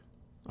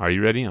Are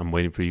you ready? I'm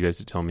waiting for you guys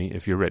to tell me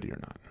if you're ready or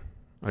not.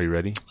 Are you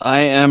ready? I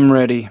am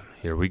ready.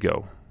 Here we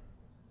go.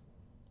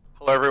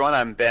 Hello everyone,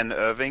 I'm Ben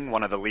Irving,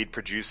 one of the lead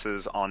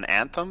producers on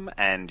Anthem,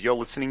 and you're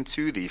listening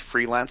to the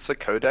Freelancer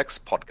Codex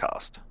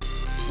podcast.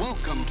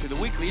 Welcome to the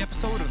weekly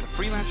episode of the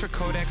Freelancer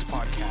Codex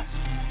podcast.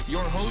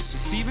 Your host,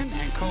 Steven,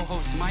 and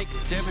co-hosts Mike,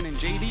 Devin, and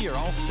JD are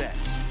all set.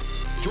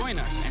 Join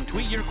us and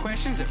tweet your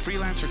questions at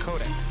Freelancer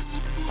Codex.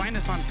 Find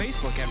us on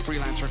Facebook at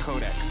Freelancer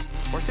Codex,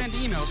 or send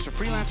emails to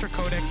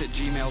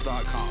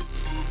freelancercodex@gmail.com.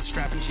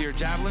 Strap into your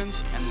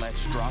javelins and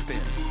let's drop in.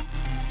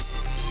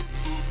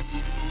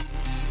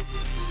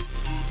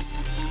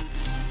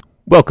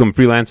 Welcome,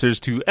 freelancers,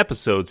 to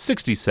episode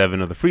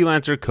 67 of the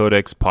Freelancer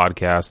Codex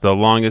podcast, the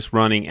longest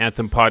running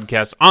Anthem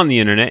podcast on the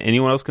internet.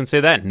 Anyone else can say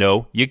that?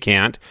 No, you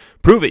can't.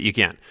 Prove it, you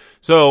can't.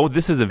 So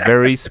this is a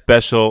very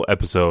special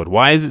episode.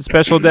 Why is it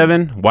special,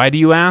 Devin? Why do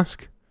you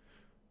ask?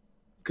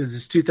 Because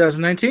it's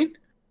 2019?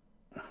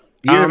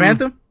 Year of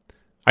Anthem?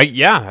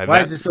 Why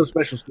is it so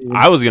special, Steven?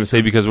 I was going to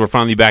say because we're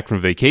finally back from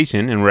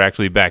vacation and we're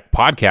actually back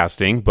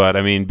podcasting, but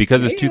I mean,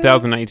 because it's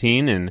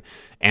 2019 and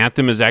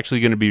Anthem is actually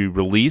going to be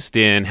released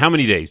in how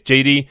many days?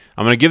 JD,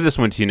 I'm going to give this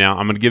one to you now.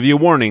 I'm going to give you a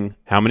warning.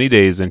 How many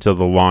days until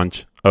the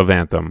launch of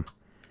Anthem?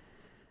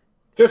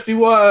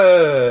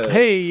 51.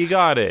 Hey, you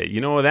got it. You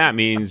know what that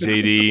means,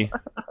 JD.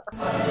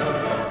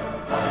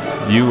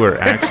 You were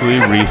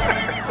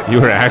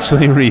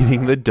actually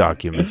reading the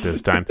document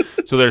this time.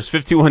 So there's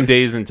 51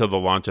 days until the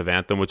launch of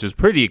Anthem, which is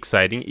pretty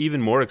exciting.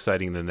 Even more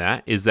exciting than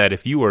that is that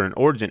if you are an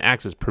Origin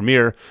Access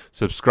Premier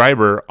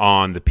subscriber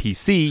on the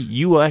PC,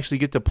 you will actually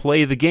get to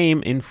play the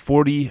game in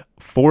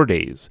 44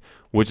 days,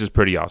 which is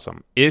pretty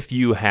awesome. If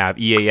you have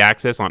EA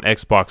Access on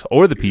Xbox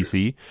or the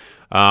PC,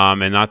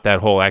 and not that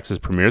whole Access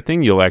Premier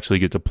thing, you'll actually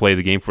get to play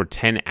the game for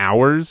 10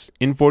 hours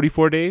in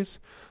 44 days.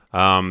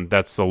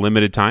 That's a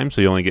limited time,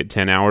 so you only get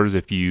 10 hours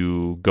if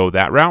you go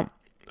that route.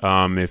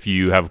 If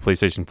you have a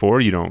PlayStation 4,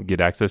 you don't get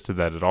access to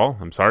that at all.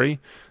 I'm sorry.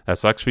 That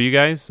sucks for you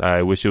guys.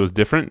 I wish it was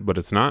different, but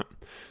it's not.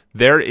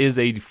 There is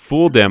a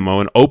full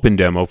demo, an open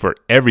demo for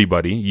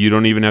everybody. You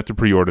don't even have to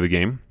pre-order the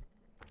game.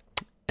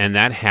 And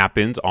that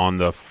happens on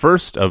the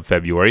 1st of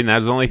February, and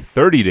that is only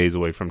 30 days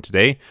away from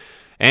today.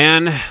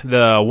 And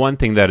the one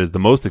thing that is the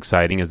most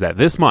exciting is that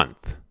this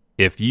month,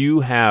 if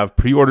you have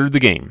pre-ordered the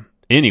game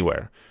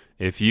anywhere,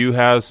 if you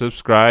have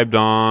subscribed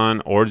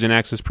on Origin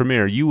Access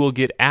Premier, you will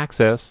get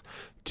access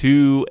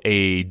to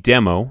a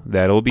demo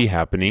that'll be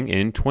happening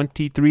in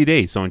 23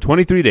 days. So in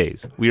 23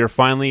 days, we are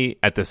finally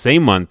at the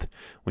same month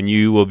when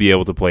you will be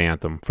able to play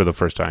Anthem for the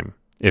first time.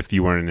 If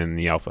you weren't in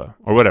the alpha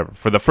or whatever.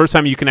 For the first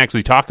time you can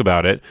actually talk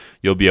about it,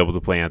 you'll be able to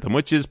play Anthem,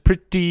 which is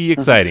pretty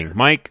exciting.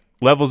 Mike,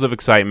 levels of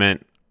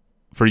excitement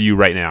for you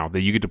right now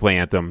that you get to play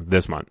Anthem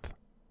this month.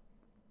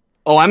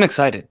 Oh, I'm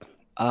excited.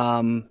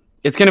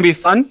 It's going to be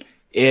fun.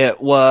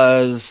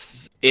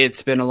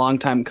 It's been a long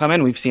time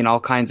coming. We've seen all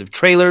kinds of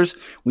trailers.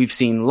 We've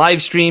seen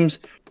live streams.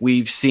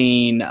 We've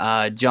seen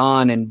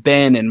John and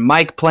Ben and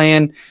Mike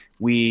playing.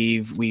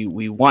 We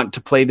want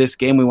to play this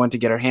game. We want to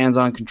get our hands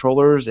on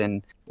controllers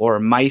or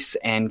mice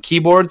and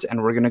keyboards,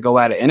 and we're going to go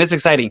at it. And it's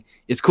exciting.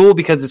 It's cool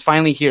because it's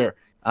finally here.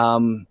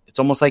 It's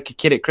almost like a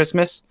kid at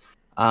Christmas.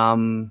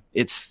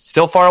 It's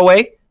still far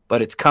away,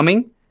 but it's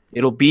coming.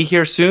 It'll be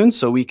here soon,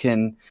 so we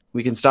can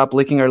stop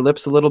licking our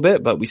lips a little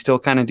bit, but we still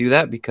kind of do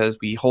that because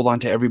we hold on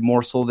to every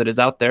morsel that is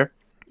out there.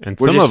 And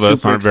some of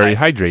us aren't very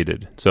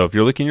hydrated. So if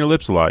you're licking your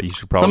lips a lot, you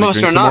should probably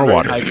drink some more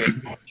water.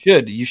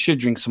 You should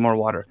drink some more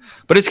water.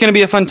 But it's going to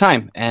be a fun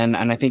time. And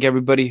I think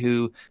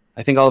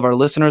I think all of our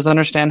listeners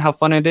understand how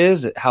fun it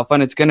is, how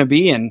fun it's going to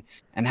be, and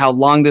how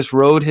long this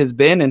road has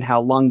been and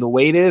how long the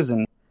wait is,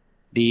 and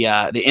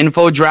the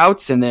info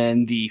droughts, and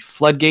then the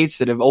floodgates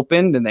that have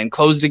opened and then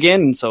closed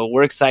again. And so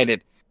we're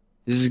excited.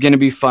 This is going to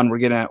be fun. We're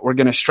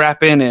gonna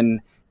strap in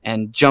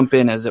and jump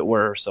in, as it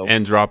were. So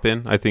and drop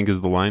in, I think,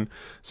 is the line.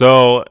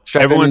 So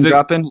everyone's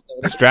drop in,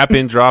 strap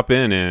in, drop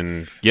in,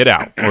 and get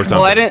out or something.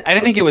 Well, I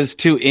didn't think it was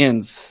two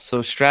ins.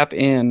 So strap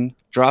in,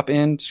 drop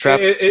in, strap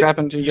into your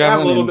javelin. You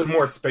have a little bit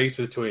more space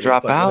between.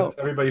 Drop out.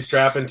 Everybody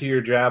strap into your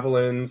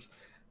javelins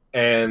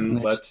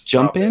and let's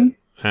jump in.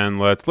 And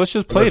let's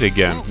just play it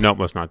again. No,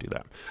 let's not do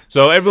that.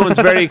 So everyone's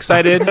very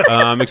excited,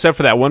 except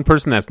for that one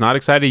person that's not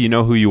excited. You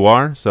know who you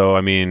are. So, I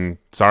mean,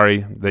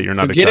 sorry that you're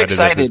not excited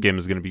that this game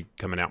is going to be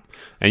coming out.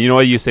 And you know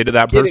what you say to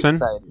that person?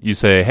 Excited. You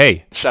say,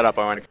 hey. Shut up,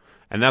 Owen.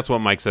 And that's what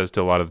Mike says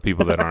to a lot of the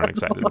people that aren't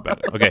excited about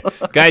it. Okay,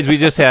 guys, we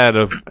just had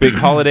a big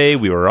holiday.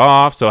 We were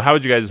off. So how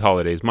was your guys'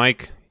 holidays?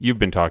 Mike, you've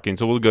been talking,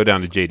 so we'll go down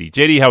to JD.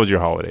 JD, how was your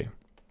holiday?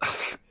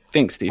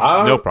 Thanks, Steve.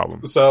 No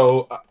problem.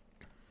 So,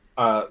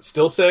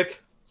 still sick.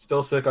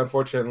 Still sick,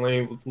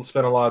 unfortunately.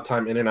 Spent a lot of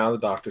time in and out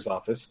of the doctor's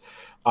office.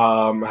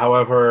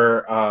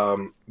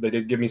 However, they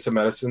did give me some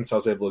medicine, so I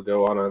was able to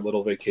go on a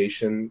little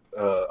vacation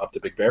up to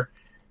Big Bear.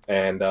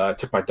 And I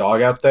took my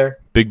dog out there.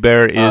 Big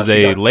Bear is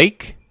a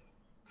lake?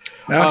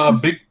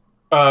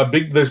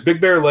 There's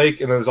Big Bear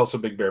Lake, and then there's also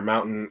Big Bear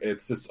Mountain.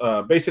 It's just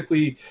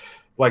basically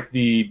like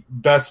the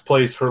best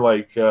place for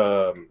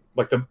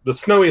the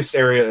snowiest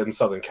area in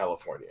Southern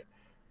California.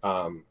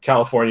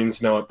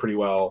 Californians know it pretty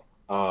well.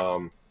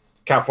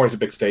 California's a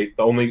big state.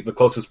 The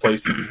closest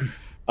place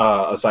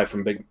aside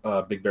from Big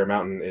Bear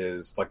Mountain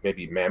is like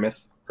maybe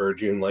Mammoth or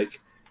June Lake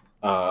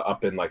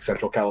up in like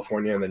Central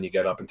California, and then you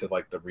get up into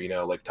like the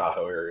Reno, Lake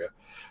Tahoe area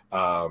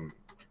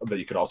that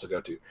you could also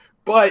go to.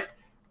 But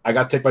I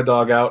got to take my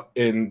dog out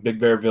in Big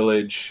Bear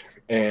Village,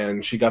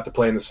 and she got to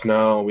play in the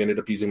snow. We ended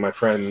up using my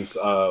friend's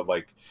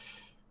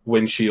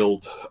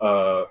windshield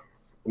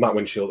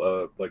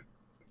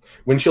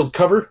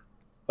cover,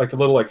 like the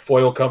little like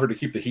foil cover to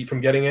keep the heat from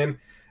getting in,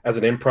 as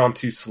an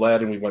impromptu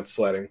sled, and we went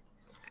sledding.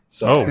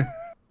 So,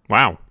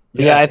 wow.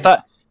 Yeah, I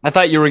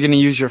thought you were going to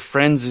use your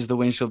friends as the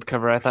windshield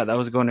cover. I thought that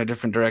was going a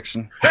different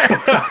direction.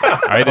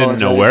 I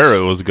didn't know where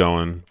it was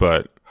going,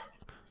 but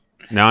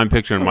now I'm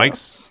picturing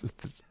Mike's.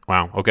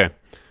 Wow. Okay.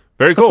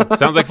 Very cool.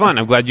 Sounds like fun.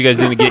 I'm glad you guys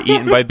didn't get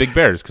eaten by big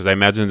bears, because I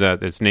imagine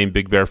that it's named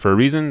Big Bear for a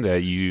reason,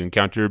 that you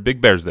encounter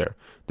big bears there.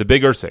 The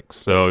big or six.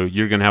 So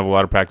you're going to have a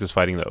lot of practice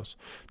fighting those.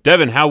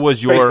 Devin, how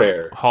was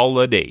your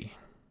holiday?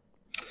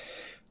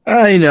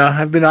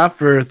 I've been off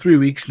for 3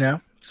 weeks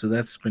now, so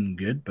that's been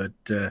good. But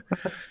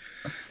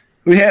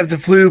we have the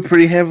flu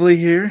pretty heavily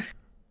here.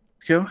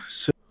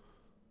 So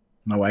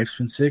my wife's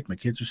been sick. My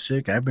kids are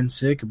sick. I've been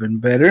sick. I've been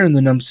better, and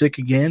then I'm sick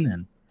again.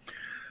 And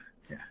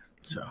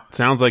so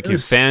sounds like a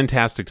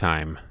fantastic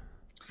time.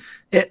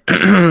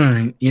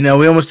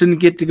 We almost didn't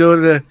get to go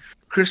to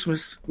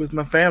Christmas with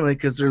my family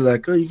because they're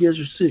like, "Oh, you guys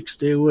are sick.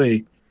 Stay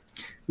away."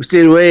 We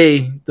stayed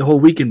away the whole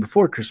weekend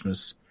before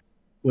Christmas.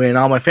 When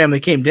all my family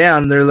came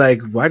down, they're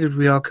like, "Why did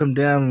we all come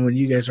down when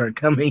you guys aren't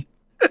coming?"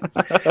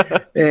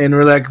 And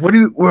we're like,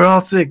 we're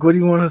all sick. What do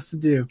you want us to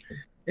do?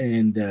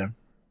 And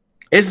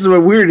it's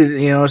weird.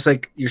 It's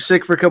like you're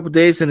sick for a couple of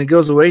days and it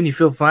goes away and you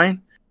feel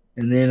fine,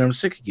 and then I'm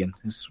sick again.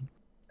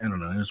 I don't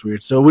know. It was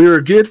weird. So we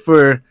were good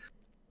for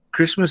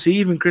Christmas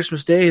Eve and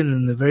Christmas Day, and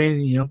then the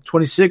very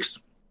 26th,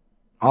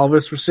 all of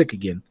us were sick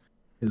again.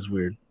 It was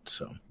weird.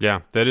 So yeah,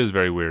 that is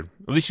very weird.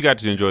 At least you got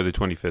to enjoy the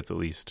 25th at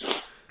least,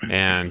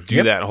 and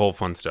do that whole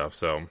fun stuff.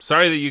 So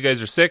sorry that you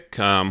guys are sick.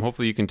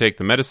 Hopefully you can take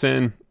the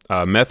medicine.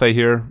 Meth, I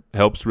hear,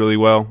 helps really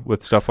well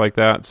with stuff like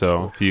that.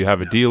 So if you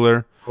have a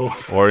dealer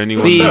or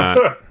anyone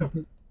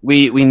that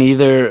we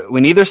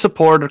neither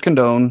support or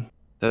condone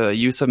the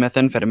use of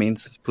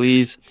methamphetamines.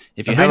 Please,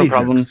 if you have a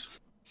problem,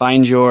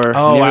 find your.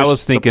 Oh, I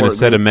was thinking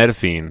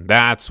acetaminophen.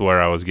 That's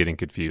where I was getting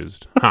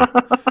confused. Huh.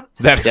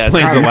 That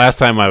explains the last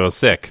time I was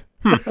sick.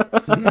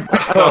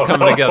 It's all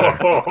coming together.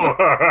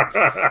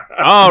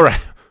 All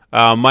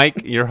right,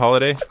 Mike, your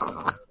holiday.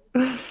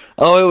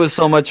 Oh, it was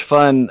so much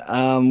fun.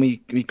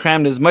 We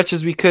crammed as much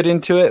as we could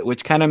into it,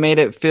 which kind of made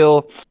it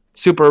feel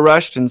super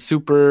rushed and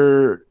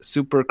super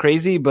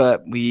crazy.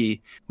 But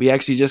we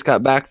actually just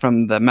got back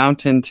from the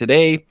mountain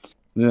today.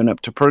 We went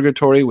up to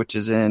Purgatory, which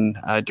is in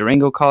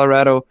Durango,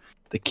 Colorado.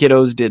 The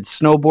kiddos did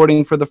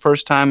snowboarding for the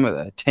first time with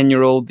a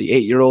 10-year-old, the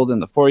 8-year-old, and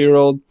the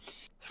 4-year-old.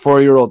 The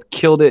 4-year-old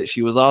killed it.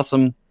 She was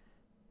awesome.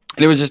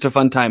 And it was just a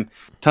fun time.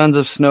 Tons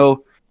of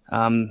snow.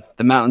 The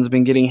mountain's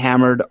been getting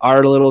hammered.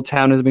 Our little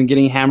town has been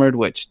getting hammered,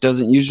 which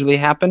doesn't usually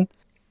happen.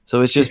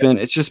 So it's just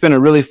been a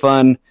really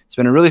fun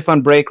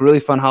break, really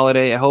fun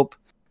holiday. I hope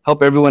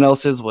everyone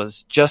else's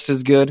was just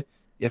as good,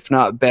 if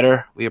not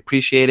better. We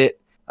appreciate it.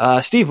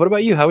 Steve, what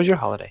about you? How was your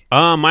holiday?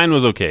 Mine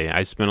was okay.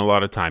 I spent a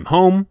lot of time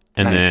home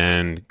and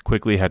then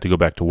quickly had to go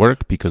back to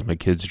work because my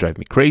kids drive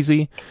me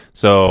crazy.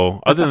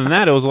 So other than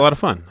that, it was a lot of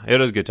fun. It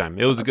was a good time.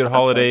 It was a good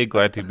holiday.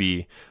 Glad to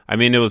be. I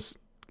mean, it was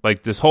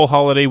like this whole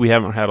holiday, we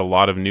haven't had a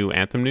lot of new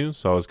Anthem news.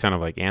 So I was kind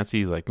of like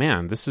antsy, like,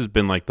 man, this has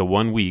been like the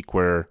 1 week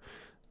where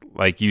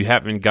like you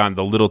haven't gotten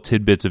the little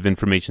tidbits of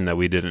information that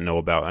we didn't know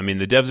about. I mean,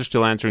 the devs are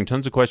still answering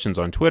tons of questions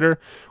on Twitter.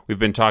 We've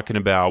been talking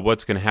about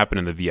what's going to happen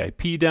in the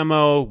VIP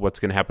demo,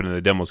 what's going to happen in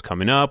the demos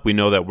coming up. We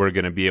know that we're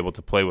going to be able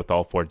to play with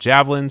all 4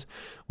 javelins.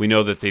 We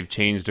know that they've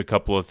changed a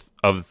couple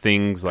of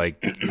things,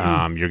 like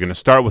you're going to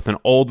start with an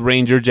old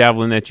Ranger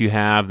javelin that you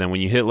have. Then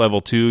when you hit level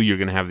 2, you're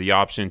going to have the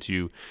option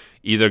to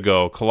either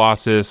go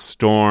Colossus,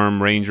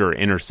 Storm, Ranger, or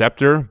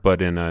Interceptor,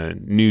 but in a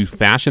new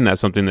fashion. That's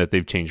something that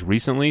they've changed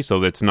recently. So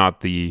that's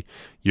not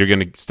you're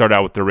going to start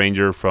out with the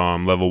Ranger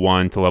from level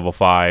 1 to level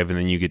 5, and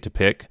then you get to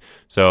pick.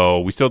 So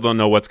we still don't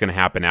know what's going to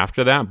happen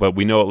after that, but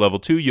we know at level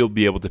 2, you'll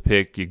be able to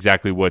pick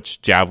exactly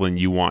which javelin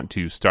you want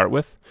to start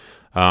with.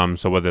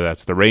 So whether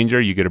that's the Ranger,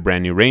 you get a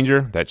brand new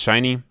Ranger that's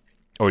shiny,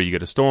 or you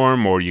get a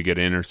Storm, or you get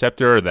an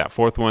Interceptor, or that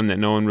 4th one that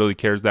no one really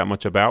cares that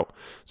much about.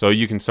 So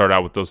you can start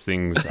out with those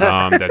things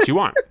that you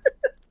want.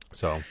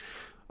 So,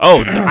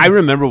 I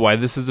remember why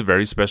this is a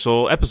very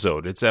special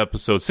episode. It's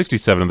episode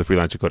 67 of the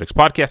Freelancer Codex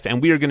podcast,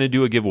 and we are going to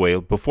do a giveaway.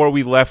 Before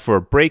we left for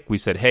a break, we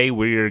said, hey,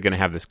 we're going to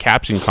have this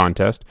caption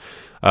contest.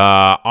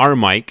 Our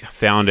Mike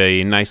found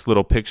a nice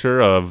little picture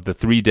of the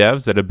 3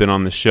 devs that have been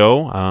on the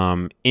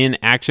show in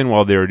action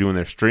while they were doing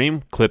their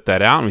stream, clipped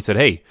that out, and we said,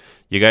 hey,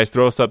 you guys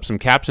throw us up some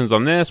captions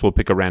on this. We'll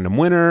pick a random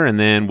winner, and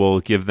then we'll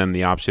give them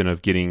the option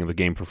of getting the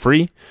game for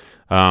free.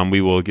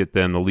 We will get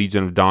them the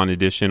Legion of Dawn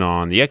edition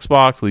on the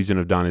Xbox, Legion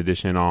of Dawn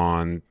edition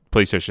on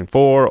PlayStation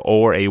 4,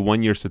 or a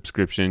 1-year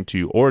subscription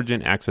to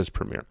Origin Access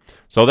Premier.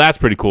 So that's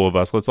pretty cool of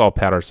us. Let's all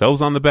pat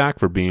ourselves on the back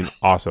for being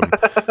awesome.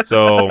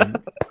 So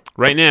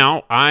Right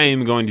now, I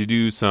am going to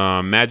do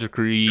some magic?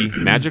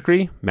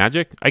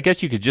 I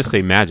guess you could just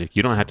say magic.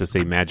 You don't have to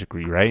say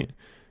magicry, right?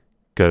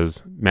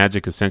 Because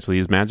magic essentially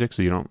is magic,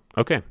 so you don't.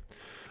 Okay.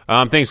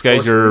 Thanks,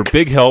 guys. You're a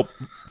big help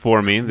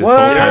for me this whole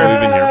time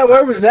we've been here.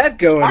 Where was that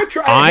going?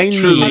 I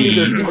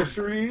need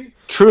sorcery.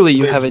 Truly,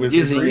 you Liz have a Wizardry.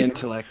 dizzying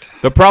intellect.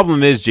 The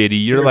problem is,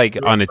 JD, you're Here's like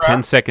on a crap.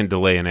 10-second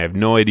delay, and I have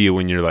no idea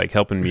when you're like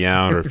helping me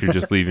out or if you're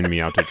just leaving me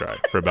out to dry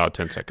for about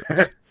 10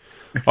 seconds.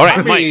 All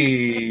right,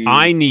 Mike.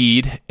 I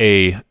need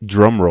a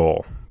drum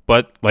roll,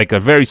 but like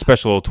a very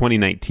special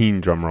 2019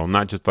 drum roll,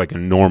 not just like a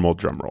normal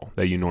drum roll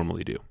that you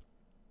normally do.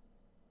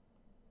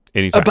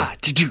 Anytime.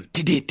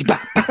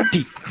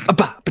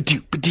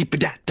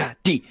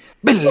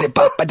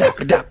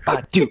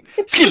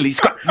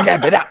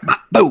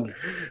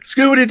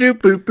 Scooby doo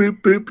boop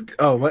boop boop.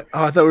 Oh, what?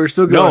 Oh, I thought we were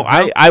still No,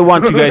 going. I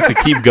want you guys to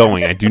keep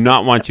going. I do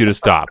not want you to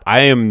stop.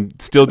 I am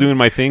still doing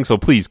my thing, so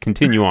please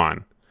continue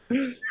on.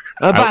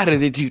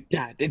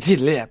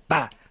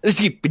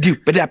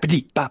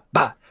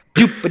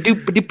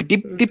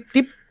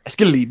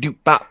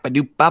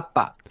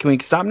 Can we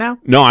stop now?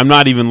 No, I'm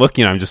not even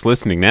looking. I'm just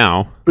listening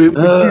now.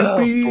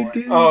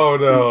 Oh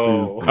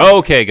no!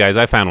 Okay, guys,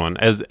 I found one.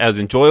 As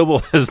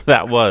enjoyable as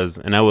that was,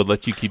 and I would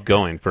let you keep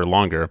going for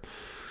longer. I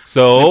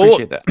So,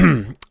 appreciate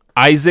that.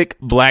 Isaac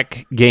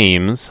Black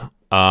Games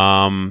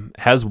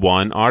has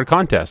won our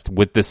contest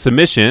with the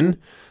submission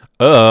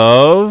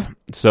of.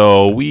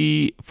 So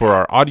we, for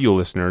our audio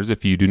listeners,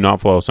 if you do not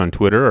follow us on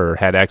Twitter or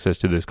had access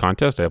to this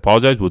contest, I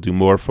apologize. We'll do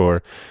more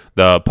for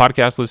the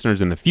podcast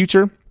listeners in the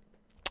future.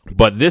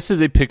 But this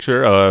is a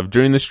picture of,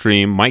 during the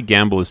stream, Mike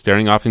Gamble is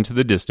staring off into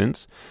the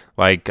distance.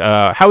 Like,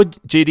 how would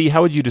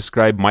you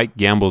describe Mike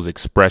Gamble's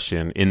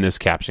expression in this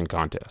caption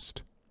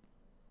contest?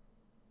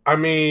 I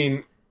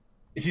mean,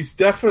 he's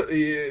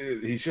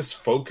just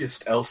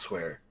focused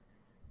elsewhere.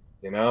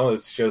 You know,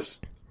 it's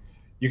just,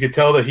 you could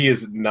tell that he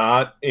is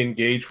not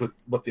engaged with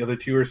what the other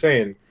two are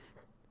saying.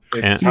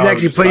 And- He's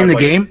actually playing the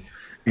game,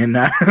 and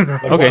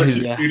Okay, he's-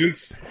 Yeah.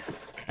 students.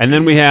 And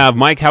then we have,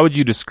 Mike, how would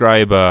you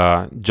describe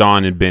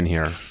John and Ben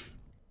here?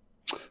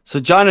 So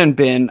John and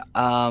Ben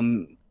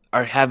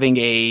are having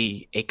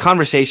a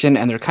conversation,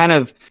 and they're kind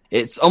of,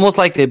 it's almost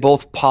like they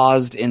both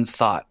paused in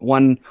thought.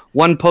 One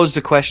posed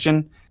a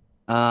question,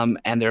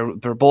 and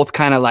they're both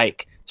kind of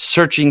like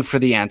searching for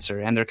the answer,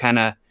 and they're kind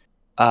of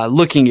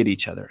looking at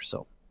each other.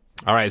 So,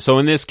 All right, so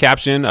in this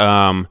caption,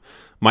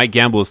 Mike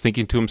Gamble is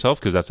thinking to himself,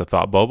 because that's a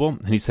thought bubble,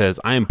 and he says,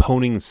 I am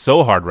poning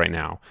so hard right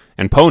now.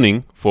 And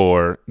poning,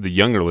 for the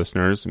younger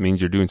listeners, means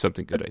you're doing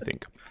something good, I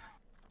think.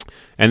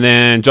 And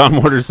then John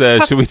Mortar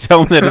says, should we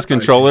tell him that his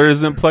controller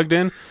isn't plugged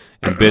in?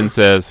 And Ben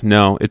says,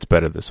 no, it's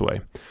better this way.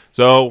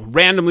 So,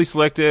 randomly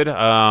selected.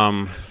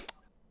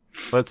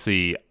 Let's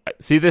see.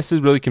 See, this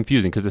is really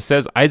confusing, because it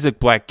says Isaac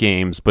Black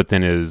Games, but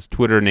then his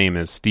Twitter name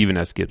is Steven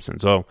S. Gibson.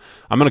 So,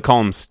 I'm going to call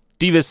him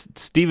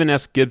Steven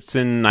S.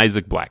 Gibson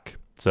Isaac Black.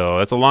 So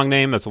that's a long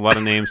name. That's a lot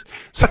of names.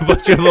 So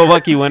but you're the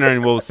lucky winner,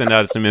 and we'll send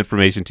out some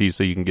information to you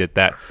so you can get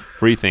that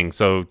free thing.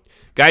 So,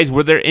 guys,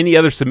 were there any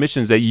other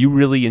submissions that you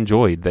really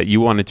enjoyed that you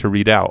wanted to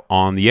read out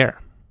on the air?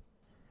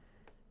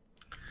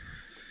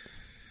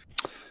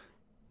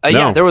 yeah,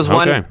 No. there was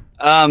one. Okay.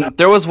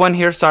 There was one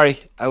here. Sorry,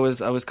 I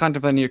was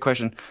contemplating your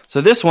question.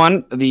 So this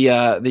one,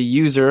 the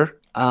user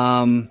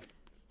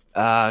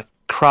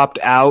cropped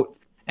out,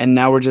 and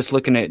now we're just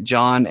looking at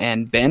John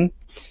and Ben.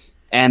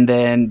 And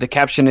then the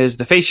caption is,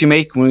 the face you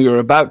make when you're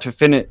about to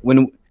finish,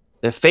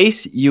 the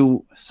face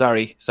you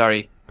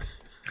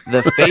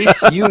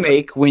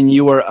make when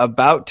you are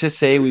about to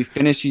say we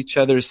finish each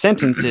other's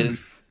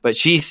sentences, but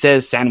she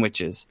says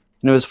sandwiches.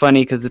 And it was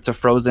funny because it's a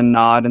frozen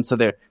nod, and so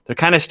they're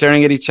kind of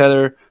staring at each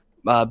other.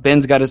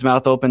 Ben's got his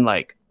mouth open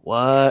like,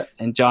 what?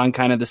 And John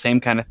kind of the same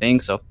kind of thing.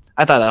 So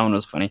I thought that one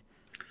was funny.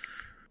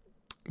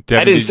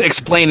 Devin, I didn't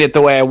explain it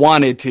the way I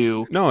wanted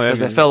to. No,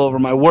 because I fell over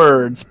my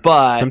words,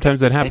 but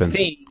sometimes that happens.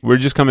 think- We're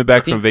just coming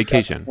back I think from that's the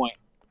vacation. point.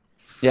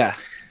 Yeah.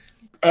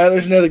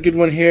 there's another good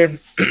one here.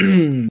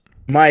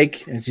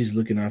 Mike, as he's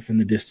looking off in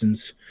the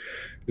distance,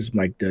 as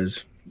Mike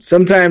does.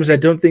 Sometimes I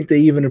don't think they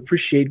even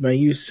appreciate my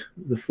use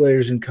of the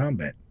flares in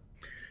combat.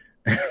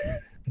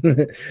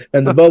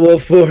 And the bubble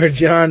for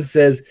John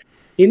says,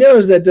 he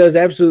knows that does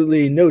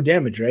absolutely no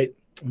damage, right?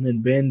 And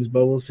then Ben's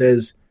bubble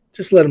says,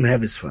 just let him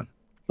have his fun.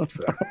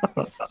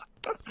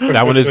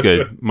 That one is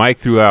good. Mike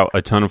threw out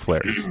a ton of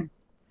flares.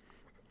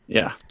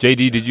 Yeah.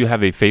 JD, did you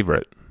have a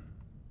favorite?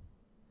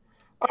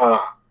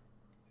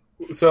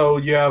 So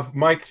you have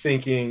Mike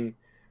thinking,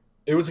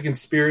 it was a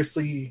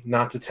conspiracy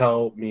not to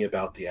tell me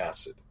about the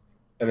acid.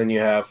 And then you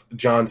have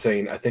John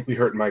saying, I think we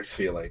hurt Mike's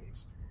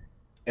feelings.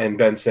 And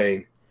Ben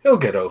saying, he'll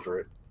get over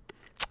it.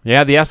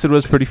 Yeah, the acid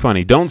was pretty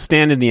funny. Don't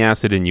stand in the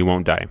acid and you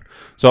won't die.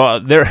 So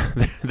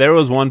there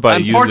was one by a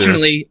user.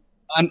 Unfortunately,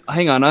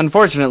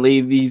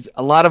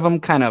 a lot of them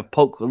kind of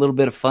poke a little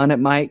bit of fun at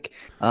Mike.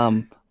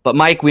 But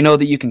Mike, we know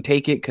that you can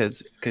take it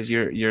because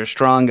you're a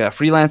strong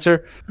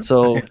freelancer.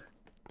 So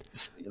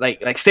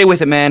like stay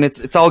with it, man.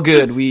 It's all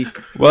good. We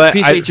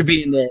appreciate you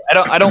being there.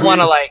 I don't want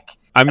to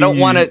I don't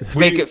want to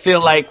make it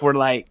feel like we're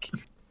like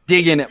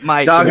digging at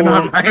Mike, Dogging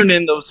on Mike.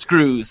 turning those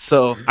screws.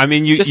 So I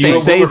mean, you Just you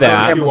saying. say We'll refer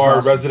that, to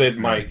our resident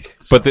Mike.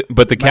 but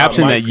the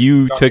caption Mike that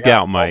you is took coming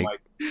out, Mike,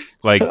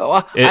 like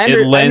Well, it I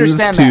lends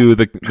understand to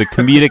the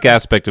comedic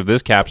aspect of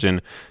this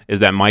caption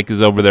is that Mike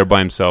is over there by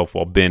himself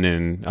while Ben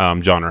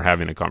and John are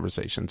having a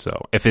conversation.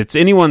 So if it's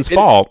anyone's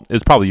fault,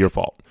 it's probably your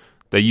fault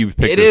that you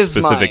picked It this is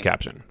specific mine.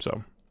 caption.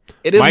 So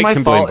it is Mike my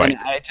can blame fault, and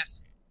Mike.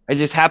 I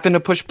just happened to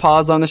push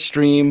pause on the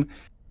stream,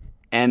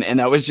 and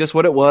that was just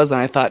what it was. And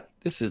I thought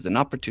this is an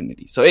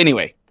opportunity. So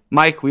anyway,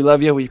 Mike, we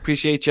love you. We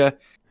appreciate you.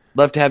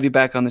 Love to have you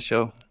back on the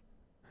show.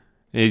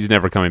 He's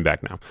never coming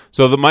back now.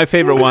 So my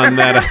favorite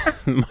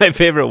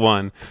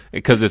one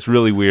because it's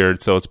really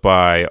weird. So it's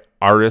by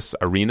Aris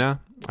Arena.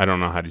 I don't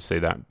know how to say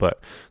that,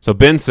 but so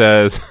Ben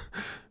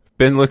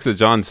looks at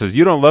John and says,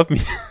 "You don't love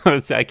me."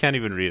 I can't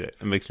even read it.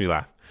 It makes me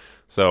laugh.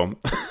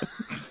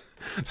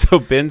 So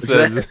Ben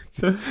says,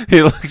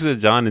 he looks at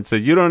John and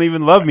says, "You don't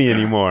even love me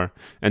anymore."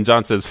 And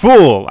John says,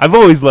 "Fool, I've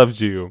always loved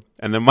you."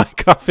 And then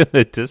Mike off in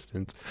the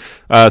distance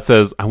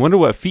says, "I wonder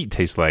what feet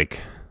taste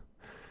like."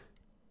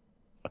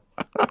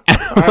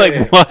 I'm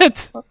like,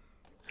 what?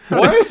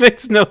 This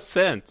makes no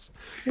sense.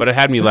 But it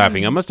had me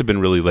laughing. I must have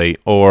been really late,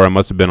 or I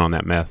must have been on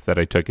that meth that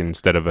I took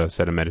instead of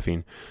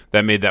acetaminophen.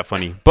 That made that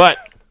funny. But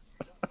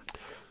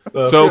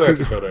The So-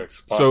 Freelancer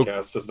Codex so-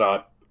 podcast does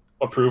not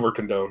approve or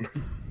condone.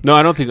 no,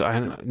 I don't think.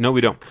 No,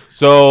 we don't.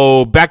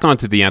 So back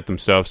onto the Anthem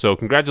stuff. So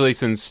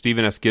congratulations,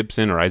 Stephen S.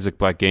 Gibson or Isaac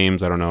Black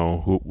Games. I don't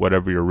know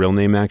whatever your real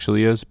name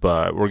actually is,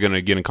 but we're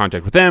gonna get in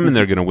contact with them, and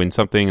they're gonna win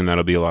something, and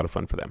that'll be a lot of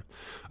fun for them.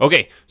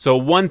 Okay, so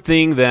one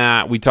thing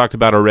that we talked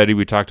about already,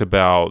 we talked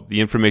about the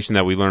information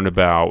that we learned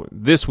about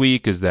this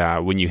week is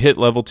that when you hit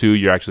level 2,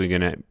 you're actually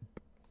gonna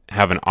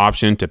have an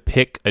option to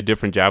pick a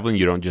different javelin.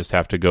 You don't just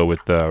have to go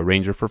with the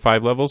Ranger for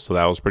 5 levels, so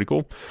that was pretty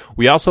cool.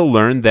 We also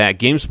learned that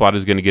GameSpot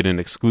is going to get an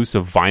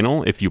exclusive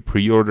vinyl if you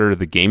pre-order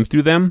the game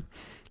through them.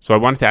 So I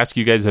wanted to ask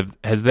you guys,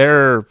 has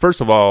there,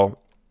 first of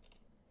all,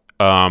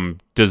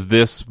 does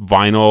this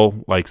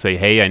vinyl like say,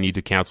 hey, I need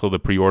to cancel the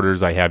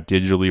pre-orders I have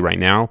digitally right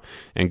now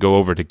and go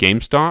over to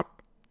GameStop?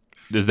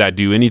 Does that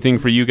do anything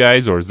for you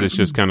guys, or is this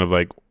just kind of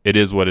like, it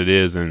is what it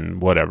is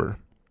and whatever?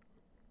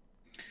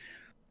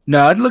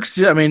 No, it looks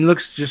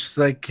just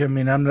like, I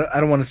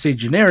don't want to say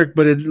generic,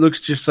 but it looks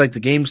just like the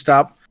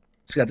GameStop.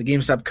 It's got the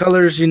GameStop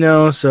colors,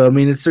 so,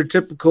 it's their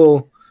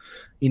typical,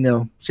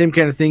 same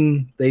kind of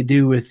thing they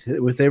do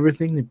with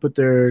everything. They put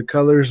their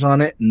colors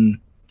on it, and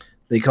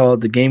they call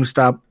it the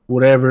GameStop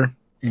whatever.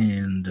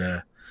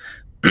 And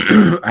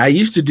I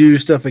used to do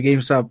stuff at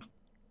GameStop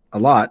a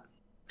lot,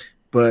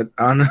 but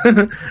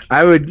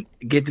I would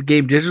get the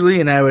game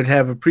digitally, and I would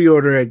have a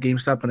pre-order at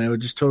GameStop, and I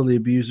would just totally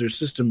abuse their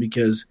system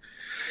because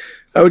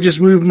I would just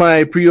move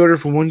my pre-order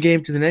from one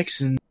game to the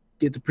next and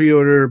get the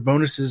pre-order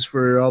bonuses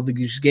for all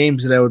these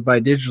games that I would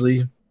buy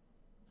digitally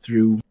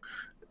through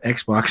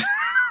Xbox.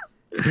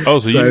 Oh,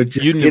 so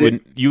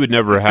you would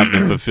never have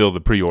them fulfill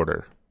the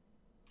pre-order.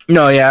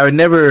 No, yeah, I would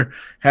never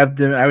have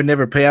them. I would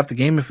never pay off the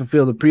game and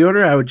fulfill the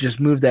pre-order. I would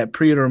just move that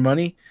pre-order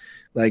money,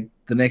 like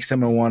the next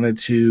time I wanted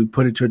to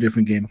put it to a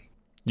different game.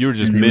 You were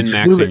just And they would just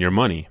move min-maxing it. your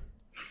money.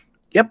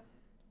 Yep,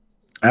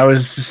 I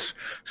was just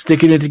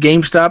sticking it to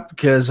GameStop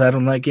because I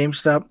don't like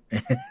GameStop.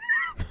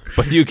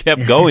 But you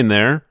kept going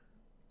there.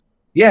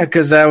 Yeah,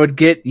 because I would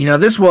get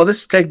this. Well,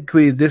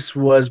 this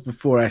was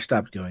before I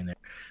stopped going there.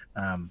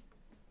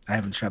 I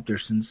haven't shopped there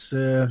since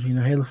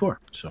Halo 4.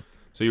 So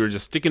you were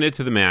just sticking it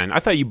to the man. I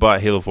thought you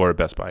bought Halo 4 at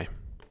Best Buy.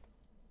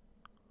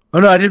 Oh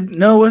no, I did.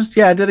 No,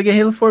 did I get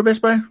Halo 4 at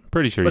Best Buy?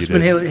 Pretty sure Must you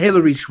have did. been Halo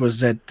Reach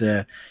was at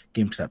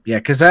GameStop. Yeah,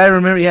 because I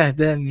remember. Yeah,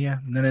 then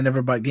I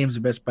never bought games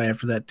at Best Buy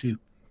after that too.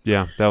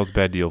 Yeah, that was a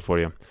bad deal for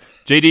you.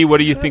 JD, what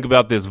do you think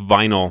about this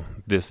vinyl,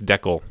 this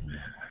decal?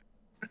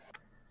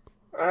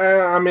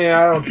 I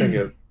don't think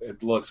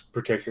it looks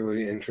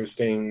particularly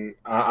interesting.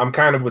 I'm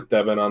kind of with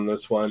Devin on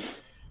this one,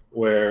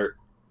 where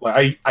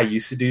like I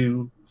used to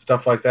do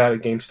stuff like that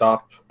at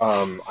GameStop.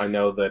 I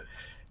know that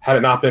had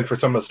it not been for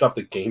some of the stuff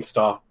that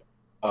GameStop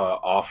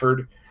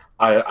offered,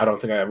 I don't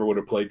think I ever would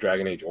have played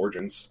Dragon Age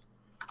Origins.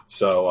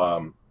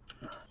 So,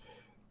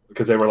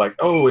 because they were like,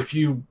 oh, if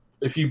you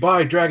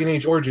buy Dragon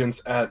Age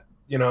Origins at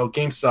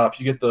GameStop,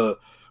 you get the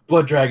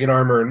Blood Dragon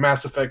armor in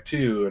Mass Effect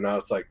 2, and I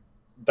was like,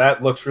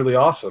 that looks really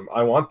awesome.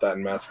 I want that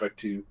in Mass Effect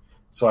 2.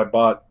 So I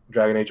bought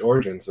Dragon Age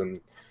Origins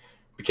and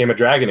became a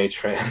Dragon Age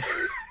fan.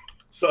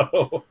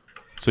 So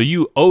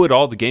you owe it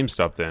all to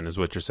GameStop then, is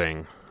what you're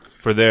saying,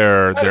 for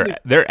their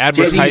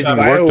advertising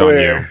worked on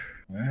you.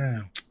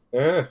 Wow.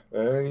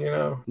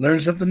 yeah, Learn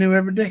something new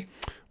every day.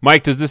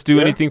 Mike, does this do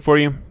anything for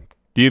you?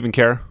 Do you even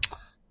care?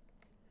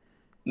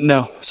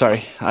 No,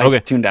 sorry, I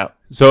tuned out.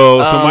 So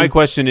my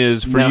question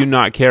is, for no. you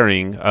not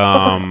caring,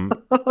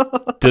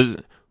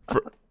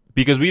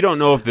 because we don't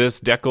know if this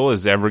decal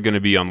is ever going to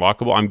be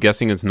unlockable. I'm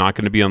guessing it's not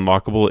going to be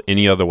unlockable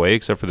any other way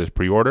except for this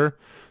pre-order.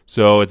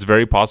 So it's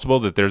very possible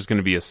that there's going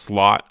to be a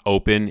slot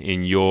open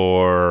in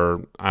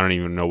your, I don't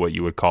even know what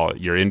you would call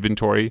it, your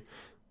inventory.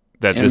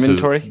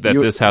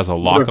 This has a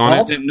lock on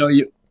it. Didn't know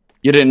you.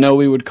 You didn't know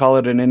we would call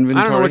it an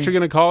inventory? I don't know what you're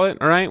going to call it,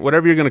 all right?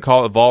 Whatever you're going to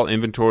call it, vault,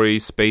 inventory,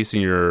 space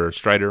in your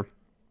Strider,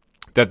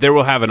 that there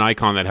will have an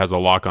icon that has a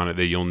lock on it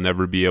that you'll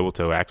never be able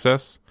to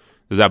access.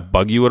 Does that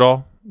bug you at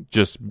all?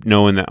 Just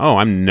knowing that,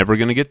 I'm never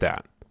going to get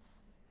that.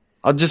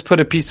 I'll just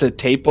put a piece of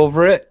tape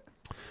over it,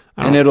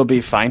 and it'll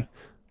be fine.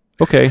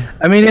 Okay.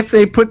 I mean, if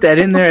they put that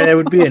in there, that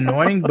would be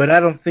annoying, but I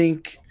don't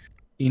think,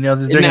 that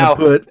they're going to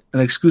put an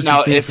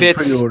exclusive thing for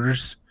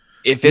pre-orders.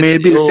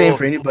 It'd be the same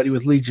for anybody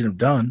with Legion of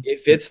Dawn.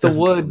 If it's the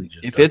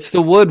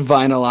wood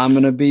vinyl, I'm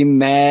gonna be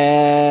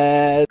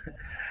mad.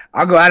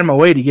 I'll go out of my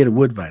way to get a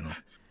wood vinyl.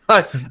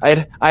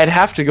 I'd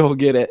have to go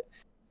get it,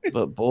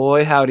 but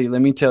boy howdy,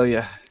 let me tell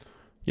you.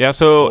 Yeah,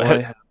 so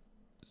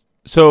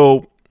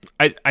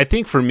I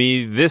think for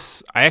me,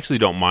 I actually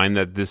don't mind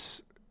that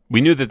this. We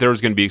knew that there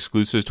was going to be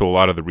exclusives to a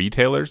lot of the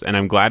retailers, and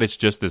I'm glad it's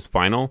just this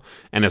final,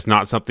 and it's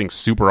not something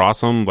super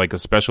awesome like a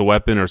special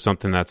weapon or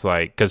something that's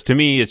like, because to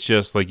me, it's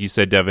just, like you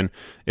said, Devin,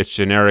 it's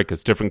generic,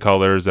 it's different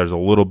colors, there's a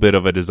little bit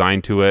of a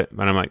design to it,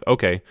 and I'm like,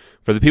 okay,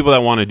 for the people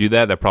that want to do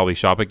that probably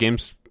shop at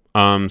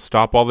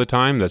GameStop all the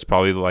time, that's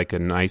probably like a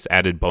nice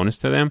added bonus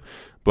to them,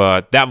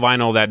 but that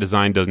vinyl, that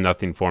design does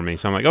nothing for me,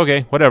 so I'm like,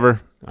 okay,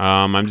 whatever,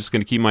 I'm just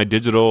going to keep my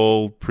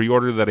digital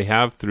pre-order that I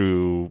have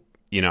through...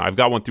 I've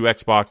got one through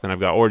Xbox and I've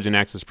got Origin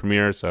Access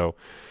Premier, so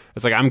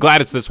it's like I'm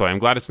glad it's this way. I'm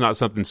glad it's not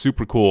something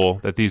super cool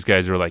that these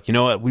guys are like, you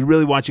know what, we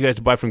really want you guys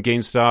to buy from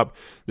GameStop.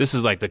 This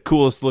is like the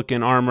coolest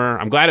looking armor.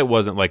 I'm glad it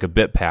wasn't like a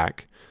bit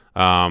pack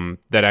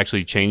that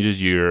actually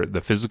changes the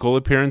physical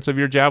appearance of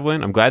your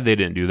Javelin. I'm glad they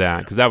didn't do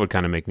that because that would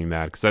kind of make me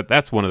mad because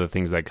that's one of the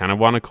things I kind of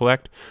want to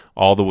collect,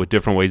 all the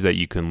different ways that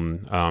you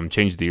can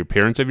change the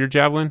appearance of your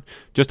Javelin.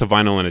 Just a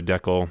vinyl and a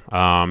decal.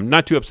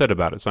 Not too upset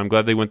about it, so I'm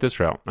glad they went this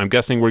route. I'm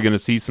guessing we're going to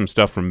see some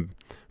stuff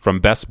from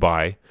Best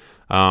Buy.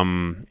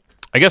 I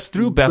guess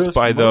through Best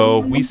Buy, though,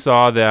 we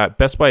saw that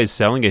Best Buy is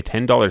selling a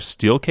 $10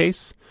 steel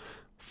case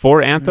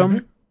for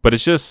Anthem, but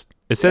it's just...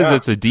 It says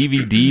it's a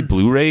DVD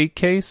Blu-ray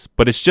case,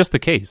 but it's just the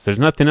case. There's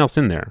nothing else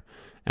in there.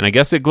 And I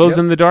guess it glows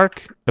in the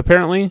dark,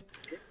 apparently.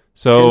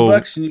 So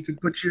 $10 and you can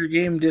put your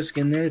game disc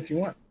in there if you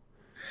want.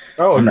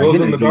 Oh, it glows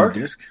in the dark?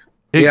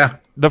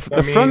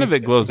 The front of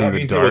it glows in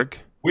the dark.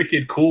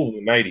 Wicked cool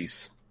in the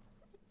 90s.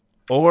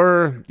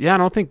 Or, I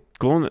don't think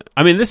glowing...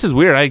 I mean, this is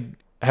weird.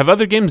 Have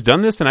other games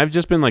done this, and I've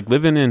just been like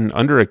living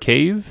under a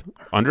cave?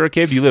 Under a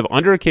cave? Do you live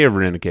under a cave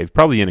or in a cave?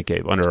 Probably in a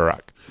cave, under a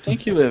rock. I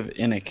think you live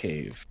in a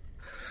cave.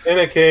 In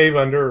a cave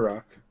under a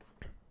rock.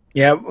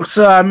 Yeah,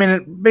 so I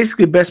mean,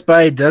 basically, Best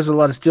Buy does a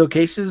lot of steel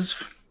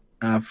cases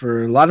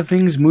for a lot of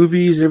things,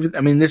 movies, everything.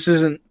 I mean, this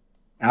isn't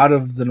out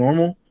of the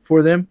normal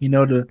for them,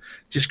 to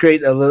just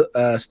create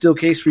a steel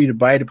case for you to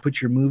buy to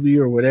put your movie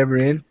or whatever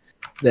in.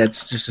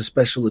 That's just a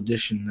special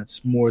edition.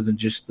 That's more than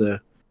just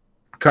the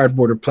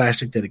cardboard or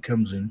plastic that it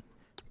comes in.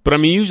 But I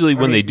mean, usually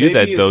when they do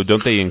that, though,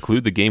 don't they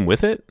include the game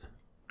with it?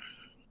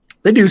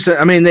 They do. So,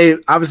 I mean, they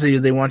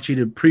want you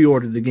to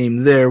pre-order the game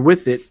there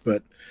with it,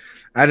 but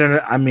I don't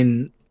know. I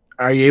mean,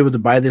 are you able to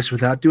buy this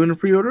without doing a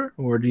pre-order,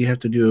 or do you have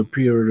to do a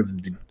pre-order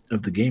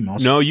of the game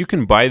also? No, you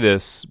can buy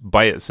this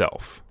by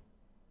itself.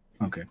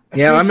 Okay.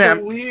 That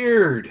so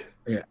weird.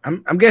 Yeah,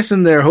 I'm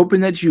guessing they're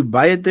hoping that you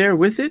buy it there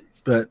with it,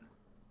 but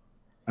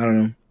I don't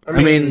know.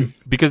 I mean,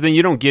 because then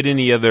you don't get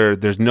any other.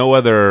 There's no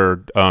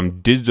other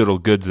digital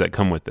goods that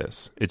come with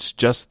this. It's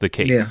just the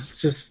case. Yeah, it's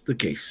just the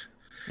case.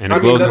 And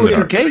it glows in the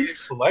dark.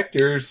 Case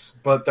collectors,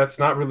 but that's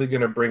not really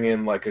going to bring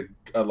in like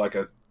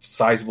a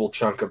sizable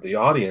chunk of the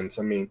audience.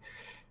 I mean,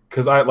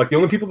 because the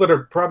only people that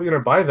are probably going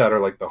to buy that are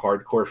like the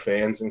hardcore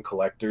fans and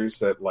collectors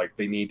that like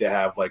they need to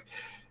have like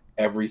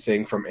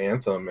everything from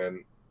Anthem.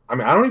 And I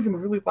mean, I don't even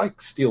really like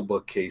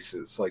steelbook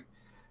cases. Like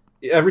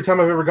every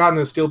time I've ever gotten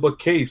a steelbook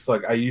case,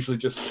 like I usually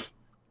just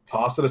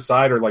toss it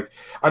aside, or like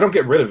I don't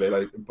get rid of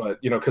it,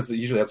 but because it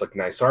usually has like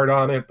nice art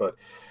on it, but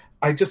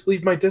I just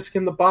leave my disc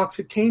in the box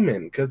it came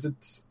in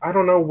because I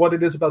don't know what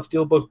it is about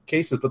steelbook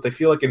cases, but they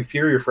feel like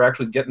inferior for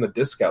actually getting the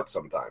disc out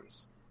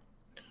sometimes.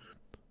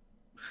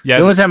 Yeah,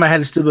 the only time I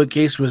had a steelbook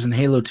case was in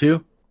Halo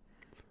 2.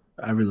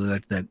 I really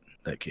liked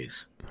that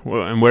case.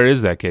 Well, and where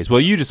is that case?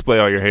 Well, you display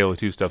all your Halo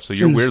 2 stuff, so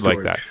you're weird storage.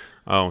 like that.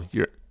 Oh,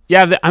 you're...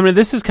 Yeah, I mean,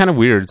 this is kind of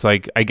weird. It's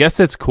like, I guess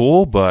it's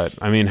cool, but,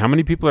 I mean, how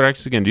many people are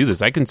actually going to do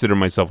this? I consider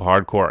myself a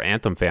hardcore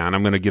Anthem fan.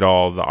 I'm going to get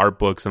all the art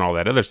books and all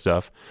that other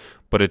stuff.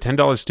 But a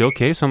 $10 steel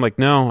case, I'm like,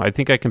 no, I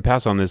think I can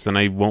pass on this, and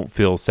I won't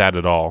feel sad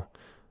at all.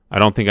 I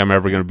don't think I'm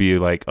ever going to be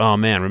like, oh,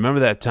 man, remember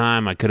that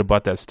time I could have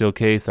bought that steel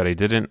case that I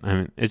didn't? I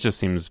mean, it just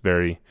seems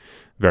very,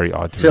 very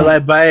odd to me. Till I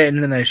buy it,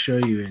 and then I show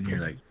you, and you're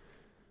like...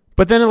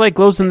 But then it like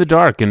glows in the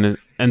dark, and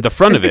the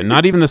front of it,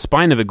 not even the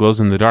spine of it,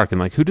 glows in the dark. And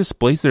like, who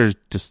displays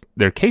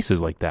their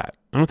cases like that?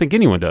 I don't think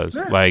anyone does.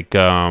 Yeah. Like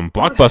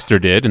Blockbuster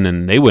did, and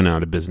then they went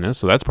out of business,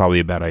 so that's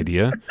probably a bad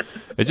idea.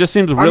 It just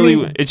seems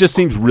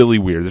really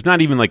weird. There's not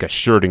even like a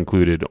shirt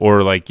included,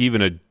 or like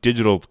even a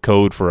digital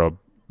code for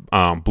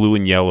a blue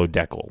and yellow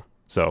decal.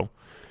 So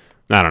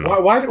I don't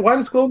know. Why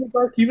does glow in the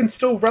dark even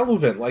still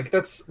relevant? Like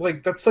that's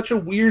such a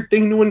weird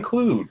thing to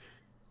include.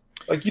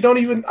 Like, you don't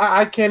even,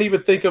 I can't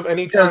even think of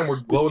any time where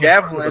glow in the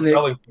dark was a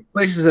selling.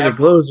 Places that it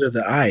glows are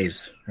the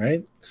eyes,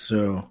 right?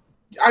 So,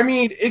 I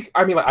mean,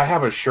 like, I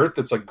have a shirt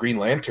that's like Green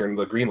Lantern.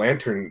 The Green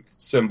Lantern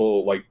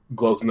symbol like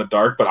glows in the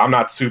dark, but I'm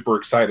not super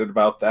excited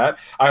about that.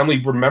 I only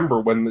remember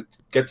when it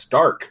gets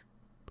dark.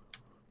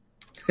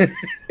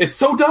 It's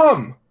so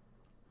dumb.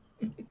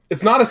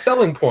 It's not a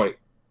selling point.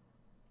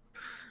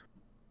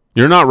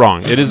 You're not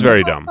wrong. It is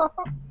very dumb.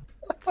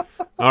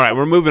 All right,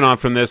 we're moving on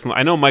from this.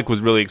 I know Mike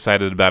was really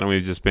excited about it, and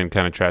we've just been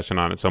kind of trashing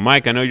on it. So,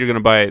 Mike, I know you're going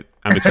to buy it.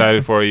 I'm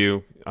excited for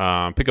you. Pick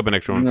up an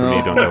extra one for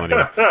me. Don't tell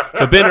anyone.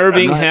 So, Ben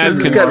Irving has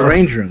it's got a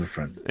Ranger on the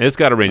front. It's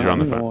got a Ranger on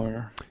the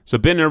front. So,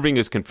 Ben Irving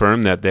has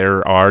confirmed that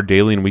there are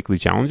daily and weekly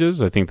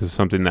challenges. I think this is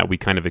something that we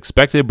kind of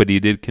expected, but he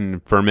did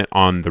confirm it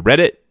on the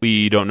Reddit.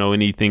 We don't know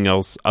anything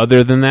else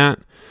other than that.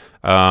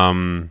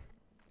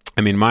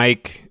 I mean,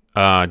 Mike,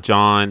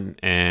 John,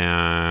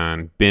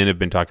 and Ben have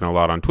been talking a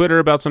lot on Twitter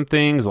about some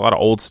things, a lot of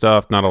old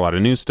stuff, not a lot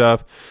of new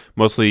stuff,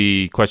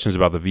 mostly questions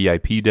about the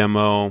VIP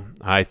demo.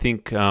 I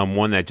think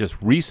one that just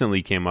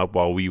recently came up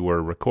while we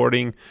were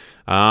recording,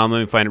 let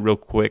me find it real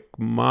quick.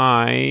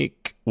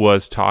 Mike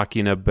was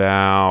talking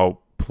about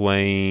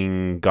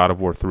playing God of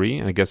War 3,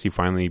 and I guess he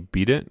finally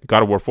beat it.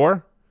 God of War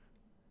 4?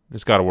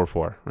 It's God of War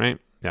 4, right?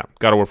 Yeah,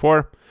 God of War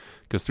 4.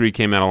 Because 3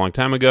 came out a long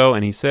time ago,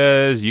 and he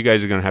says, you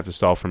guys are going to have to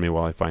stall for me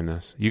while I find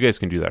this. You guys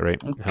can do that,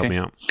 right? Okay. Help me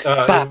out.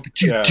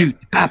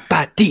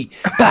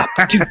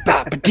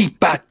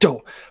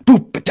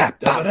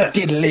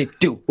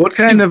 What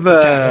kind of,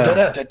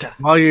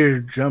 while you're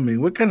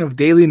drumming, what kind of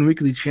daily and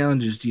weekly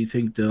challenges do you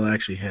think they'll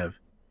actually have?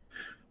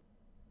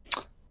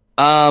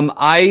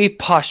 I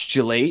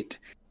postulate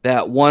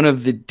that one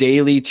of the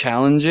daily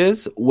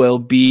challenges will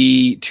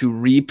be to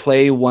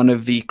replay one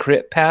of the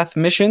Crit Path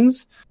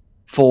missions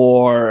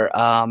for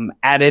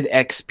added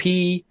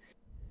XP,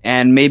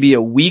 and maybe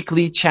a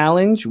weekly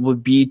challenge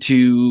would be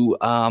to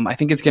I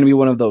think it's going to be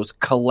one of those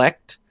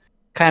collect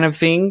kind of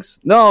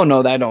things. No,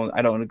 I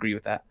don't agree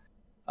with that.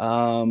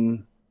 I'll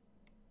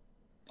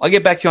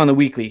get back to you on the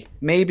weekly.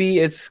 Maybe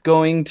it's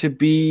going to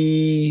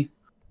be.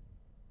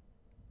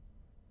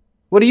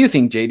 What do you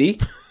think,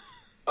 JD?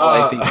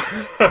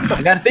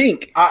 I gotta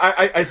think.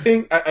 I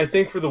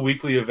think for the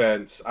weekly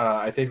events,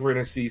 I think we're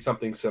going to see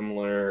something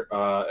similar.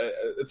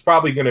 It's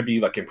probably going to be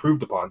like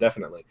improved upon,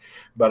 definitely,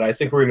 but I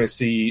think we're going to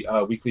see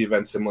weekly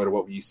events similar to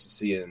what we used to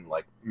see in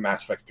like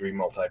Mass Effect 3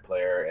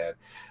 multiplayer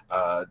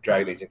and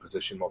Dragon Age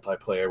Inquisition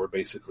multiplayer, where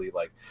basically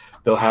like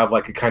they'll have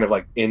like a kind of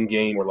like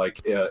in-game or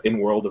like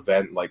in-world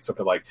event, like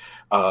something like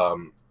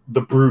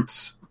the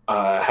Brutes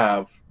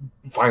have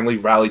finally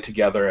rallied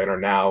together and are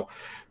now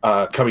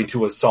coming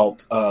to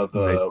assault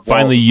the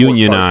finally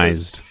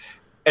unionized,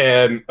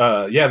 and they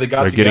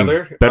got They're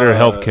together. Getting better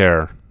health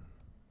care.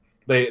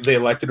 They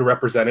elected a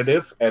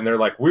representative, and they're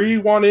like, "We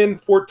want in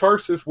Fort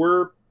Tarsis.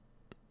 We're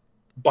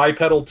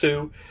bipedal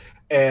too."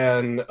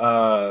 And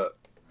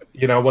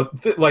you know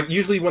what? Like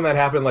usually when that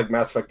happened, like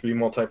Mass Effect 3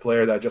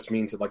 multiplayer, that just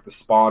means that like the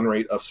spawn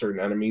rate of certain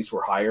enemies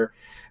were higher,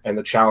 and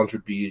the challenge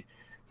would be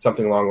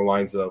something along the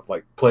lines of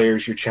like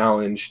players, you're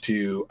challenged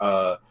to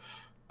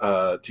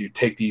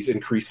take these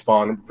increased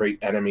spawn rate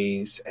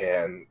enemies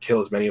and kill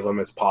as many of them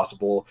as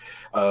possible.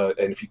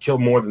 And if you kill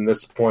more than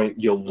this point,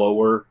 you'll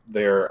lower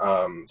their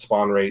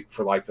spawn rate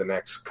for like the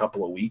next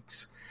couple of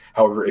weeks.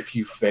 However, if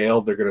you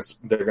fail, they're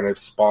gonna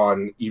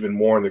spawn even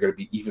more, and they're gonna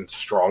be even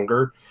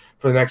stronger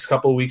for the next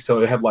couple of weeks.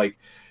 So it had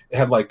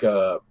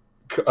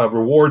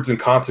rewards and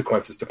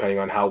consequences depending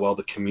on how well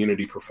the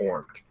community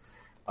performed.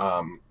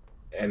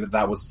 And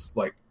that was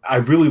like, I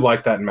really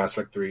liked that in Mass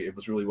Effect 3. It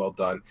was really well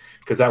done,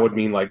 because that would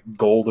mean like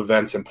gold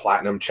events and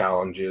platinum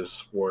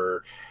challenges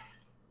were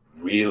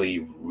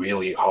really,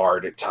 really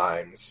hard at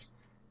times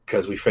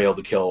because we failed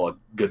to kill a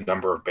good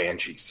number of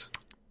banshees.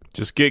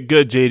 Just get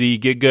good, JD.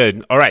 Get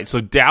good. All right,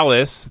 so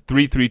Dallas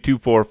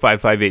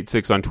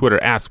 33245586 on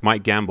Twitter asks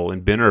Mike Gamble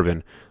and Ben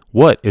Irvin,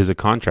 what is a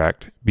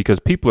contract? Because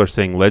people are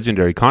saying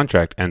legendary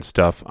contract and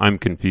stuff. I'm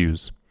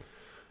confused.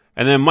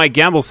 And then Mike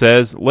Gamble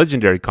says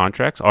legendary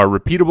contracts are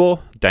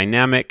repeatable,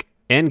 dynamic,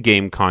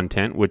 end-game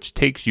content which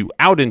takes you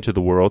out into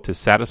the world to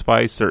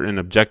satisfy certain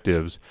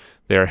objectives.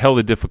 They are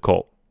hella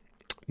difficult.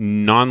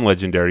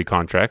 Non-legendary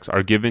contracts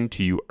are given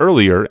to you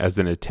earlier as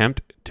an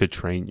attempt to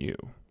train you.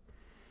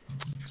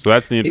 So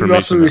that's the information. He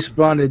also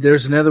responded,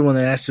 there's another one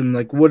that asked him,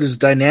 like, what does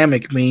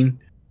dynamic mean?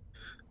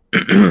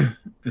 It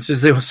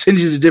says they will send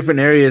you to different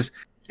areas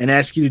and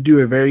ask you to do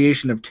a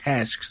variation of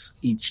tasks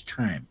each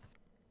time.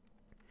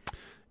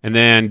 And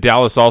then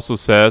Dallas also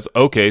says,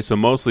 okay, so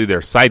mostly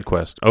they're side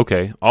quests.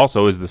 Okay.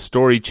 Also, is the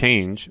story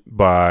change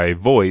by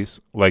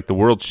voice, like the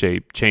world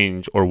shape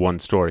change or one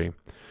story?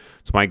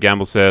 So Mike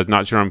Gamble says,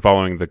 not sure I'm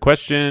following the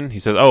question. He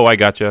says, oh, I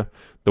gotcha.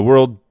 The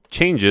world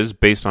changes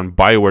based on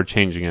BioWare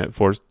changing it.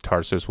 Fort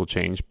Tarsis will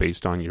change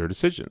based on your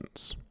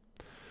decisions.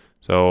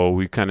 So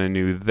we kind of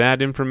knew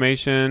that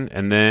information.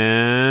 And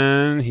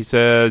then he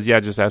says, yeah,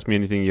 just ask me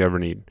anything you ever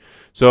need.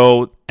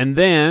 So, and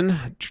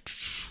then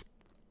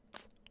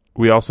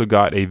we also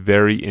got a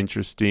very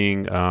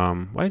interesting,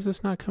 why is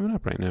this not coming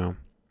up right now?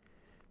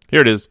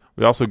 Here it is.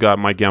 We also got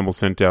Mike Gamble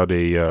sent out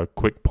a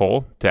quick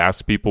poll to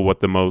ask people what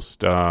the most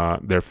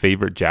their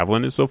favorite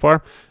javelin is so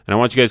far, and I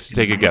want you guys to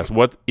take a guess.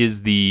 What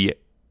is the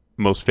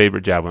most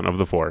favorite javelin of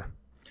the four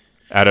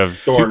out of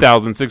Storm.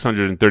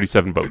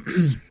 2,637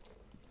 votes?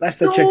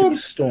 Last I checked, it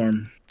was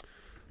Storm.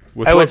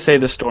 I would say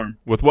the Storm.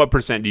 With what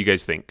percent do you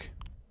guys think?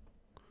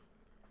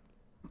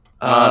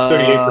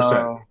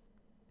 38%.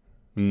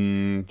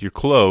 You're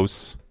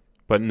close,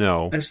 but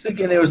no. I was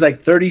thinking it was like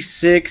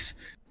 36,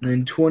 and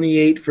then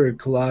 28 for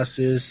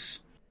Colossus.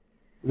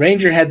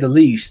 Ranger had the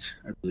least,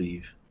 I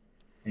believe,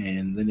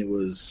 and then it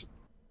was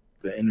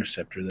the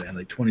Interceptor that had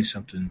like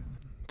 20-something.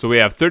 So we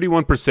have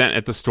 31%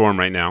 at the Storm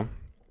right now,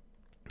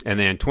 and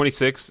then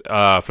 26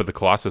 for the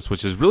Colossus,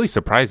 which is really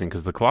surprising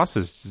because the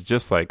Colossus is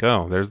just like,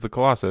 oh, there's the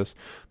Colossus.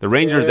 The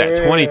Ranger's at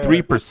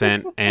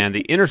 23%, and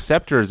the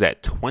Interceptor is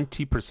at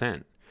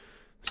 20%.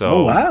 So,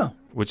 Oh, wow.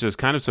 Which is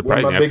kind of Where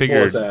surprising. my big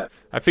boys at?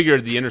 I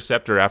figured the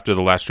Interceptor after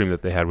the last stream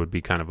that they had would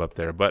be kind of up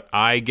there, but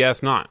I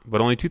guess not.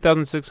 But only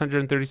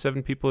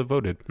 2,637 people have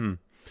voted.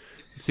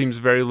 Seems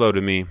very low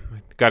to me.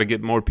 Got to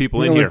get more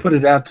people We in only here. put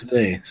it out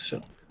today,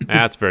 so.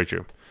 That's very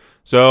true.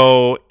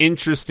 So,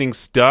 interesting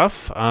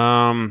stuff.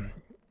 One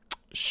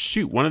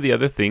of the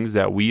other things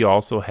that we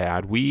also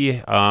had,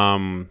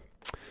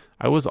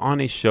 I was on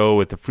a show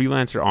with the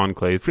Freelancer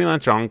Enclave.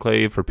 Freelancer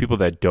Enclave, for people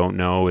that don't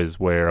know, is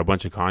where a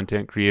bunch of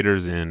content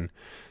creators and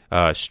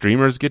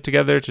streamers get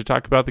together to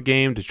talk about the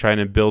game, to try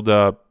and build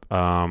up,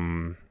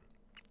 hype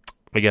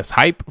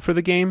for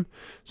the game.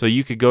 So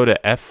you could go to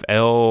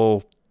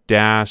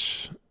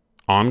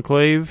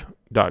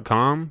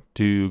fl-enclave.com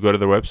to go to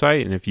their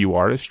website, and if you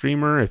are a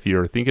streamer, if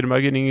you're thinking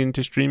about getting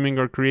into streaming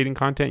or creating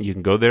content, you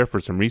can go there for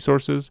some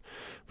resources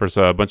for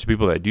a bunch of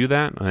people that do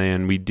that.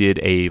 And we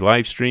did a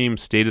live stream,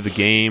 State of the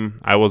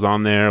Game. I was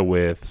on there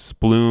with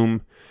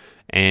Sploom,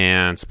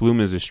 and Sploom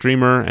is a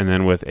streamer, and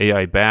then with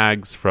AI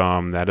Bags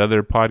from I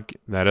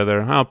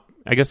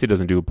guess he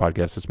doesn't do a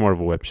podcast, it's more of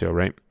a web show,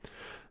 right?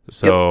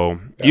 So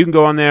you can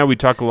go on there. We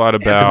talk a lot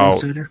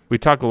about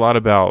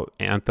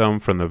Anthem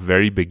from the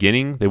very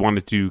beginning. They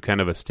wanted to do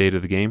kind of a state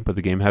of the game, but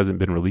the game hasn't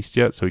been released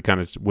yet. So we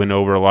kind of went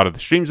over a lot of the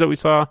streams that we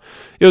saw.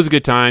 It was a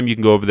good time. You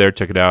can go over there,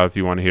 check it out if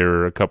you want to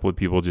hear a couple of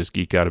people just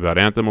geek out about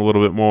Anthem a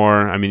little bit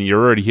more. I mean,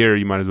 you're already here.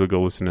 You might as well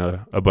go listen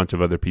to a bunch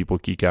of other people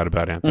geek out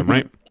about Anthem,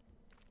 right?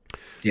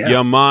 Yeah.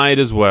 You might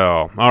as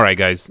well. All right,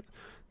 guys.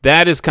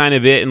 That is kind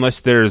of it, unless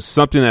there's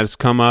something that's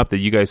come up that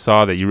you guys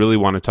saw that you really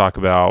want to talk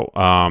about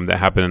that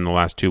happened in the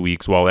last 2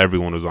 weeks while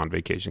everyone was on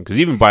vacation. Because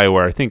even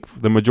BioWare, I think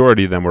the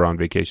majority of them were on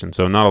vacation,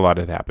 so not a lot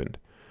had happened.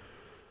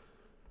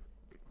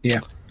 Yeah.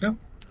 No.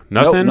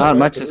 Nothing? Nope, not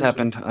much has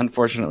happened,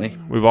 unfortunately.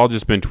 We've all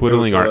just been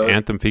twiddling It was, our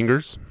Anthem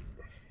fingers.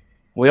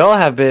 We all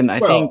have been. I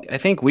Well-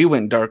 think we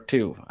went dark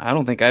too. I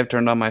don't think I've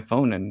turned on my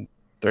phone in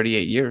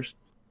 38 years.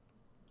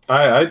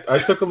 I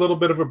took a little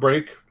bit of a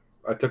break.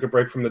 I took a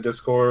break from the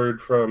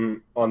Discord,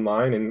 from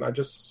online, and I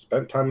just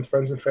spent time with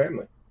friends and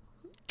family.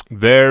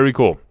 Very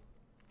cool.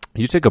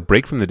 You take a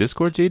break from the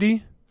Discord,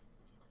 JD?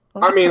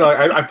 I mean,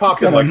 like, I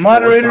popped in Come like on,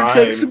 moderator 4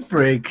 takes times. a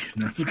break.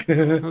 No, it's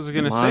good. I was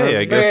going to say,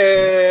 I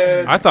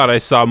guess. Man. I thought I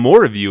saw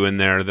more of you in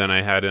there than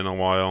I had in a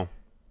while.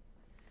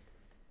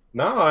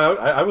 No,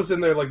 I was in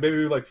there like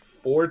maybe like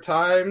 4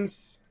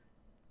 times,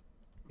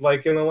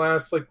 like in the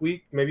last like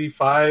week, maybe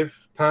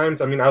 5 times.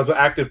 I mean, I was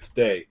active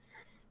today,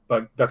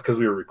 but that's because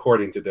we were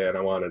recording today, and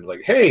I wanted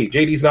like, hey,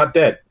 JD's not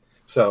dead.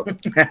 So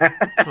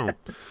Oh,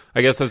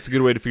 I guess that's a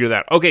good way to figure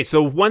that out. Okay,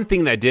 so one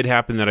thing that did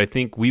happen that I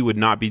think we would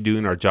not be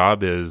doing our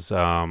job is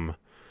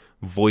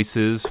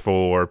voices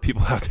for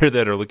people out there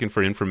that are looking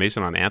for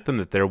information on Anthem,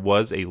 that there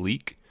was a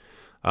leak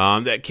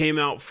that came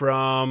out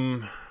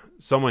from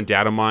someone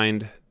data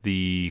mined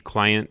the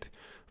client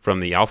from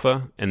the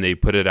alpha, and they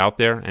put it out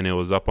there, and it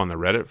was up on the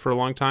Reddit for a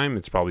long time.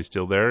 It's probably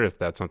still there if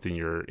that's something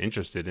you're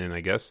interested in,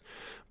 I guess.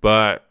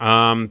 But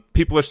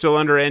people are still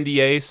under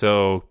NDA,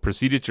 so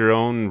proceed at your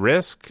own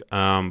risk.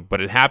 But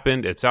it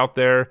happened. It's out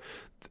there.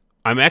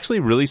 I'm actually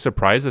really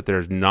surprised that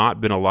there's not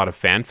been a lot of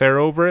fanfare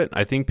over it.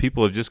 I think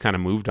people have just kind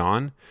of moved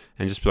on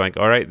and just be like,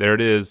 all right, there it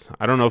is.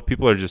 I don't know if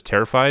people are just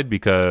terrified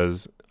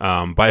because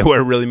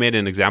BioWare really made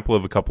an example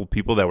of a couple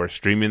people that were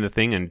streaming the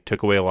thing and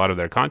took away a lot of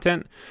their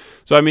content.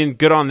 So, I mean,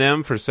 good on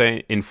them for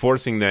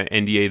enforcing the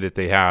NDA that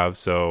they have.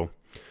 So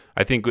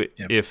I think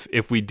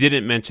if we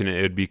didn't mention it,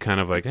 it would be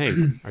kind of like, hey,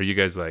 are you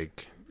guys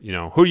like, you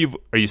know,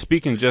 are you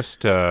speaking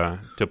just to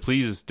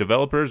please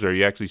developers, or are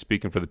you actually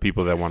speaking for the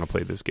people that want to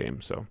play this game?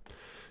 So.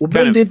 Well,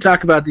 Ben did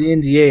talk about the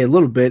NDA a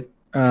little bit.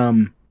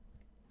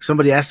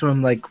 Somebody asked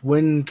him, like,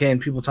 when can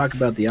people talk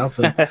about the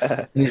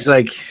alpha? And he's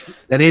like,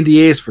 that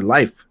NDA is for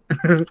life.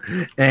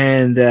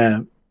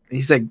 And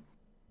he's like,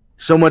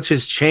 so much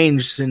has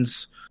changed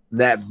since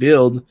that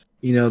build,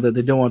 you know, that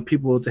they don't want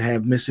people to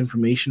have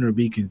misinformation or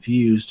be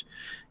confused.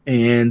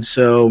 And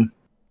so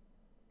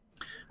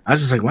I was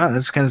just like, wow,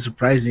 that's kind of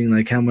surprising,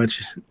 like how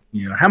much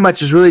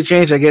has really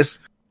changed, I guess.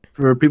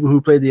 For people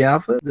who played the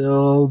alpha,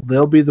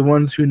 they'll be the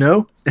ones who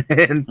know,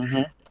 and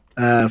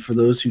for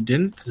those who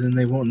didn't, then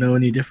they won't know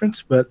any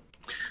difference. But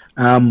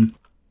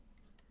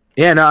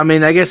Yeah, no, I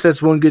mean, I guess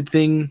that's one good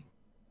thing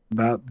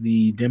about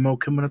the demo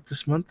coming up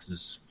this month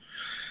is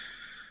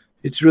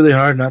it's really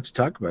hard not to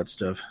talk about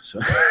stuff. So,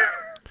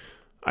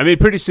 I mean,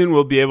 pretty soon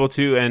we'll be able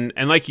to, and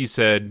like you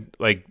said,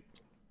 like,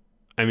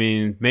 I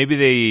mean,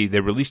 maybe they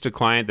released a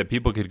client that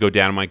people could go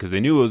down on because they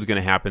knew it was going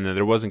to happen, that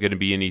there wasn't going to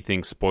be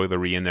anything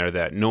spoilery in there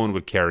that no one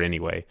would care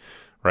anyway,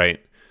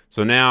 right?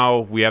 So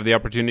now we have the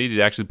opportunity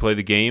to actually play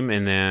the game,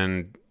 and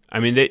then, I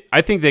mean,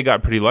 I think they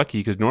got pretty lucky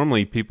because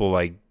normally people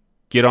like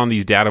get on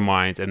these data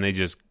mines and they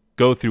just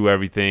go through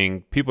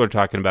everything. People are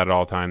talking about it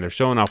all the time. They're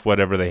showing off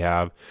whatever they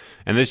have,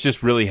 and this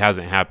just really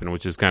hasn't happened,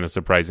 which is kind of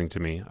surprising to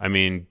me. I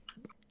mean,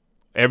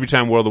 every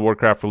time World of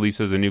Warcraft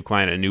releases a new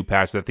client, a new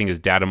patch, that thing is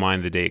data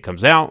mined the day it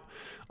comes out.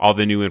 All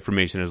the new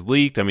information is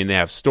leaked. I mean, they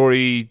have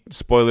story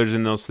spoilers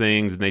in those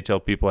things, and they tell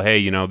people, hey,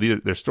 you know,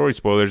 they're story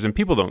spoilers, and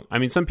people don't. I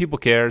mean, some people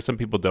care, some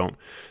people don't.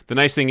 The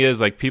nice thing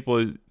is, like,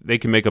 people, they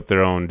can make up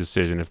their own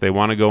decision. If they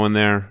want to go in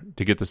there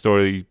to get the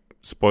story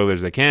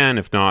spoilers, they can.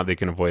 If not, they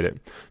can avoid it.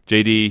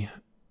 JD,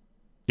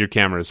 your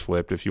camera is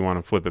flipped. If you want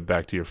to flip it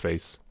back to your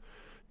face,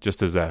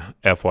 just as a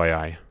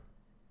FYI.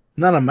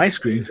 Not on my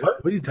screen.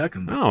 What are you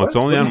talking about? No, it's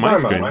only on my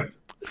screen.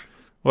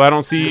 Well, I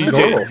don't see. It's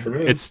normal for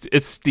me.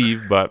 It's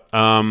Steve, but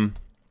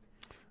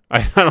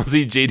I don't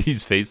see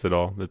JD's face at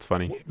all. That's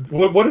funny.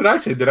 What did I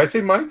say? Did I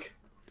say Mike?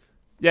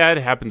 Yeah, it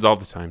happens all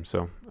the time.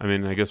 So, I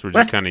mean, I guess we're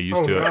just kind of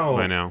used to it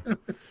by now.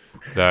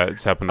 That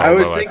it's happened all I of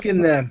was our life.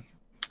 thinking that.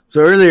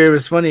 So earlier it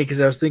was funny because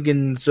I was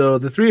thinking. So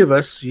the three of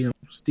us, you know,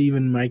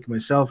 Steven, Mike, and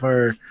myself,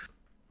 are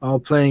all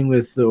playing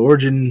with the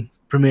Origin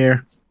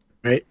Premiere,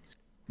 right?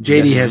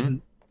 JD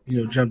hasn't,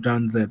 you know, jumped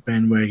onto that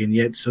bandwagon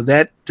yet. So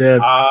that. That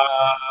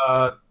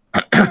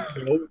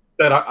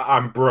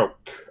I'm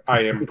broke.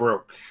 I am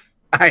broke.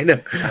 I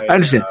know. I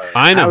understand.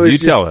 I know. was You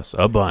just- tell us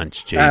a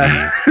bunch,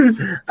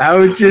 JD. I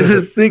was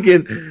just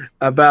thinking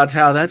about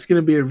how that's going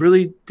to be a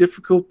really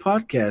difficult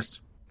podcast.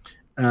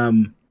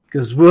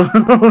 Because we'll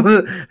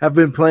have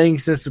been playing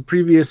since the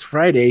previous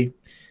Friday,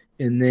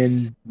 and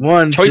then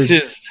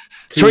Choices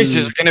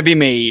are going to be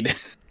made.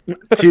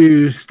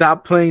 to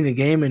stop playing the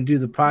game and do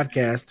the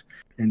podcast,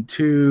 and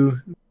two,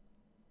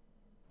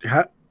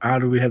 how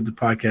do we have the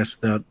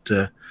podcast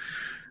without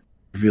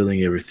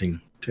revealing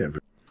everything to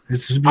everyone?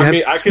 It's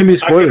going to be a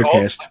spoiler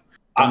cast.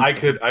 I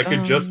could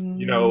just,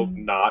 you know,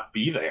 not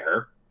be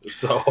there.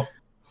 So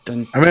I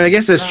mean, I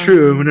guess that's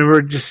true. And then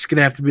we're just going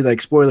to have to be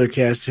like spoiler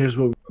cast. Here's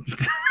what.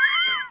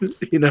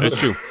 You know, That's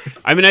true.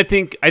 I mean, I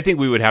think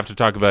we would have to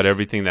talk about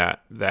everything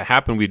that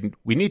happened.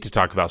 We need to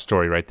talk about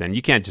story right then.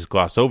 You can't just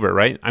gloss over it,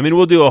 right? I mean,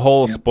 we'll do a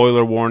whole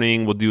spoiler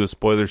warning. We'll do a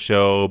spoiler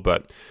show,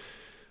 but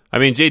I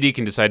mean, JD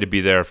can decide to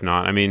be there if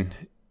not. I mean,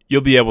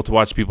 you'll be able to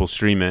watch people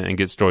stream it and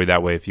get story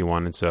that way if you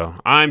wanted. So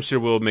I'm sure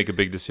we'll make a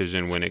big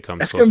decision when it comes.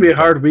 That's going to be a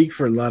hard week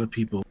for a lot of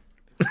people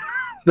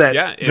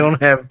that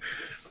don't have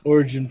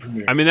Origin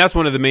Premiere. I mean, that's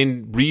one of the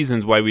main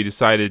reasons why we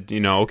decided, you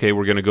know, okay,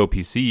 we're going to go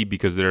PC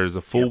because there's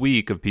a full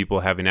week of people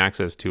having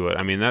access to it.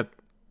 I mean, that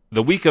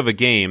the week of a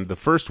game, the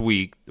first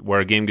week where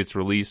a game gets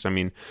released, I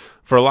mean,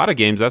 for a lot of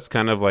games, that's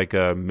kind of like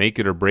a make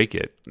it or break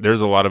it.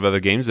 There's a lot of other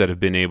games that have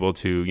been able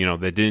to, you know,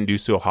 that didn't do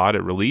so hot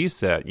at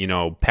release, that, you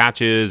know,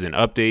 patches and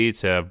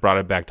updates have brought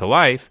it back to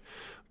life.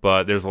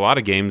 But there's a lot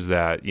of games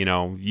that, you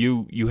know,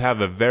 you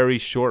have a very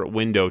short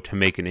window to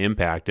make an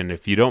impact. And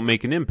if you don't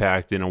make an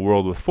impact in a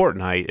world with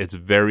Fortnite, it's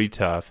very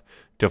tough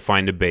to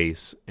find a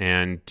base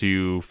and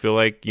to feel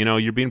like, you know,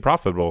 you're being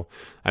profitable.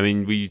 I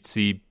mean, we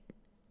see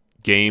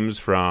games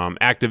from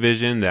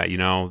Activision that, you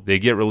know, they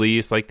get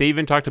released. Like they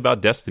even talked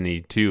about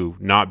Destiny 2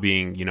 not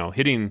being, you know,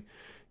 hitting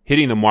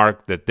the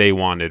mark that they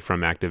wanted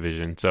from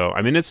Activision. So,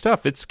 I mean, it's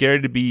tough. It's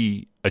scary to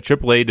be a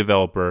AAA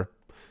developer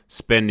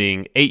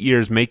spending 8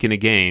 years making a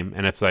game,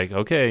 and it's like,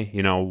 okay,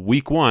 you know,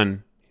 week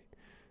one,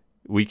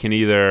 we're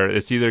either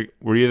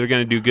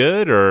going to do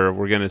good or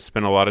we're going to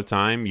spend a lot of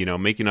time, you know,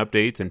 making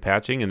updates and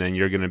patching, and then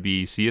you're going to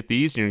be Sea of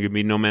Thieves, and you're going to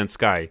be No Man's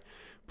Sky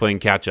playing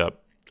catch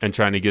up and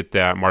trying to get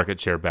that market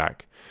share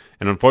back.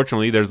 And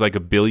unfortunately, there's like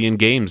 1 billion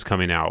games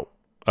coming out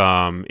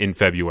in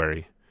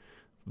February.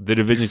 The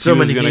Division 2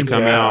 is going to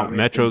come out.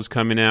 Metro's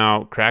coming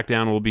out.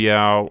 Crackdown will be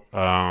out.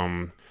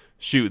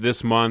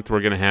 This month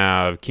we're going to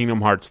have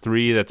Kingdom Hearts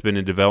 3 that's been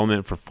in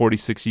development for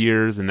 46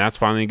 years, and that's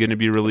finally going to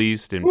be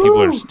released, and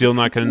people are still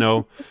not going to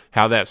know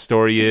how that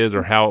story is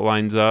or how it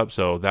lines up,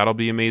 so that'll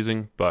be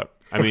amazing. But,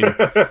 I mean,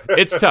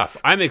 it's tough.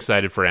 I'm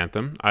excited for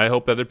Anthem. I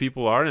hope other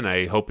people are, and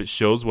I hope it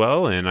shows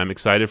well, and I'm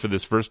excited for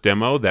this first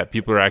demo that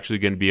people are actually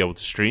going to be able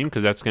to stream,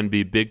 because that's going to be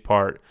a big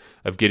part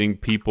of getting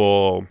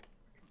people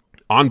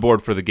on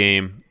board for the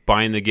game,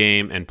 buying the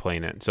game, and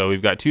playing it. So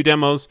we've got 2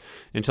 demos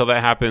until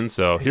that happens.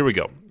 So here we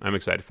go. I'm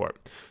excited for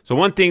it. So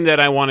one thing that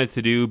I wanted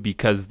to do,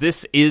 because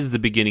this is the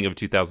beginning of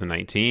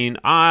 2019,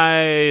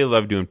 I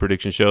love doing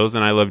prediction shows,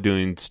 and I love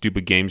doing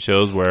stupid game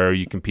shows where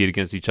you compete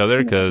against each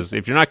other, because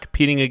if you're not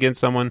competing against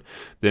someone,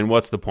 then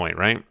what's the point,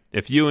 right?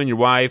 If you and your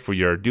wife, or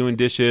you're doing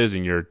dishes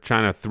and you're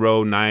trying to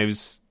throw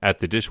knives at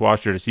the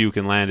dishwasher to see who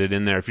can land it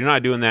in there, if you're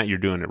not doing that, you're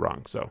doing it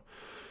wrong.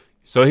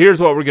 So here's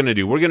what we're going to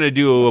do. We're going to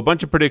do a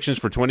bunch of predictions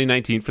for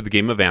 2019 for the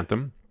game of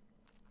Anthem.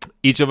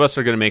 Each of us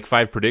are going to make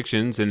 5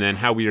 predictions, and then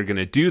how we are going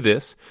to do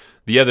this,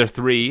 the other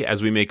 3,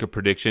 as we make a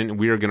prediction,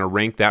 we are going to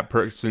rank that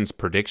person's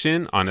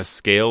prediction on a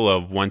scale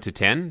of 1 to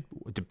 10,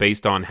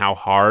 based on how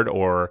hard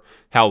or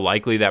how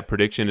likely that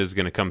prediction is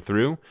going to come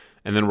through,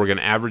 and then we're going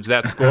to average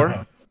that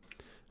score.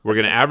 We're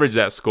going to average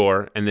that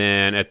score, and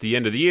then at the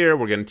end of the year,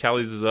 we're going to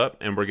tally this up,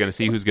 and we're going to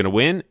see who's going to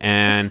win.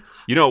 And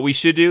you know what we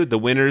should do? The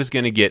winner is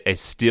going to get a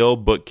steel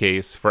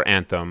bookcase for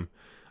Anthem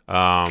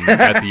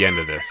at the end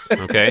of this,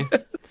 okay?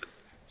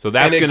 So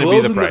that's going to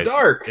be the price.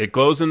 It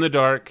glows in the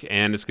dark,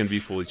 and it's going to be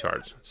fully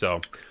charged.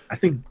 So I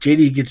think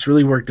JD gets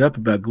really worked up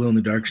about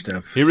glow-in-the-dark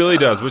stuff. he really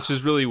does, which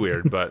is really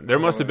weird. But there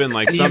must have been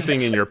like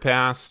something in your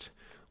past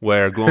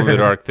where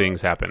glow-in-the-dark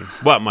things happen.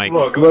 What, Mike?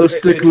 Look, Glow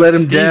stick let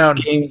him down.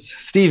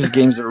 Steve's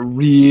games are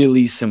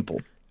really simple.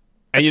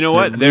 And you know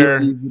what? They're They're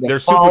really easy to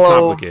super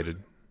follow.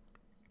 complicated.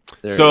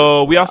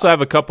 So we also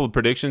have a couple of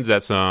predictions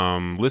that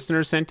some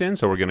listeners sent in,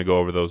 so we're going to go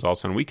over those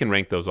also, and we can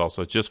rank those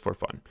also just for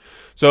fun.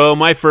 So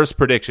my first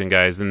prediction,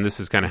 guys, and this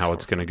is kind of how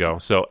it's going to go.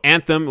 So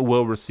Anthem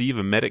will receive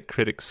a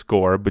Metacritic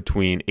score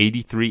between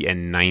 83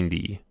 and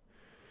 90.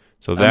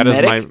 So that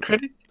is my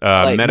critic.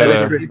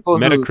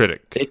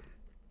 Metacritic.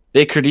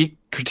 They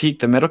critique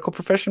the medical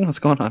profession. What's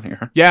going on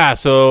here? Yeah,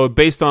 so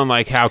based on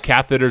like how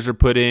catheters are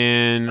put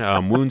in,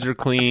 wounds are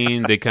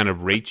clean, they kind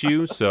of rate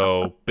you.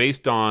 So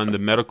based on the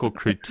medical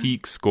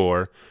critique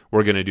score,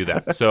 we're going to do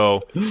that.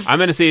 So I'm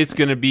going to say it's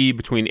going to be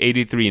between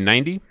 83 and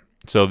 90.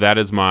 So that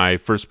is my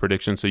first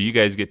prediction. So you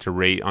guys get to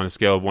rate on a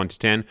scale of 1 to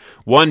 10.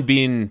 1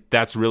 being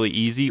that's really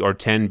easy, or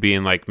 10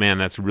 being like, man,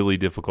 that's really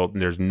difficult,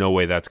 and there's no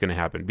way that's going to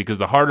happen. Because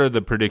the harder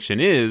the prediction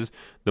is,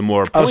 the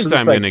more points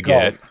I'm going to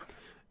get.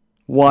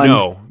 1.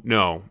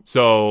 No.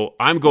 So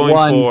I'm going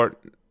 1. for...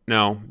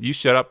 No, you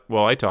shut up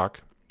while I talk.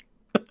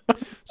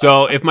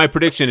 So if my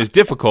prediction is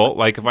difficult,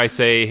 like if I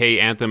say, hey,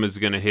 Anthem is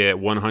going to hit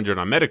 100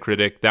 on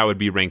Metacritic, that would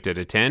be ranked at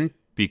a 10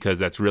 because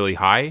that's really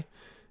high.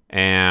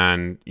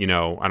 And, you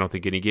know, I don't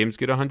think any games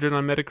get 100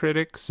 on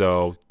Metacritic.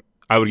 So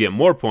I would get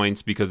more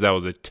points because that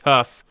was a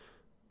tough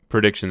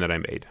prediction that I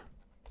made.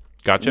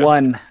 Gotcha?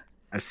 1.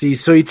 I see.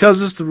 So he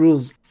tells us the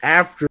rules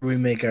after we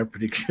make our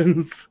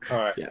predictions. All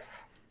right. Yeah.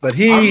 But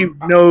he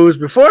knows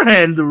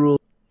beforehand the rules.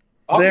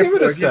 I'll give it a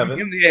Therefore, 7.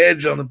 giving him the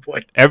edge on the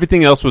point.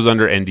 Everything else was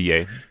under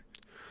NDA.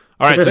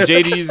 All right, so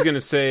JD is going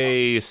to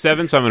say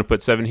 7, so I'm going to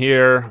put 7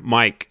 here.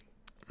 Mike.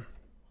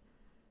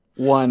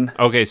 1.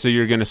 Okay, so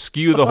you're going to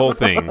skew the whole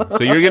thing.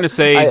 So you're going to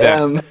say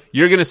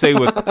you're going to say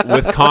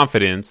with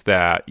confidence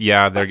that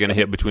they're going to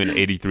hit between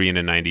 83 and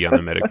a 90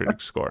 on the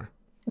Metacritic score.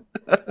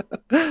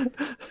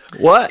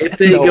 What? If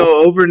they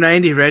go over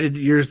 90, right,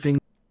 your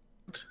thing.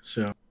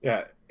 So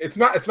Yeah, it's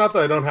not that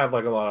I don't have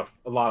like a lot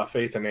of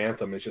faith in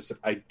Anthem. It's just that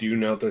I do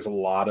know there's a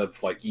lot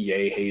of like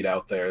EA hate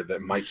out there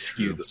that might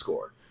skew the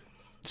score.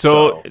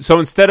 So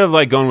instead of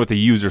like going with the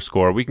user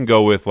score, we can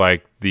go with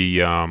like the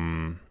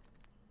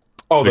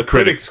the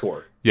critic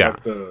score. Yeah.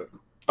 Like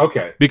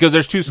okay. Because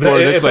there's 2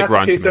 scores. There's If like that's the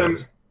Rotten case,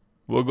 Tomatoes.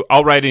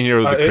 I'll write in here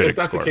with the critic if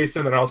that's score. the case,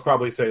 then I'll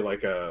probably say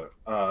like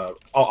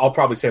I'll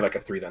probably say like a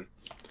 3 then.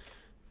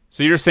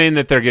 So you're saying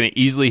that they're going to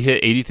easily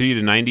hit 83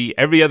 to 90?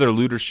 Every other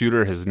looter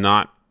shooter has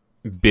not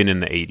been in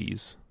the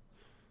 80s.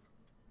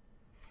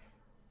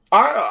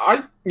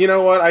 I you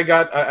know what, I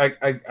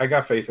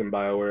got faith in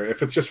BioWare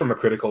if it's just from a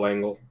critical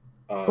angle.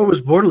 what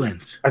was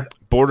Borderlands?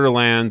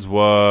 Borderlands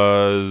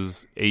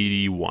was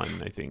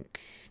 81, I think.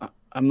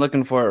 I'm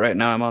looking for it right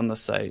now. I'm on the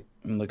site.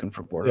 I'm looking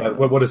for Yeah, Borderlands.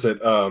 what is it?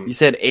 You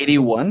said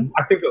 81?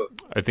 I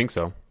think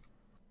so.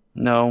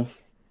 No.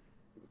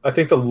 I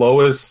think the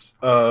lowest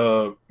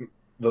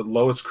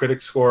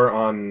critic score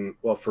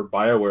for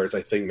BioWare is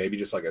I think maybe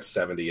just like a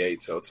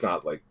 78. So it's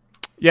not like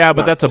Yeah,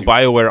 but that's a super-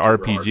 BioWare super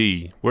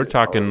RPG. hard. We're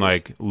talking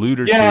like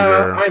looter Yeah,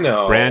 shooter, I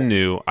know. brand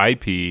new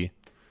IP,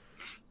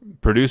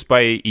 produced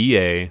by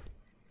EA,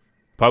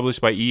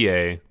 published by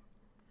EA.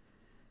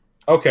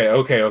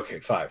 Okay.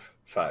 5.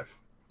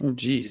 Oh,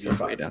 geez.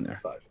 That's way down there.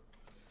 5.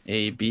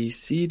 A, B,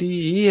 C,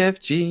 D, E, F,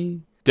 G.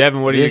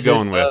 Devin, what are you This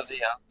going is with? how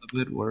the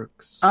alphabet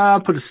works.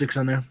 I'll put a 6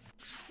 on there.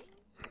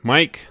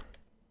 Mike?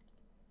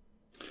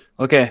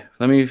 Okay,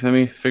 let me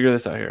figure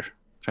this out here.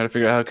 Try to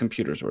figure out how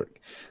computers work.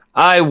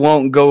 I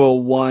won't go a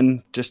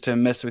 1 just to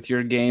mess with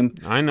your game.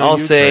 I know I'll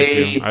you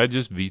say- tried to. I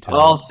just vetoed.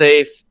 I'll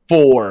say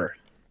 4.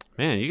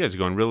 Man, you guys are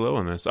going real low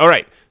on this. All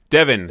right,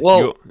 Devin.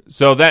 Well,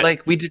 so that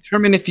Like, we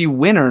determine if you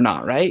win or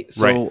not, right?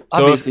 So, Right. So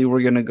obviously,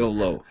 we're going to go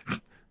low.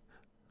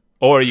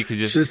 or you could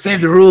just Should have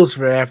saved the rules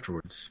for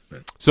afterwards.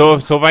 But so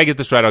if I get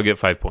this right, I'll get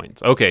 5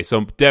 points. Okay,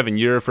 so Devin,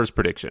 your first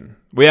prediction.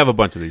 We have a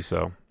bunch of these,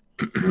 so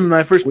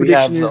my first We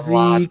prediction have is a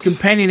lot. the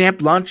companion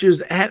app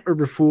launches at or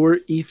before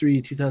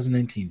E3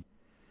 2019.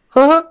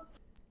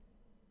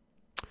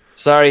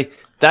 Sorry,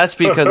 that's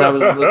because I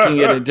was looking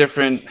at a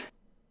different...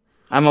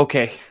 I'm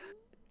okay.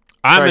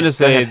 I'm Sorry, going to go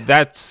say ahead.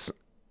 that's.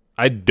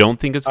 I don't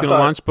think it's going to thought-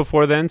 launch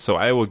before then, so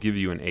I will give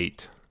you an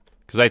 8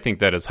 because I think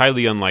that it's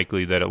highly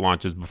unlikely that it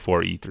launches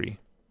before E3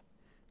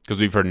 because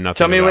we've heard nothing.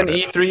 Tell me about when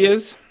it. E3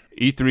 is.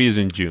 E3 is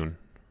in June.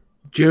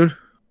 June?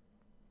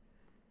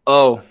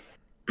 Oh,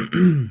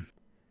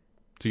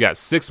 So you got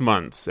 6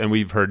 months, and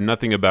we've heard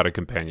nothing about a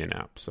companion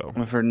app. So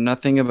I've heard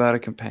nothing about a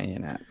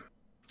companion app.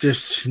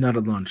 Just not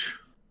at lunch.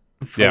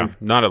 yeah,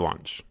 not at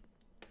launch.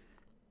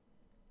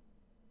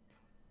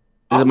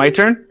 Is it my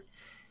turn?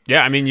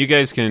 Yeah, I mean, you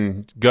guys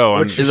can go.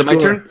 What's Is it my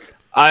Sure.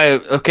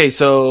 turn?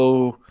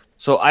 So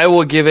I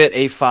will give it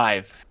a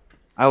 5.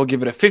 I will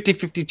give it a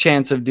 50-50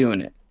 chance of doing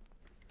it.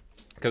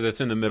 Because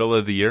it's in the middle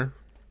of the year.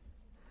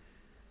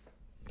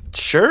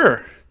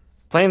 Sure.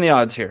 Playing the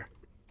odds here.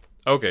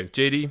 Okay,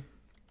 JD.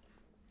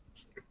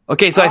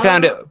 Okay, so I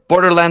found it.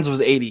 Borderlands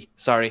was 80.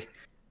 Sorry.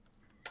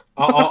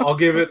 I'll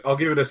give it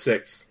a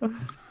 6.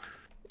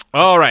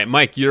 All right,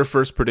 Mike, your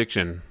first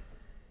prediction.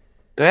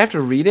 Do I have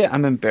to read it?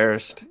 I'm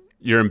embarrassed.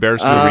 You're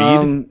embarrassed to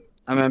read?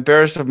 I'm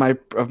embarrassed of my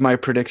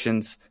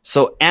predictions.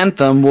 So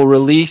Anthem will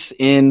release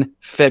in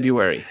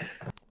February.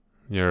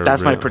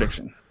 That's my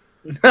prediction.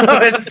 No,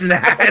 it's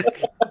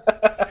not.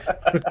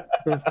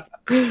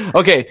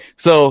 Okay,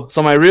 so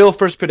my real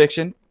first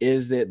prediction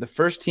is that the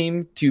first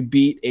team to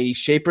beat a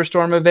Shaper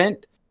Storm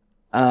event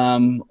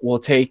will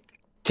take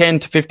 10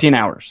 to 15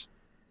 hours.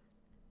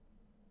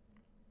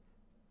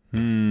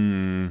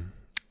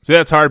 See,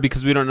 that's hard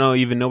because we don't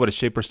even know what a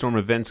Shaper Storm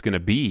event's going to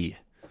be.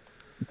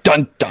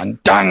 Dun dun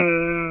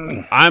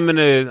dun. I'm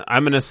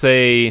gonna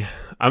say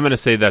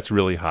that's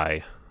really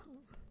high.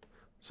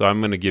 So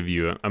I'm gonna give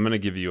you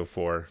a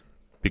 4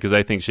 because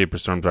I think Shaper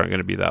Storms aren't going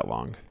to be that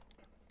long.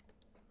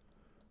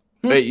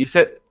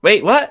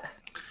 Wait, what?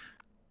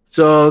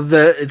 So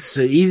it's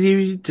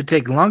easy to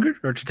take longer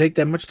or to take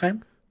that much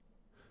time?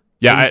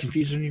 Yeah, Are you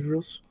confused on your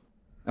rules?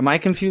 Am I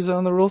confused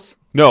on the rules?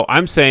 no,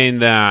 I'm saying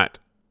that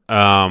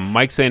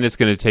Mike's saying it's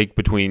going to take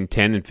between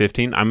 10 and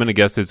 15. I'm going to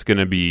guess it's going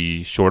to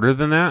be shorter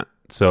than that.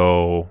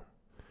 So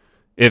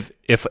if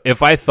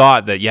I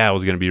thought that it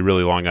was going to be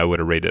really long, I would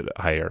have rated it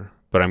higher.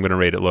 But I'm going to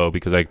rate it low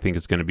because I think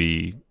it's going to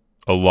be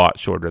a lot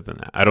shorter than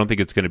that. I don't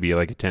think it's going to be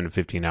like a 10 to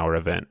 15 hour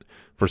event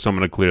for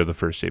someone to clear the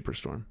first Shaper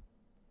Storm.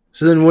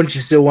 So then wouldn't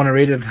you still want to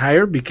rate it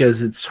higher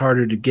because it's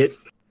harder to get?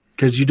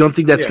 Because you don't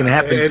think that's going to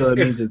happen, so it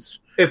means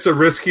it's a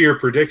riskier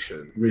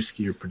prediction.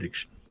 Riskier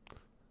prediction.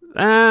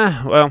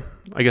 Well,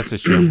 I guess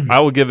it's true. I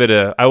will give it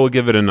a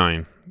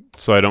 9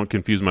 so I don't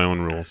confuse my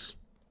own rules.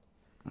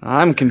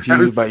 I'm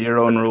confused by your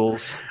own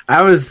rules.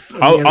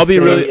 I'll be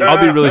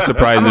really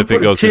surprised if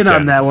it goes to 10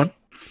 on that one.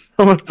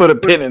 I'm going to put a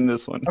pin in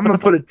this one. I'm going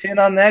to put a 10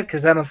 on that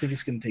because I don't think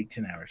it's going to take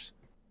 10 hours.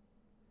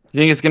 You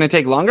think it's going to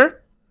take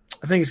longer?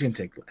 I think it's going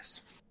to take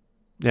less.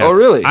 Yeah, oh,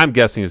 really? I'm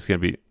guessing it's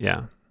going to be,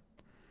 yeah.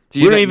 Do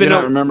you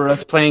not remember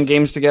us playing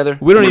games together?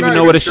 We don't even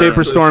know what a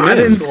Shaper Storm is. I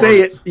didn't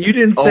say it. You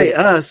didn't say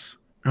us.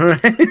 All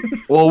right.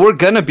 Well, we're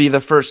going to be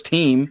the first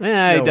team.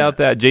 I doubt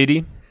that.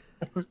 JD?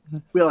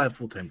 We all have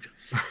full-time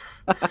jobs.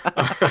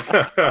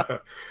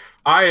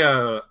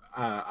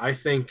 I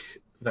think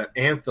that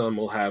Anthem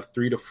will have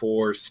 3 to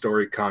 4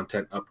 story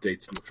content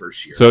updates in the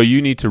first year. So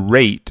you need to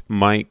rate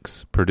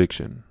Mike's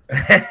prediction.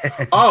 I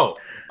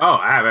thought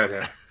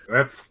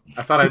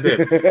I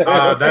did.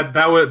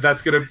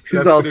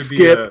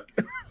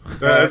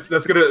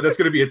 That's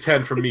gonna be a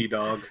 10 from me,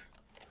 dog.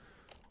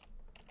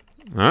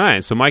 All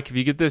right, so Mike, if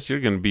you get this, you're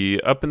going to be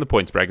up in the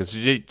points bracket. So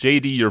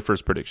JD, your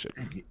first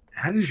prediction.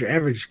 How does your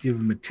average give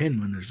him a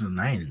 10 when there's no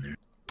 9 in there?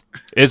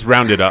 It's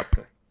rounded up.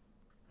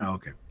 Oh,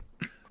 okay.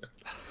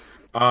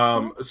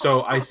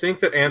 So I think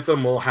that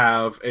Anthem will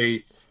have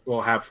 3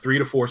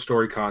 to 4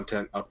 story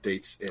content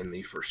updates in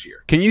the first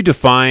year. Can you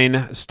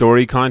define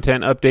story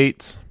content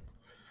updates?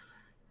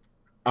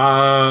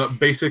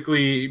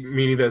 Basically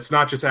meaning that it's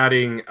not just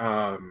adding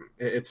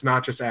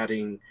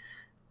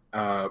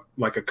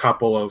like a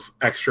couple of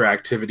extra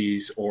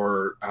activities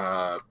or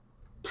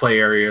play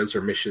areas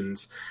or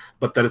missions,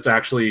 but that it's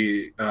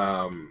actually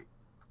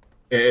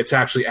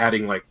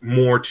adding like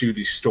more to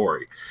the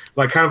story,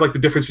 like kind of like the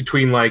difference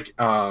between like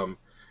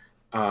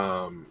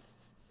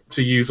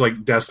to use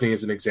like Destiny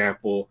as an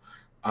example.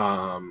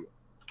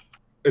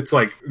 It's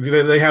like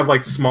they have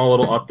like small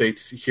little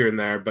updates here and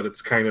there, but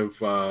it's kind of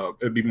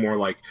it'd be more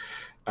like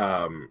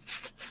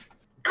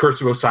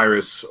Curse of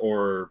Osiris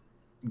or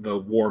the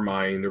War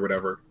Mind or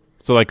whatever.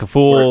 So like a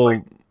full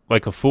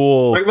like a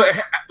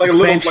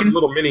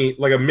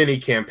mini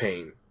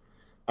campaign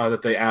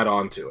that they add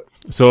on to it.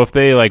 So if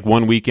they like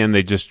one weekend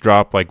they just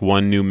drop like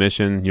one new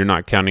mission, you're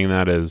not counting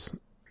that as.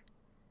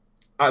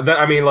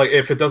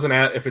 If it doesn't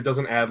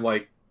add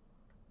like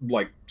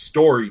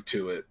story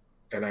to it.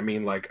 And I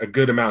mean, like, a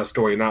good amount of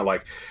story, not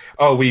like,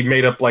 oh, we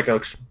made up, like, a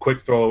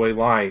quick throwaway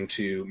line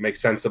to make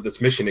sense of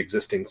this mission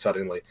existing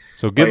suddenly.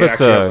 So give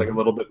us a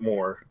little bit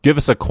more. Give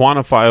us a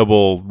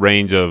quantifiable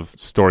range of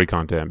story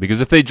content.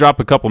 Because if they drop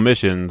a couple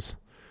missions,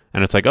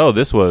 and it's like, oh,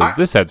 this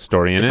had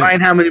story in it.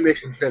 Define how many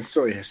missions that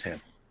story has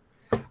had.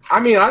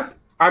 I'm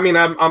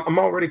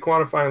already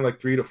quantifying, like,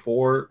 3 to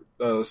 4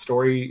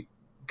 story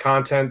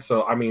content.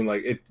 So, I mean,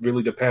 like, it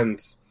really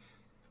depends.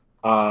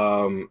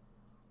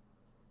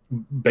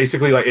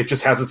 Basically, like, it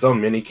just has its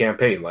own mini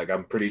campaign. Like,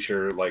 I'm pretty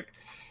sure, like,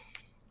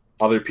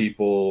 other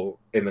people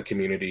in the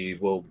community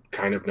will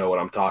kind of know what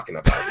I'm talking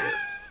about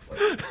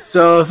here.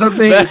 So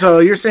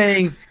you're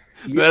saying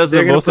that is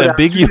the most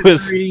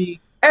ambiguous.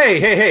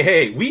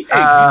 Hey! We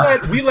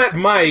let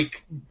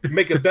Mike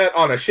make a bet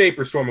on a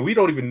Shaper Storm, and we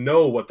don't even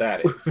know what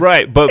that is.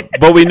 Right, but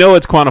we know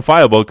it's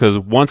quantifiable because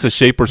once a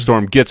Shaper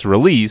Storm gets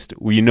released,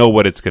 we know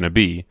what it's going to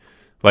be.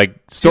 Like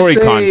story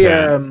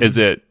content, is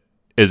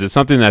it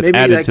something that's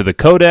added to the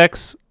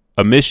codex?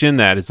 A mission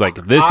that is like,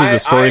 this is a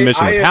story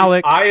mission with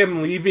Halleck? I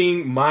am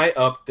leaving my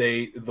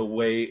update the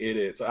way it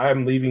is. I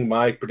am leaving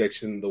my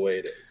prediction the way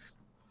it is.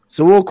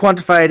 So we'll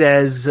quantify it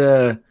as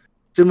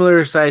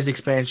similar sized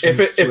expansions.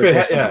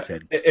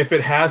 If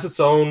it has its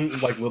own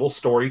like little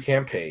story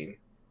campaign,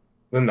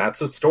 then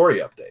that's a story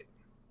update.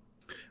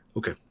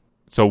 Okay.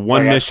 So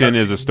one mission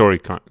is a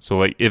story. So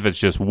like, if it's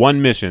just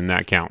one mission,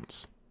 that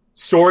counts.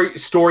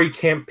 Story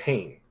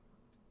campaign.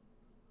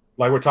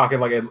 Like we're talking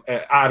like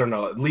I don't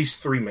know, at least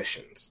 3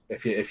 missions.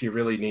 If you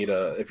really need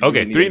a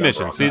 3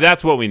 missions. See,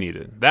 that's what we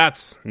needed.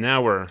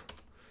 Now we're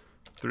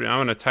 3. I'm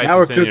going to type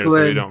this in here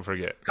so we don't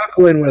forget.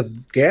 Cuckling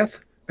with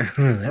Gath.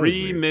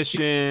 3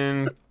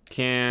 mission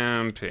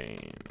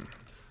campaign.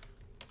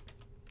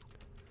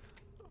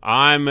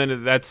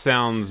 That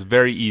sounds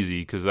very easy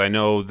because I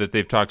know that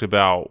they've talked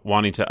about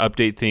wanting to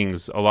update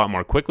things a lot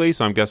more quickly.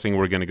 So I'm guessing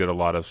we're going to get a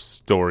lot of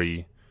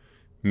story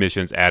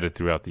missions added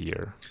throughout the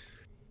year.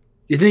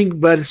 Do you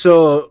think they're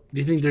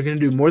going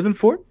to do more than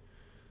 4?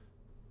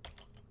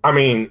 I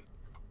mean,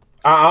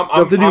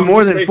 if they do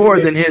more than 4,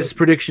 then his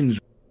predictions.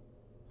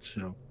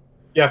 So,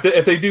 yeah,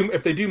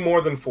 if they do more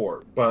than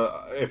 4,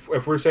 but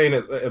if we're saying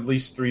at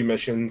least 3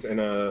 missions in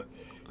a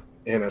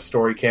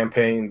story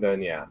campaign,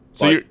 then yeah.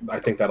 So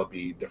I think that'll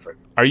be different.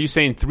 Are you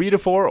saying 3 to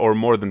 4 or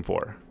more than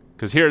 4?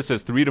 Because here it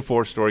says 3 to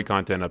 4 story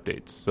content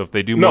updates. So if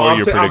they do more,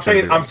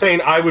 I'm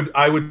saying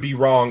I would be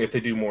wrong if they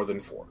do more than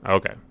 4.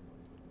 Okay.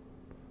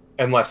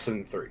 And less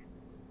than 3.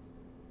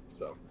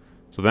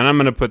 So then I'm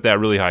going to put that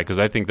really high because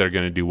I think they're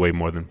going to do way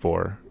more than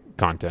 4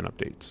 content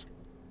updates.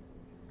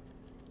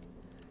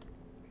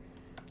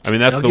 I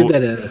mean, I'll give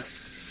that a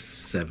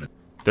 7.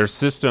 Their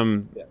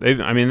system,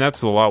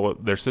 that's a lot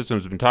what their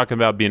system's been talking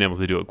about, being able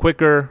to do it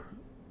quicker.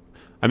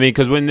 I mean,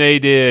 because when they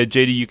did,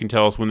 JD, you can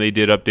tell us when they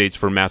did updates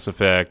for Mass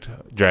Effect,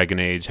 Dragon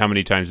Age, how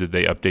many times did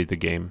they update the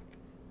game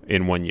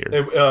in 1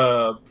 year?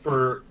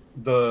 For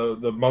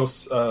the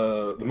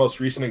most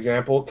recent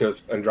example,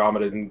 because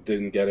Andromeda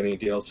didn't get any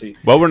DLC.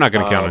 Well, we're not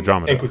going to count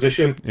Andromeda.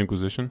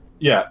 Inquisition.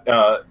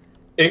 Yeah,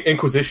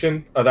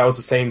 Inquisition. That was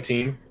the same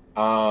team.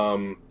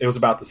 It was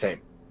about the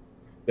same.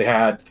 They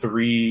had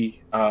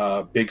 3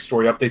 big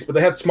story updates, but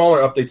they had smaller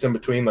updates in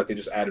between. Like they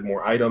just added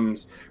more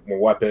items, more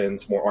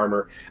weapons, more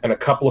armor, and a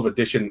couple of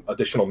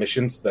additional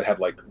missions that had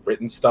like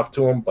written stuff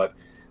to them. But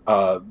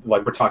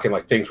like we're talking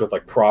like things with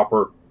like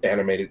proper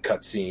animated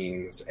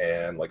cutscenes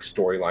and like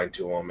storyline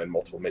to them and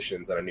multiple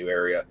missions in a new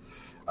area.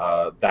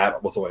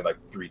 That was only like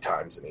 3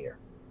 times in a year.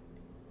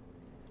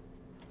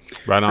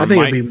 Right on. I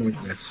think it'd be more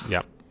than this.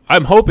 Yeah,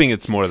 I'm hoping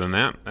it's more than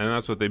that, and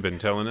that's what they've been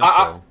telling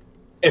us.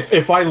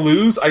 If I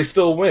lose, I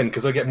still win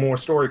because I get more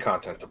story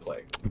content to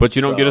play. But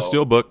you don't get a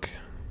steelbook.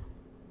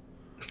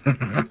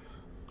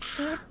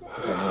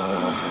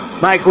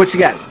 Mike, what you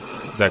got?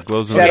 That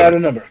glows in the dark. Shout out a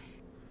number.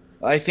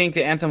 I think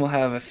the Anthem will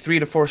have 3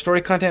 to 4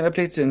 story content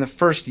updates in the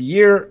first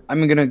year.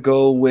 I'm going to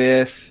go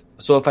with...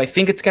 So if I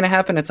think it's going to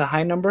happen, it's a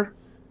high number?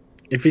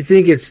 If you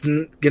think it's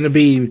going to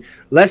be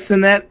less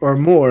than that or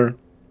more,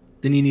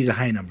 then you need a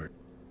high number.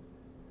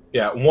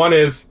 Yeah, 1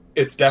 is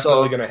it's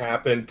definitely going to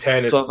happen.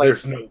 10 is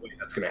there's no way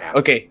that's going to happen.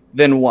 Okay,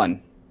 then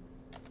 1.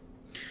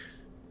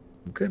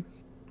 Okay.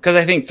 Because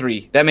I think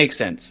 3. That makes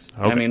sense.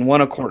 Okay. I mean,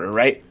 1 a quarter,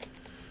 right?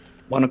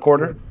 1 a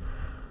quarter?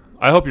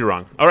 I hope you're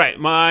wrong. All right,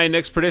 my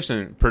next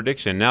prediction.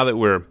 Now that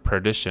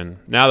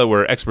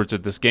we're experts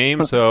at this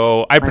game,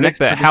 so I predict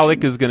that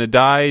Halleck is going to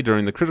die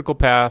during the critical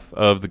path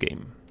of the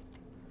game.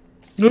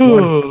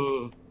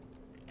 Devin,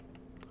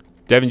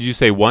 did you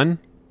say 1?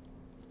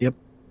 Yep.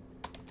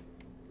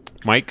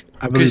 Mike,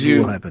 I believe it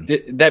will happen.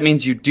 That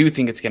means you do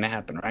think it's going to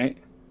happen, right?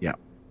 Yeah.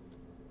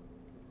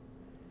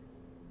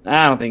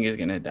 I don't think he's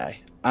going to die.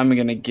 I'm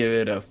going to give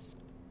it a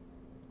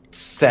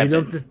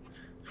 7.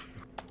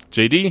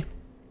 JD.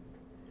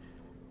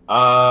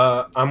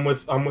 I'm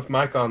with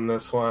Mike on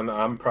this one.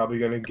 I'm probably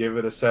going to give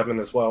it a 7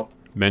 as well.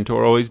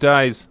 Mentor always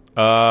dies.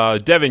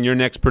 Devin, your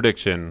next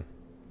prediction.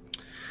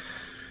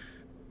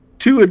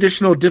 2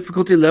 additional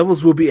difficulty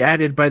levels will be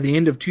added by the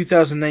end of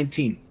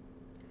 2019.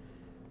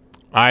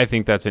 I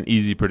think that's an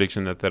easy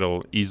prediction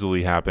that'll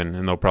easily happen,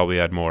 and they'll probably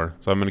add more.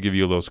 So I'm going to give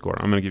you a low score.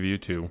 I'm going to give you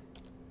 2.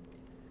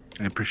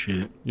 I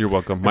appreciate it. You're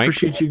welcome, Mike. I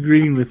appreciate you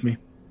agreeing with me.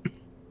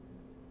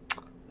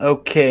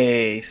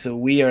 Okay, so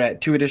we are at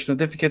 2 additional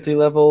difficulty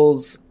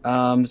levels.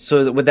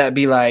 So would that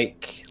be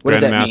like... What does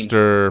that mean?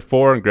 Grandmaster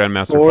 4 and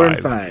Grandmaster 4 5.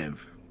 and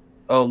 5.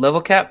 Oh,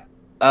 level cap?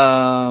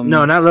 No,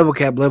 not level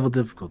cap, level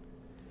difficulty.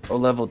 Oh,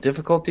 level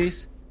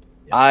difficulties?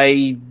 Yeah.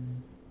 I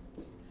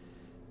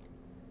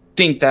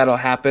think that'll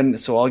happen,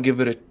 so I'll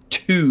give it a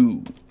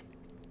 2.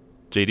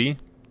 JD?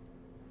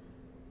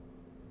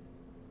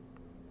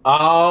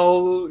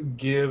 I'll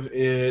give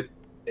it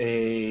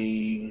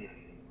a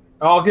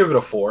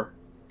 4.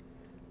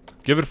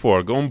 Give it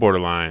 4. Going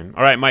borderline.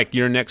 All right, Mike,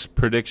 your next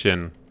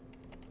prediction.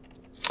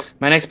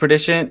 My next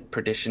prediction.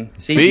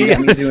 See, See? you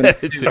got me doing Said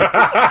it it too. too.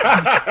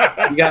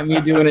 You got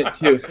me doing it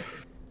too.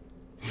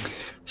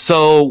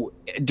 So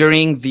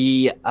during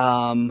the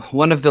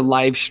one of the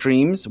live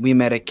streams, we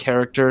met a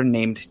character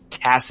named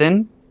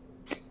Tassin,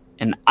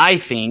 and I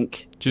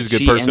think She's a good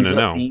she person ends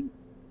to up know.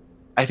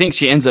 I think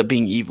she ends up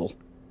being evil.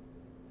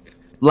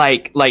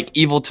 Like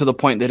evil to the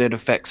point that it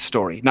affects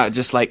story, not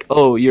just like,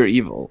 oh, you're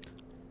evil.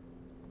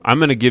 I'm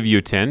going to give you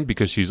a 10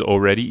 because she's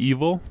already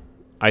evil,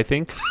 I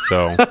think.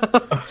 So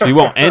she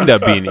won't end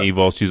up being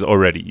evil. She's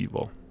already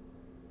evil.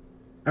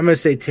 I'm going to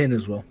say 10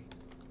 as well.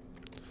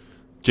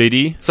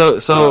 JD?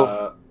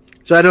 So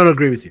I don't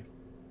agree with you.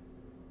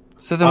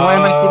 then why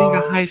am I getting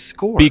a high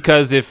score?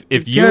 Because if you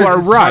Because are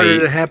it's harder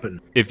to right, happen.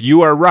 if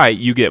you are right,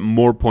 you get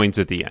more points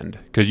at the end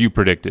because you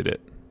predicted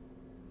it.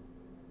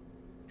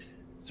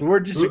 So we're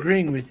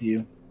disagreeing with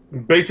you.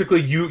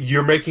 Basically,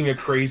 you're making a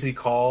crazy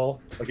call,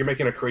 like you're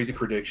making a crazy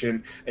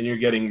prediction, and you're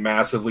getting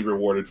massively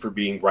rewarded for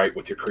being right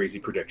with your crazy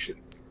prediction.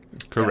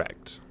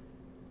 Correct.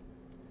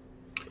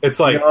 It's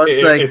like No,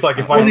 it's like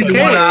if I said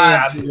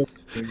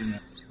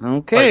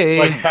Okay.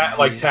 like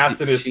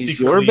Tassin is she's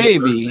secretly your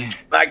baby.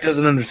 Mike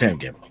doesn't understand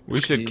gambling. We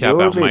should She's cap out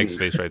yours, Mike's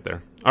baby. face right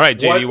there. All right,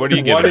 JD, what are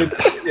you giving?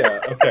 Yeah,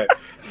 okay.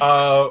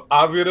 I'm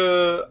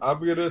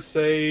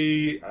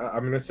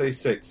gonna say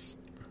 6.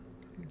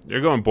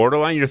 You're going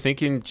borderline? You're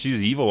thinking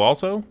she's evil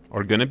also?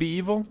 Or going to be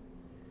evil?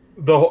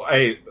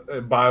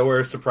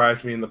 BioWare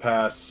surprised me in the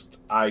past.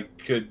 I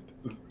could,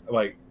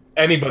 like,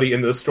 anybody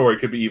in this story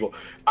could be evil.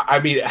 I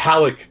mean,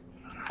 Halleck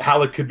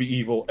could be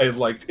evil and,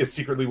 like, is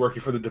secretly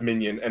working for the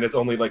Dominion, and it's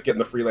only, like, getting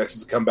the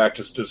freelancers to come back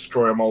just to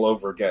destroy them all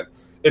over again.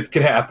 It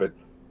could happen.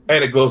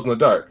 And it glows in the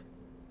dark.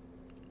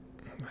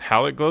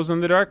 Halleck glows in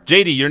the dark?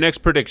 JD, your next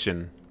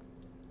prediction.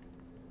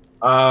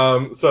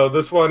 So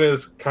this one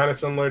is kind of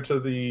similar to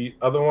the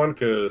other one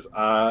because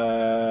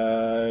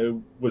I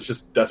was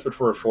just desperate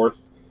for a fourth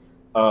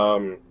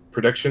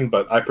prediction,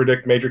 but I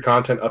predict major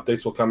content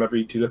updates will come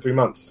every 2 to 3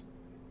 months.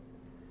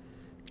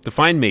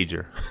 Define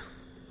major.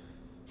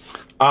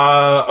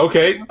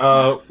 Okay.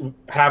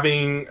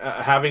 Having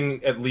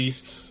at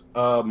least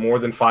more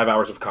than 5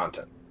 hours of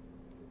content.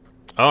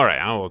 All right,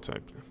 I will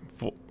type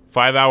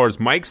 5 hours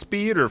Mike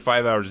speed or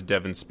 5 hours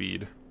Devin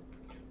speed?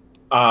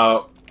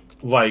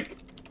 Like,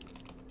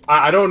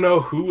 I don't know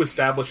who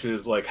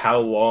establishes like how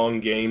long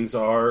games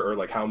are or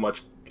like how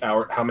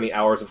many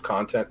hours of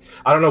content.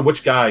 I don't know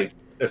which guy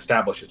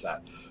establishes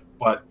that,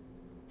 but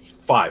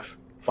 5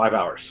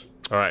 hours.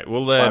 All right,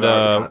 we'll let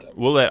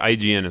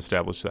IGN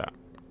establish that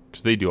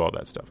because they do all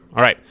that stuff.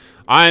 All right,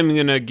 I'm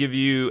gonna give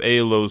you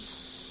a low.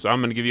 I'm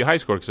gonna give you a high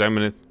score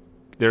because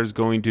there's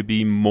going to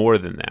be more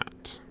than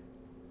that.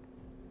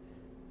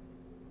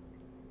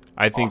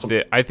 I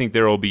think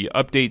there will be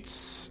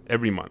updates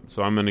every month,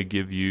 so I'm gonna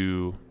give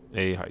you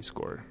a high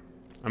score.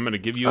 I'm gonna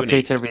give you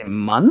updates an 8. every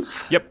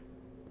month. Yep.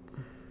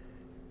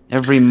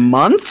 Every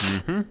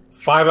month. Mm-hmm.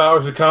 5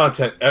 hours of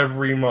content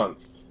every month.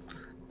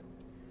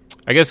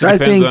 I guess it I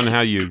depends think- on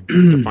how you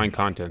define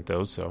content,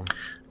 though. So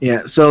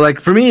Yeah, so like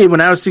for me,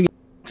 when I was thinking,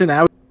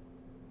 I was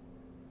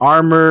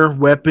armor,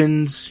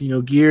 weapons,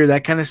 gear,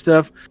 that kind of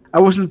stuff. I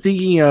wasn't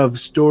thinking of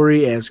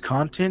story as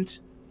content,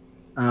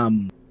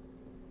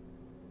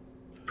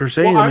 per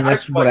se. Well, I mean,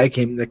 that's I- what like, I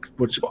came. Like,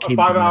 what came.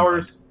 5 to my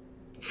hours.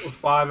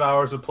 5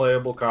 hours of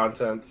playable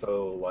content.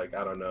 So like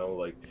I don't know,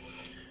 like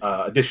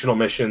additional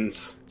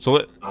missions.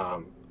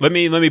 let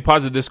me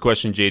posit this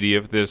question, JD,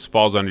 if this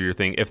falls under your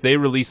thing. If they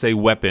release a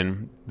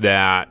weapon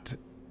that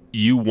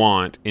you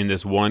want in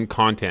this one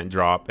content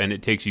drop and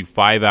it takes you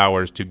 5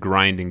 hours to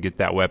grind and get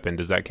that weapon,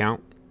 does that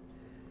count?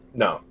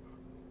 No. mind.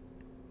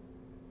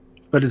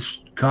 But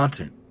it's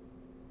content.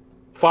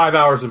 5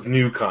 hours of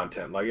new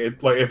content. Like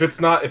if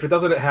it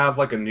doesn't have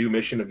like a new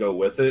mission to go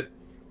with it,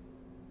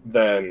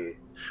 then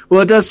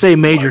Well, it does say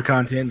major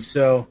content,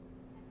 so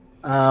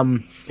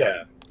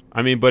yeah.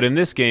 I mean, but in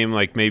this game,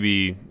 like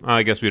maybe,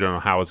 I guess we don't know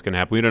how it's going to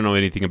happen. We don't know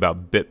anything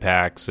about bit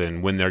packs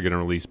and when they're going to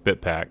release bit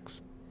packs.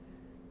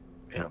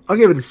 yeah, I'll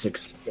give it a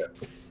 6.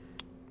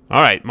 All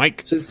right,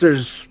 Mike. Since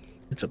it's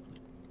a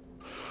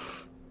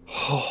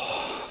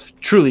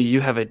Truly,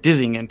 you have a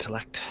dizzying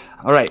intellect.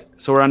 All right,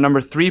 so we're on number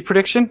 3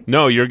 prediction.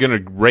 No, you're going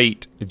to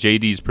rate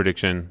JD's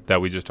prediction that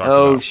we just talked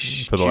Oh, about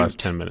for the last shoot.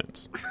 10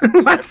 minutes.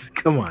 what?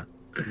 Come on.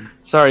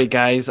 Sorry,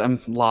 guys,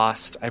 I'm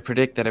lost. I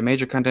predict that a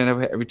major content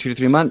every 2 to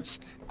 3 months.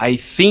 I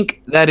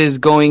think that is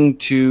going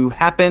to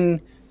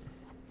happen.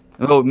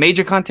 Oh,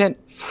 major content?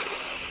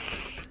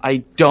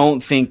 I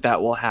don't think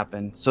that will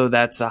happen. So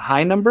that's a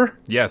high number?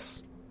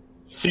 Yes,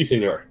 Si,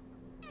 senor.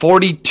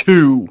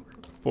 42.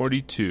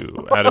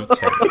 42 out of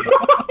 10.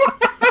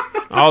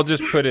 I'll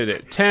just put it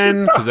at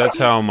 10 because that's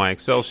how my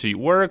Excel sheet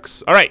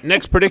works. All right,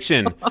 next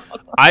prediction.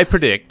 I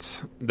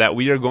predict that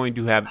we are going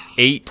to have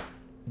 8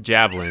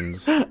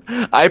 javelins.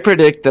 I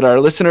predict that our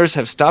listeners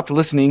have stopped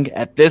listening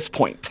at this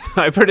point.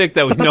 I predict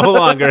that we no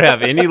longer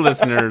have any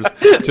listeners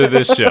to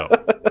this show.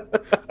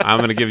 I'm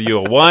going to give you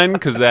a 1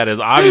 because that has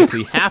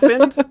obviously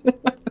happened.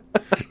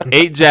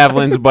 8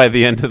 javelins by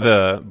the end of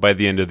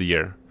the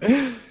year.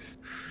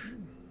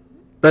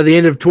 By the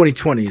end of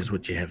 2020 is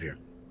what you have here.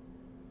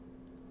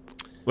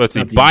 Let's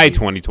see, Not the by end.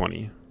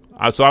 2020.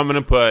 So I'm going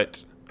to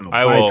put. Oh,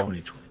 I by will.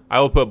 2020. I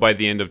will put by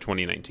the end of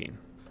 2019.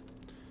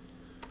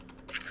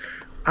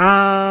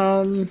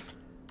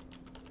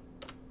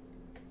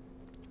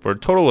 For a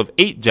total of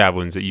 8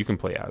 javelins that you can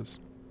play as.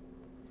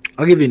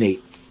 I'll give you an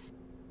 8.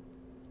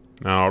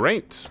 All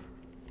right,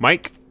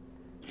 Mike.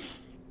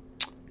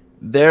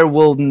 There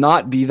will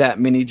not be that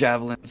many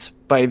javelins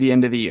by the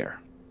end of the year.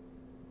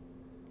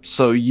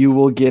 So you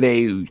will get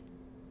a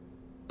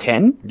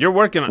 10? You're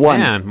working on 1.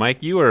 man,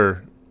 Mike. You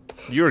are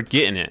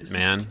getting it,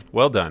 man.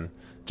 Well done,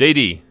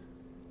 JD.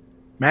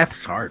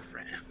 Math's hard,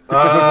 friend.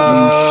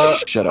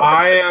 Shut up.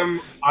 I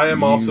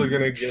am also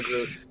going to give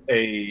this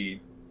a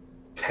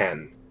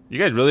 10. You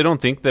guys really don't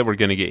think that we're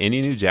going to get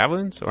any new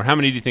javelins, or how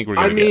many do you think we're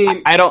going I to get?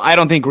 mean, I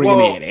don't think we're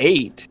going to get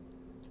 8.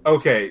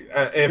 okay,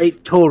 if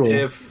 8 total.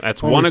 if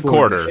That's only 1 a 4.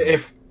 quarter.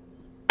 if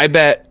I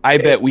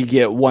bet we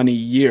get 1 a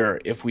year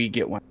if we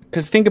get one.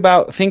 Because think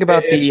about if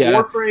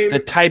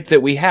the type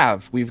that we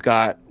have. We've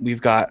got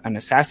an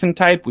assassin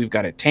type. We've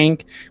got a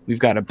tank. We've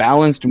got a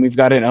balanced, and we've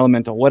got an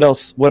elemental. What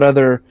else? What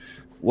other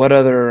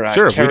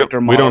Sure, character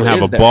we don't model have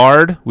is a there?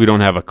 bard, we don't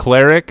have a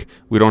cleric,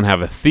 we don't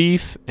have a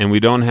thief, and we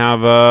don't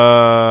have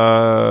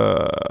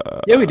a.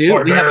 Yeah, we do.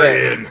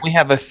 Barbarian. We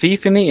have a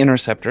thief in the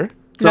interceptor.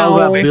 It's all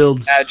about Quick,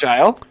 builds.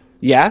 agile.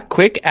 Yeah,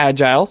 quick,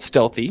 agile,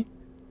 stealthy.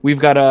 We've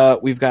got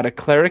a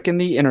cleric in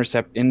the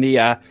intercept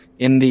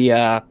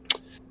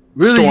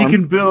Really, Storm. you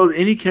can build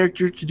any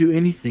character to do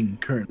anything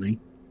currently.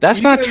 That's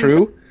You not can-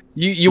 true.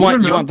 You don't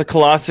want know. the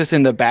Colossus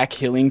in the back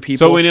healing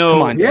people. So we know-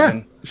 Come on, Yeah.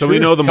 Devin. So Sure. we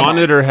know the Come on.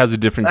 monitor has a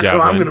different That's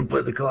javelin. how I'm going to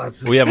play the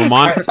Colossus. We have a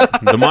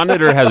the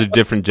monitor has a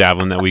different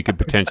javelin that we could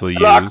potentially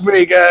Lock use.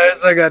 me,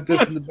 guys. I got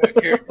this in the back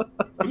here.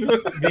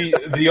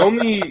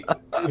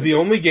 the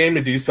only game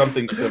to do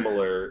something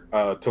similar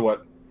to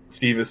what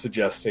Steve is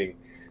suggesting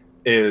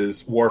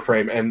is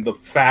Warframe, and the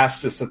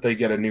fastest that they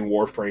get a new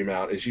Warframe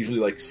out is usually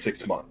like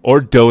 6 months. Or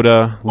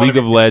Dota, One League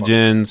of of these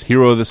Legends,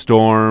 Hero of the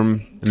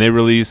Storm, and they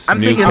release I'm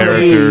new thinking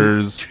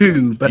characters.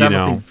 2, but you I'm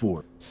know. thinking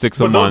 4. 6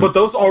 a but month.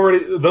 those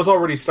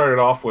already started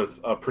off with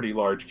a pretty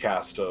large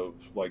cast of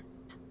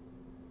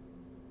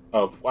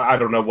I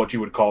don't know what you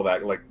would call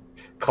that, like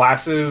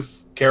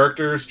classes,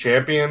 characters,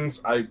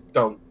 champions. I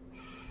don't.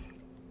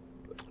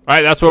 All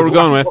right, that's what we're It's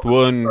going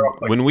one-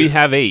 with. like When we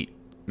have 8,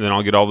 then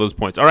I'll get all those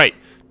points. All right,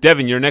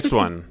 Devin, your next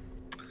one.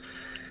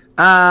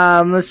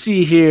 Let's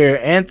see here.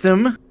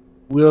 Anthem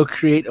will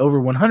create over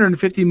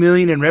 150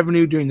 million in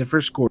revenue during the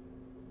first quarter.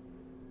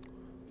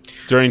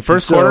 During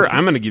first So quarter, if-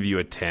 I'm going to give you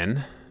a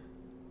 10.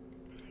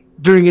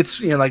 During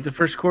its, like the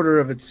first quarter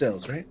of its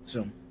sales, right?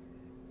 So,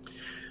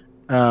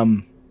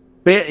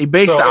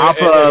 based So, off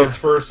in of its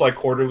first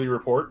quarterly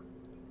report.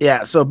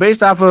 Yeah, so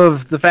based off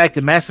of the fact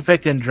that Mass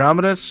Effect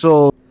Andromeda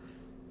sold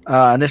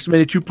an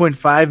estimated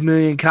 2.5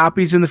 million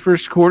copies in the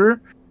first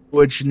quarter,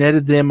 which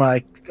netted them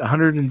like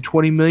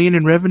 120 million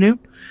in revenue.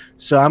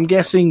 So I'm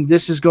guessing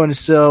this is going to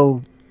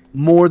sell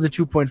more than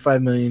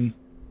 2.5 million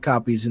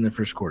copies in the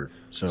first quarter.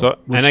 So, So-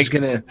 which and I- is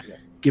going to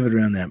give it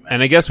around that.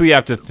 And I guess we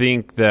have to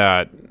think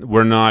that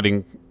we're not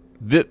in.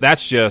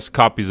 That's just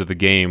copies of the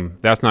game.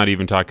 That's not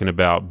even talking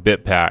about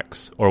bit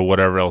packs or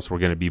whatever else we're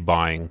going to be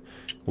buying,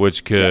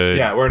 which could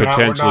Yeah, we're not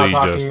potentially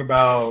talking just.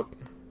 about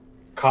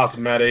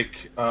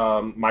cosmetic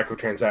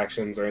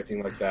microtransactions or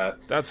anything like that.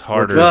 That's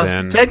harder Well,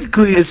 than.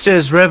 technically it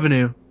says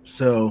revenue,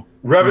 so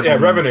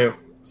Revenue.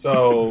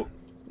 So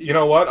you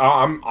know what?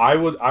 I'm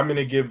going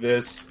to give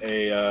this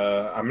a.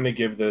 I'm going to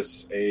give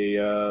this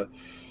a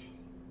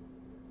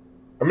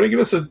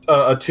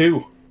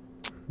 2.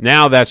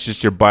 Now that's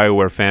just your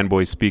BioWare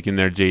fanboy speaking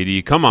there,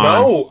 JD. Come on.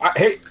 No,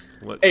 hey,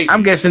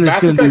 I'm guessing this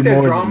Mass is going to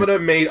Effect be more. Andromeda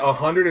made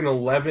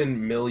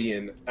 111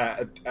 million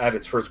at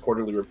its first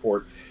quarterly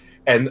report,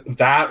 and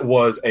that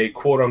was a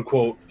quote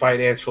unquote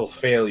financial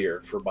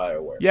failure for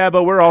BioWare. Yeah,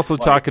 but we're also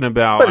talking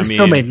about. But it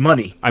still made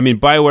money. I mean,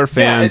 BioWare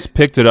fans it's-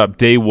 picked it up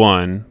day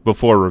one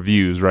before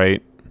reviews,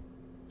 right?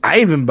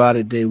 I even bought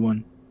it day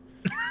one.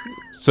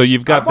 So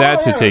you've got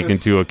that to take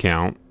into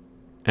account,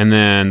 and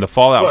then the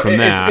fallout But from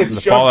that,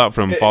 the fallout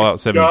from Fallout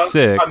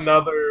 76.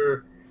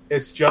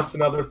 It's just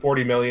another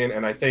 40 million,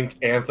 and I think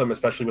Anthem,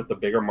 especially with the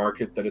bigger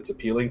market that it's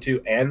appealing to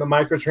and the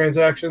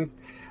microtransactions,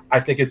 I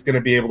think it's going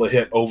to be able to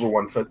hit over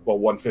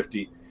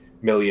 150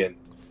 million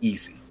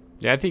easy.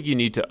 Yeah, I think you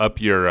need to up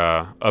your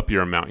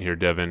amount here,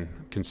 Devin,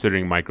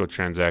 considering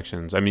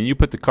microtransactions. I mean, you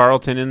put the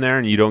Carlton in there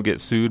and you don't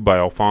get sued by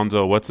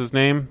Alfonso, what's his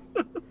name?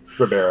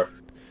 Ribeiro.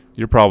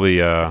 You're probably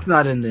It's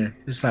not in there.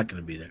 It's not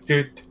going to be there. So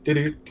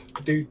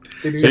If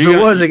you it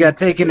got- was, it got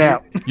taken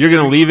out. you're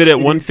going to leave it at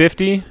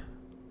 150?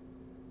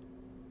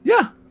 Yeah.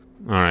 All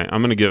right,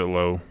 I'm going to give it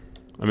low.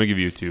 I'm going to give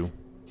you a 2.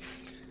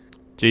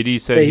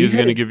 JD said Hey, he was you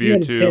going to had- give you a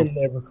had 2. 10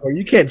 there before.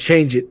 You can't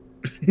change it.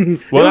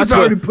 Well, It was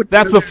already put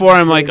that's down before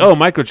I'm there. like, oh,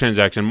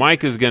 microtransaction.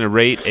 Mike is going to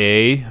rate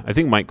a. I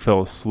think Mike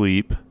fell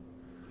asleep.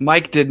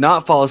 Mike did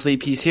not fall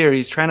asleep. He's here.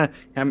 He's trying to.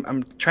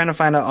 I'm trying to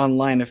find out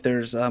online if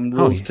there's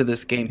rules he- to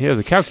this game. He has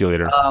a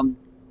calculator. I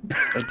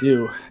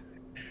do.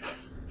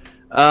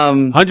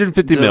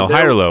 150 mil, there-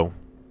 high or low?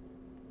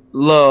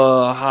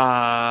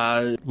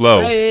 Low.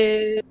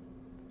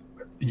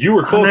 You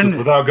were closest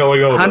without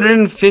going over.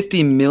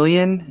 150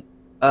 million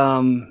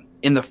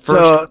in the first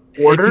So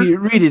quarter. if you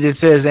read it, it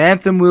says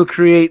Anthem will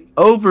create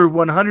over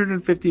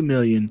 150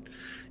 million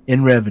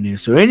in revenue.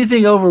 So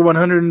anything over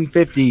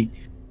 150,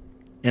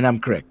 and I'm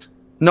correct.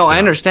 No, I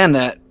understand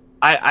that.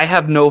 I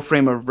have no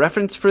frame of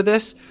reference for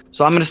this,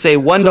 so I'm going to say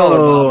 $1.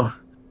 So Bob.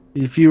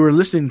 if you were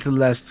listening to the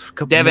last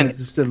couple Devin, minutes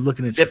instead of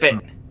looking at Zip your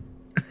it. phone.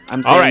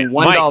 I'm saying All right, $1.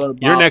 Mike, Bob.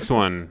 your next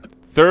one.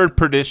 Third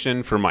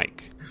prediction for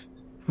Mike.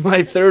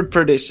 My third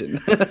prediction.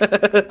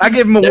 I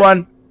give him a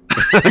 1.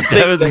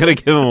 Devin's going to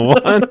give him a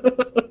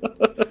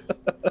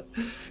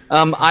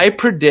 1. I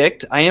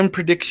am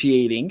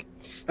predicting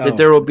that Oh.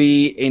 there will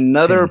be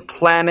another 10.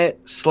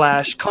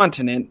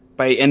 planet/continent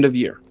by end of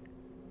year.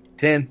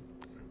 10.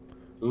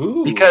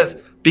 Ooh.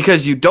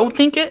 Because you don't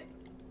think it?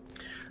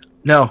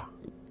 No.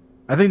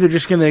 I think they're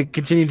just going to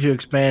continue to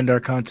expand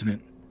our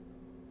continent.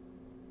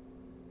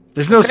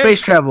 There's no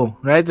space travel,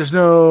 right? There's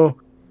no...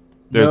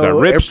 There's that no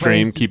rip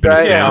stream airplanes keeping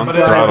us to down, but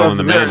it's- throttling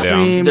the man there's-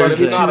 down. But it's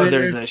not a-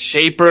 There's a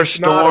Shaper It's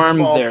not a storm.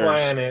 small There's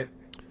planet.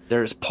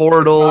 there's Not a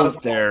portals.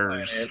 small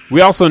There's planet. We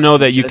also know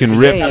that you can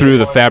Just rip saying. through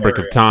the fabric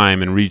of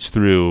time and reach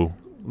through,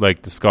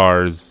 like, the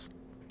scars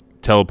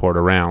teleport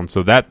around.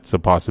 So that's a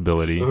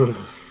possibility. Ugh.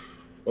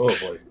 Oh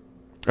boy.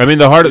 I mean,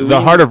 the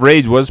Heart of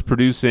Rage was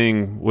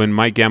producing when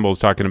Mike Gamble was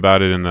talking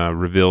about it in the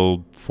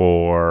reveal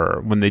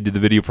for when they did the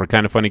video for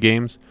Kind of Funny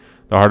Games.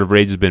 The Heart of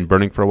Rage has been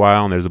burning for a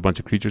while, and there's a bunch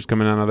of creatures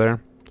coming out of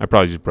there. I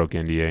probably just broke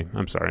NDA.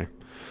 I'm sorry.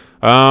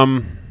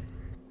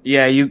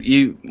 yeah.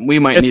 We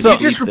might It's need so-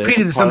 to You just delete this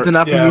repeated part. something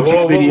off Yeah, a YouTube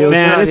well, video.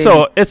 Man, not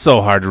it's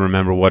so hard to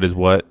remember what is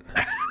what.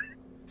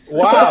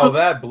 Wow,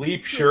 that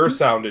bleep sure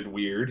sounded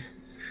weird.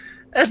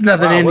 That's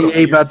nothing Wow, what a NDA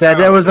weird about that.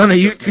 That sound was on a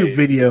you just YouTube made.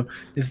 video.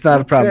 It's not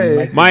a problem.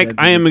 Okay. Mike,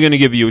 I am going to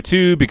give you a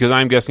 2 because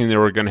I'm guessing that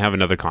we're going to have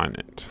another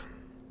continent.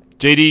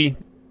 JD,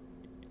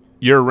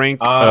 your rank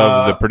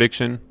of the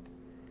prediction?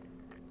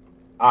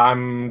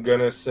 I'm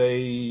gonna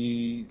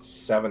say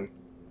 7.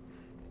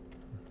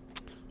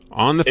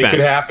 On the It fence. could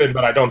happen,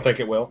 but I don't think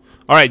it will.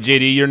 All right,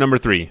 JD, you're number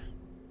 3.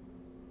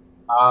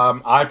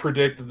 I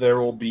predict that there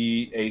will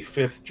be a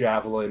 5th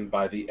Javelin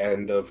by the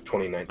end of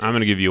 2019. I'm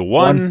going to give you a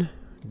 1.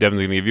 Devin's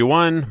going to give you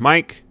 1.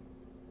 Mike?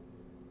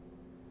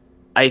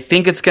 I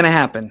think it's going to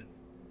happen.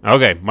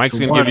 Okay, Mike's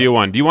So going to give you a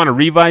 1. Do you want to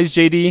revise,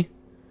 JD?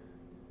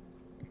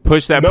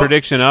 Push that Nope.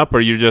 prediction up,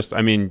 or you're just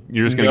going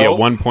to get Nope.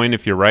 1 point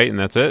if you're right, and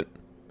that's it?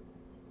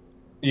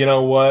 You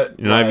know what?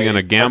 You're not even going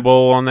to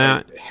gamble on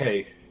that?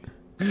 Hey.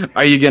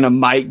 Are you going to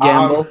Mike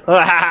gamble?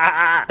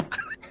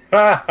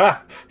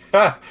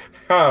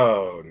 Oh,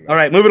 no. All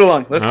right, move it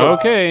along. Let's go.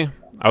 Okay.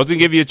 I was going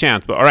to give you a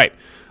chance, but all right.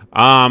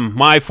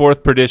 My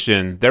 4th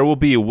prediction, there will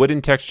be a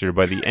wooden texture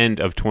by the end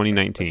of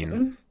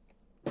 2019.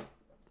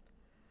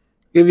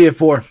 Give you a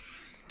 4.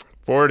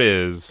 4 it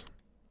is.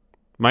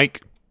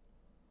 Mike?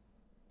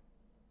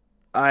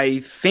 I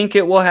think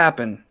it will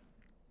happen.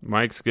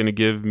 Mike's going to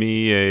give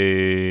me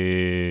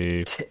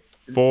a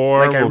 4.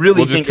 Like, I we'll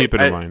really just think keep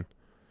it in mind.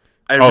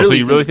 So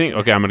you really think?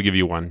 Okay, I'm going to give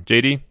you 1.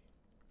 JD?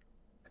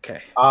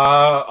 Okay.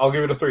 I'll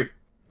give it a 3.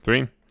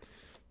 3?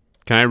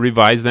 Can I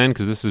revise then?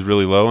 Because this is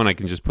really low and I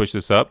can just push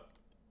this up.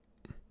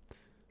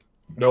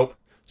 Nope.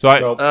 So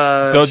Nope.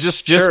 so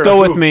just sure. go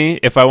with me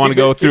if I want to Keep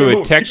it- go keep it through a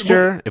moving, keep it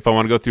texture, if I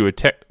want to go through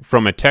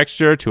from a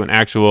texture to an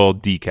actual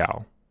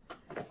decal.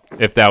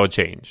 If that would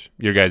change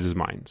your guys'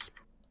 minds.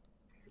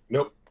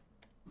 Nope.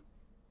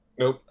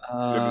 Nope.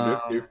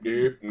 Decal?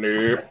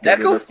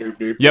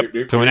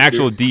 Yep, to an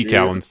actual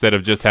decal instead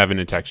of just having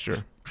a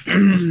texture.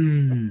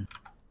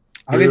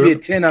 I'll give you a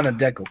 10 on a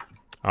decal.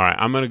 All right,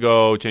 I'm going to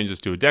go change this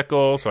to a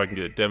decal so I can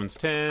get Devin's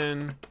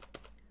 10.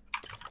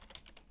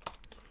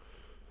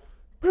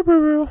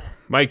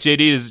 Mike, JD,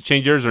 does it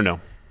change yours or no?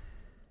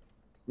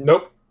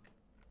 Nope.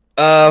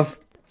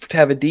 To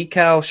have a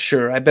decal,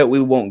 sure. I bet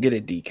we won't get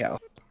a decal.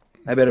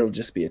 I bet it'll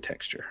just be a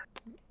texture.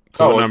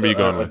 So what number are you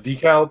going a with?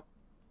 decal?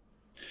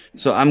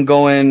 So I'm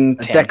going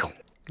A 10. decal.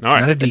 All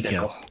Not a right,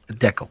 decal. A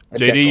decal.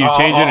 JD, you I'll-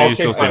 changing or I'll you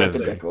still change staying mine as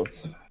to it?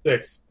 Decals.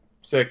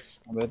 6.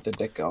 I bet the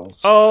decals.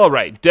 All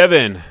right,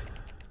 Devin.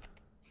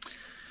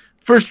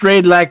 First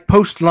raid like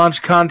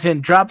post-launch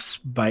content drops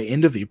by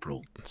end of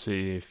April. Let's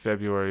see,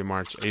 February,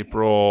 March,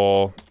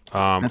 April.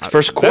 That's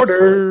first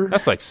quarter.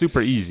 That's like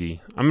super easy.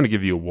 I'm going to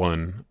give you a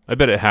 1. I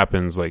bet it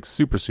happens like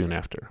super soon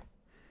after.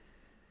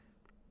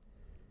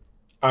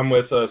 I'm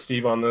with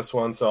Steve on this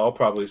one, so I'll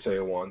probably say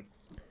a 1.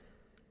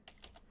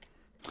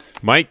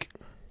 Mike,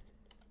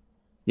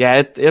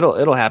 Yeah,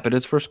 it'll happen.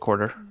 It's first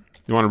quarter.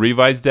 you want to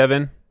revise,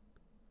 Devin?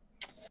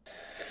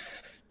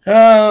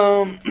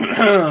 By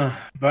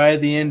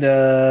the end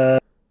of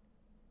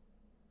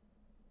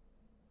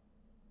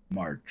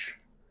March.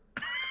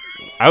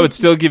 I would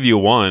still give you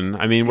 1.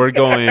 I mean, we're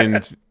going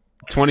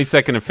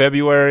 22nd of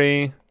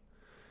February.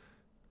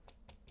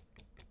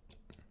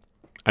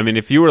 I mean,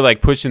 if you were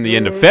like pushing the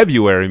end of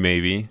February,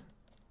 maybe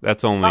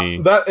that's only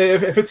That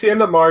if it's the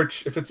end of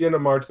March,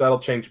 that'll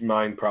change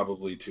mine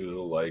probably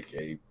to like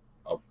a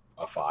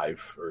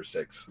 5 or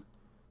 6.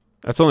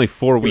 that's only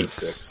 4 Maybe a weeks.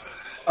 6.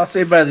 I'll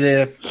say by the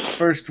end of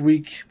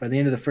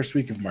the first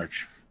week of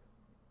March.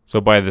 So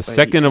by the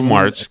 2nd of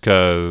March,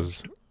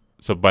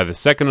 so by the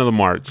 2nd of the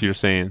March, you're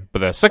saying, but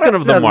the 2nd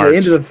of the March, the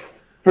end of the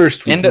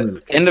first week.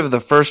 End of the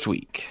first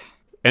week.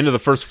 end of the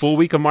first full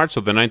week of March,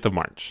 so the 9th of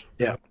March.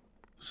 Yeah.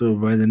 So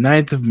by the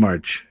 9th of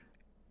March.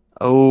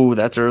 Oh,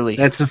 that's early.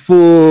 That's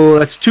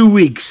 2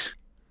 weeks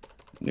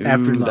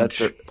after Ooh,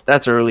 lunch.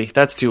 That's early.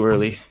 That's too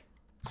early.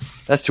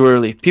 That's too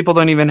early. People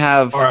don't even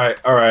have. All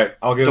right.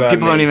 I'll give that.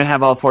 People don't even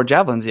have all 4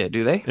 javelins yet,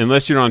 do they?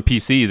 Unless you're on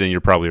PC, then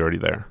you're probably already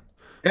there.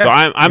 Yeah. So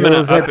I'm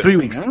gonna had up 3 it,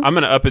 weeks. I'm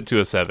gonna up it to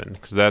a 7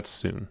 because that's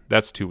soon.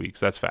 That's 2 weeks.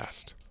 That's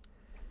fast.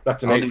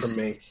 That's an I'll 8 do from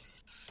me.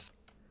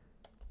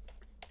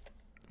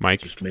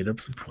 Mike Just made up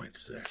some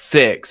points there.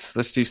 6.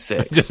 Let's do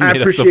 6. just I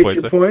made up some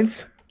appreciate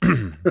points. your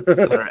points.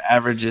 So our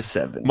average is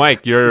 7.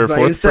 Mike, your My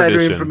fourth insider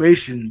prediction.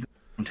 information.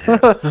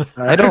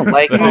 I don't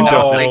like.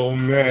 Oh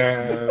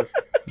man.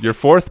 Your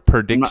fourth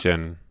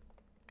prediction.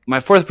 My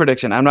fourth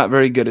prediction. I'm not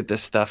very good at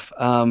this stuff.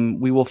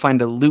 We will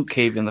find a loot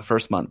cave in the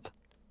first month.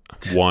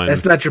 1.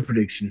 That's not your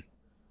prediction.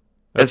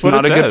 That's what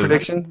not it a good says.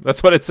 prediction?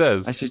 That's what it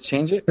says. I should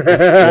change it.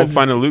 We'll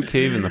find a loot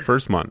cave in the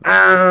first month.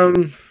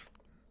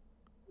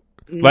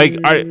 Like,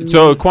 all right, Mm.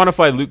 so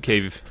quantify loot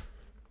cave.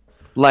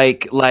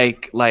 like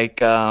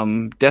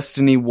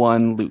Destiny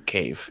 1 loot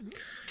cave.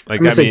 Like,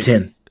 I'm gonna I say mean,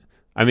 10.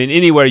 I mean,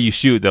 anywhere you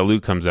shoot, that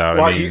loot comes out.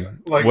 I mean,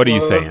 what are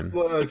you saying?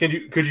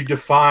 Could you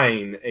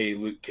define a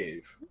loot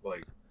cave?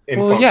 Like, in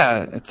Well, function?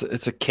 yeah,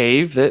 it's a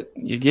cave that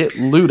you get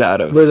loot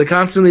out of. Where they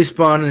constantly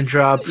spawn and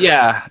drop.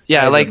 Yeah,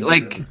 like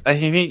I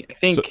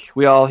think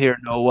we all here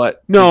know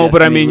what. No, the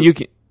but I Destiny mean,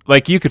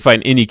 loot- you could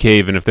find any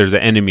cave, and if there's an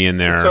enemy in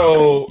there,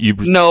 So you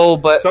No,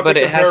 but Something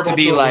it has to comparable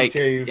be to a like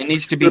cave. it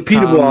needs to be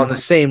Repeatable on the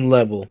same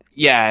level.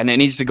 Yeah, and it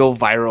needs to go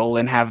viral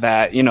and have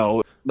that,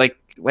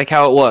 like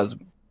how it was.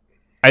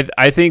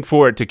 I think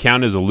for it to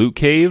count as a loot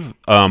cave,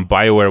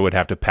 BioWare would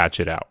have to patch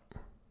it out.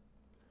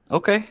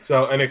 Okay,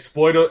 So an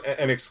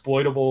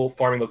exploitable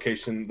farming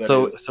location that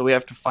is so we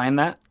have to find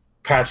that.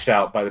 patched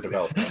out by the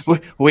developer.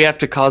 We have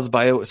to cause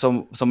Bio.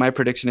 So my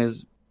prediction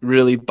is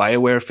really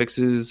BioWare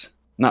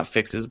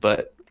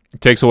but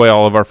It takes away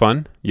all of our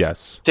fun.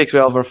 Yes. takes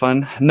away all of our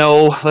fun.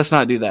 No, let's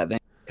not do that then,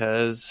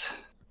 because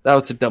that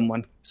was a dumb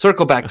one.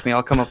 Circle back to me.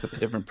 I'll come up with a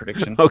different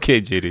prediction.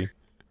 Okay, JD.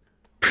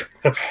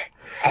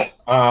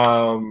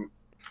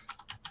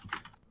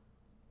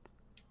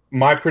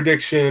 My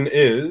prediction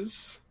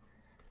is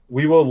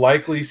we will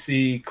likely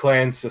see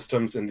clan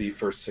systems in the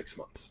first 6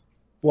 months.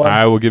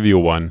 I will give you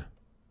a 1.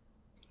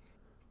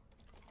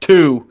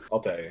 2. I'll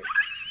tell you.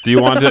 Do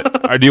you want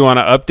to? Or do you want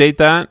to update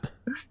that?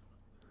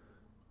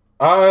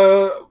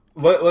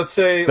 Let's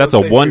say That's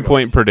let's a say 1 3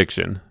 point months.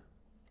 prediction.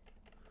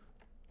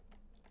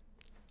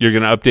 You're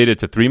going to update it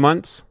to 3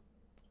 months?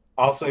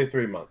 I'll say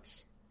 3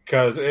 months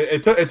because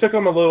it took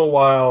them a little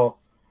while.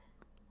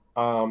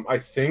 I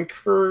think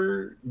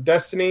for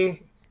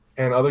Destiny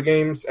and other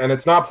games, and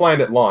it's not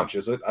planned at launch,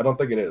 is it? I don't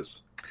think it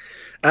is.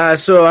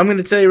 So I'm going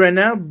to tell you right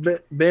now,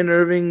 Ben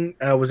Irving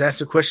was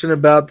asked a question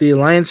about the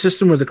alliance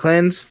system or the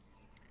clans,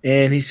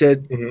 and he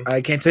said,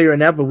 I can't tell you right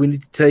now, but we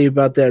need to tell you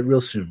about that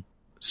real soon.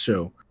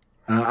 So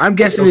I'm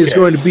guessing it's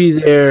going to be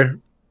there,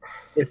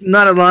 if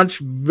not at launch,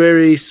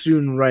 very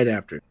soon right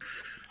after.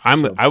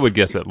 I would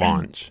guess at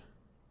launch.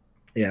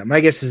 Yeah, my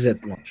guess is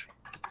at launch.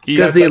 Yeah,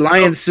 Because the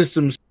alliance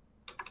system's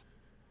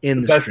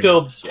in the That's stream.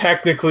 still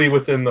technically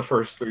within the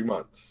first 3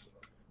 months.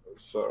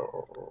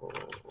 So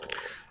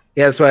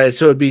Yeah, that's why.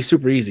 So it'd be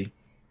super easy.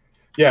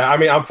 yeah, I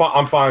mean, I'm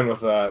fine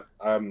with that.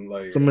 I'm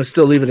like, So I'm going to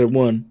still leave it at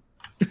 1.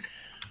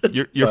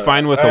 You're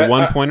fine with a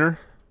 1 pointer?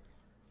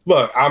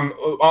 look,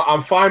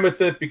 I'm fine with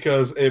it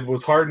because it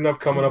was hard enough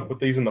coming up with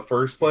these in the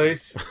first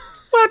place.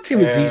 What? It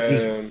was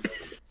easy.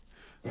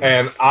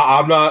 And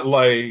I'm not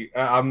like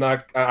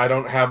I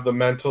don't have the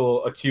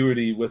mental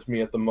acuity with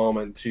me at the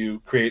moment to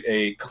create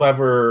a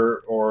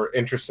clever or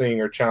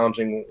interesting or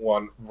challenging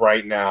one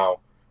right now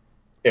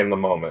in the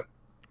moment.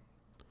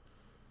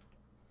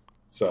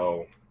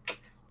 So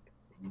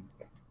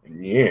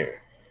yeah.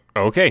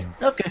 Okay.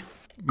 Okay.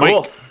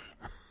 Mike.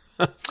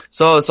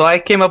 So I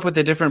came up with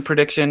a different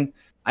prediction.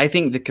 I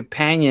think the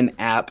companion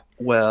app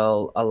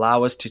will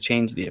allow us to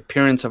change the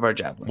appearance of our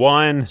javelins.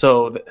 1.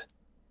 So,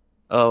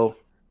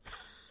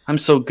 I'm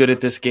so good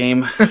at this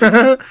game.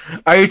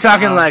 Are you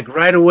talking like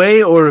right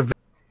away or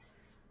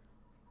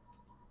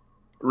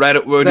What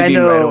do you I mean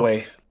know- right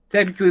away?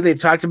 technically they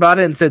talked about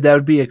it and said that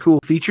would be a cool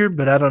feature,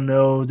 but I don't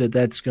know that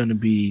that's going to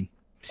be.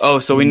 Oh,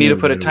 so we need to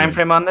put a Right time away.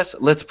 frame on this?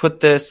 Let's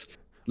put this.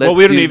 Well,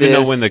 we don't do even know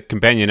this. when the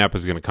companion app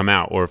is going to come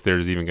out or if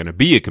there's even going to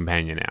be a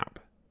companion app.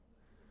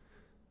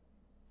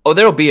 Oh,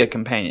 there'll be a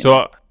companion.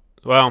 So,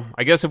 well,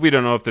 I guess if we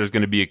don't know if there's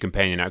going to be a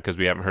companion app because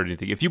we haven't heard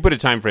anything, if you put a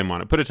time frame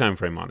on it, put a time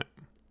frame on it.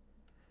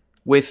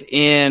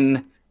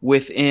 within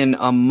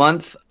a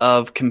month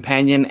of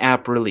companion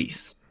app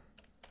release.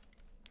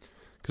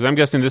 Because I'm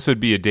guessing this would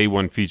be a day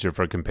one feature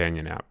for a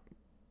companion app.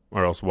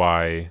 Or else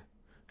why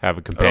have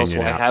a companion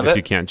why app have if it?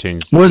 you can't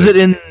change Was it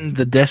in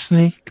the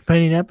Destiny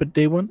companion app at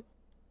day 1?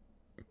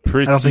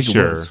 Pretty I don't think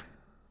sure. it was.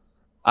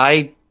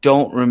 I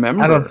don't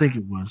remember. I don't think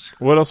it was.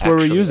 What else were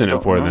we Actually, using I it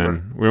don't for remember.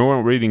 then? We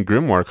weren't reading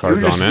Grimoire We were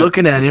cards just on it.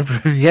 looking at it.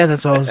 Yeah,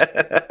 that's all.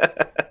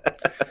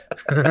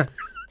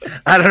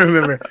 I don't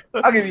remember.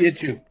 I'll give you a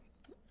 2.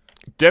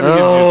 Devin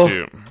Oh. gives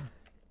you 2.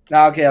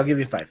 No, okay, I'll give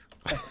you 5.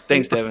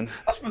 Thanks, Devin.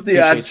 I'll split the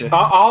Appreciate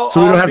odds. you.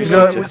 So we don't have to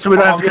go. So we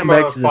don't have to come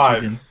back to this 5.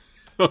 again.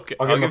 Okay,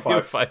 I'll I'll give him give you a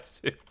a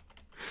 5 too.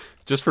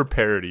 Just for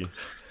parody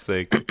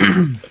sake.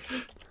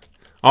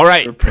 All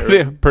right,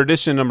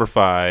 prediction number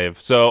 5.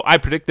 So I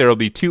predict there will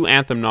be 2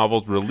 Anthem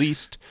novels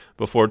released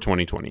before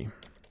 2020.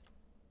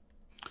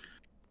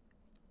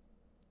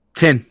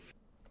 10.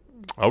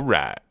 All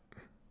right.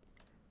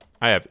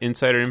 I have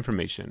insider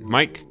information.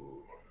 Mike,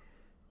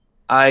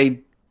 I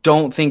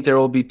don't think there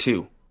will be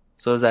 2.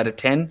 So is that a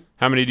 10?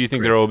 how many do you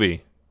think there will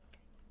be?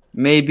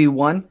 Maybe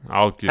 1?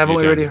 I'll give Haven't you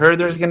we 10. already heard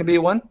there's going to be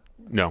 1?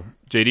 No.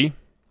 JD?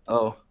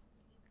 Oh.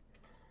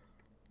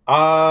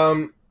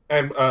 And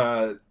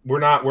we're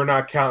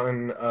not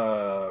counting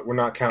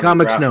Comics,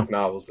 graphic no.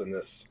 novels in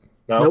this.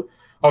 No. Nope.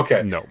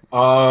 Okay. No.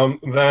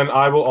 Then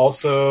I will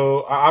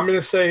also. I'm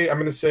gonna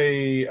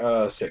say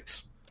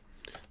 6.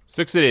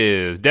 6 it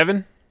is.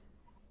 Devin?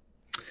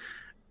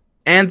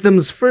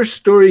 Anthem's first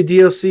story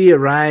DLC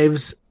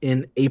arrives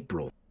in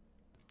April.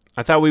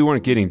 I thought we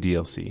weren't getting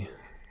DLC.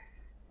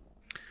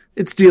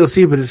 It's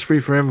DLC, but it's free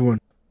for everyone.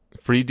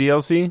 Free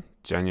DLC?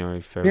 January,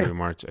 February, Yeah.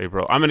 March,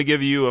 April. I'm going to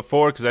give you a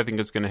 4 because I think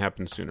it's going to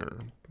happen sooner.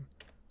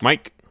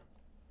 Mike?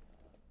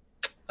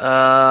 2.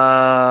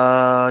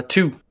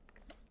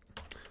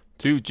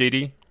 2.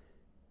 JD?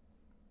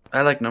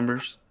 I like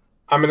numbers.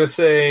 I'm gonna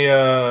say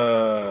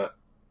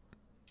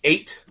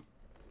 8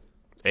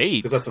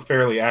 8. because that's a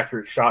fairly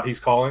accurate shot he's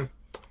calling.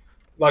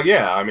 Like,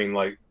 yeah, I mean,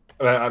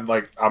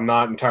 I'm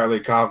not entirely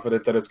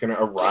confident that it's going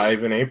to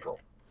arrive in April.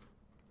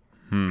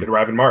 Could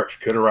arrive in March.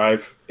 Could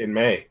arrive in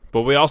May.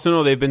 But we also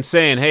know they've been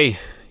saying, hey,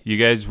 you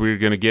guys, we're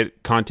going to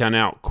get content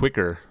out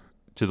quicker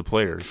to the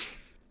players.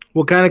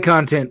 What kind of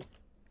content?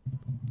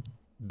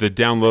 The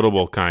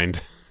downloadable kind.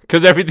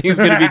 Because everything's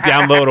going to be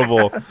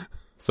downloadable.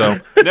 So,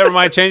 never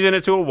mind changing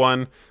it to a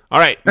 1. All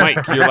right,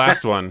 Mike, your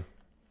last one.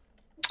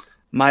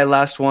 My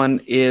last one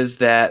is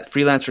that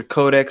Freelancer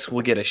Codex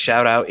will get a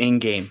shout out in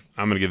game.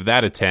 I'm going to give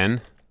that a 10.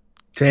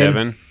 10.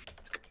 Devin?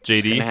 It's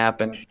going to JD?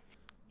 happen.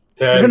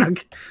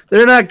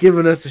 They're not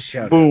giving us a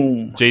shout.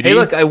 Boom. JD? Hey,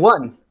 look, I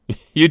won.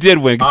 You did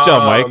win. Good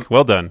job, Mike.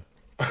 Well done.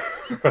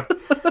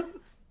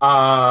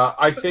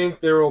 I think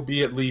there will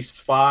be at least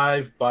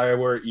 5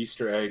 BioWare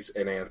Easter eggs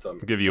in Anthem.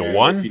 I'll give you a And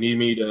 1. If you need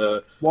me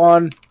to...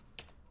 1.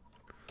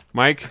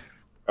 Mike?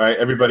 All right,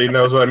 everybody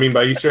knows what I mean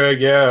by Easter egg?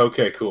 Yeah?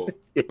 Okay, cool.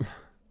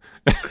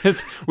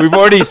 We've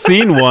already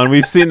seen one.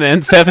 We've seen the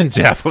N7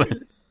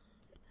 javelin.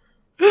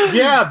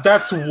 Yeah,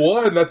 that's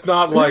 1. That's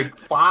not like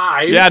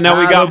 5. Yeah, now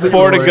we got I'll be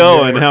 4 to more go.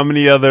 there. And how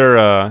many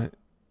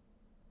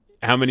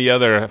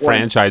other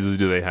franchises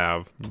do they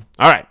have?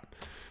 All right.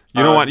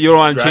 You don't want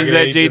to change Dragon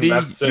that, Age, and JD?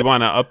 that's You it.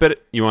 want to up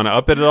it? You want to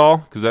up it at all?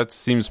 Because that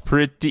seems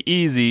pretty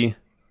easy.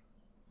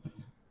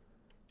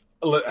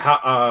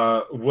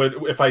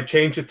 If I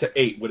change it to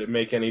 8, would it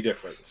make any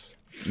difference?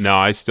 No,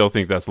 I still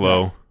think that's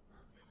low.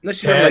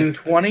 Unless you have 10. like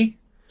 20.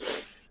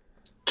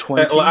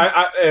 20.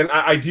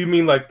 I do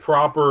mean like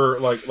proper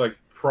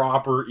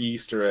proper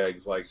Easter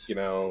eggs, like, you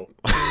know.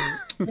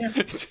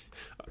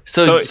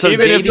 So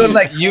even if JD, Feel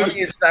like you, 20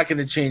 is not going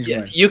to change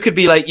yeah, mine. you could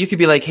be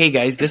like, hey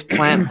guys, this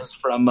plant was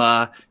from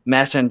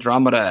Mass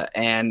Andromeda,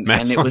 and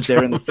it was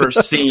there in the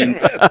first scene,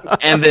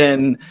 and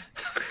then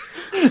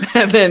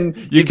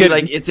you'd be could-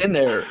 like, it's in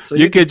there. So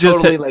you you could could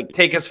just totally like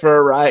take us for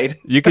a ride.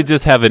 You could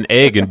just have an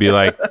egg and be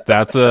like,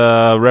 that's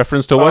a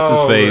reference to what's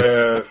his face.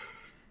 Man.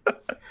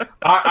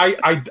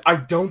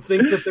 I don't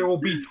think that there will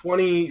be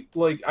 20.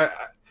 Like,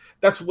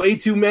 that's way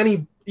too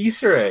many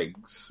Easter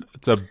eggs.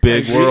 It's a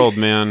big world,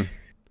 man.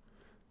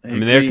 I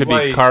mean, there could be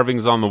Like-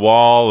 carvings on the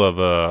wall of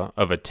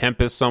a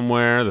Tempest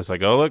somewhere. That's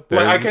like, oh look,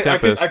 there's Like, the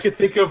Tempest. I could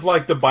think of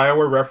like the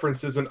BioWare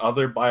references in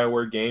other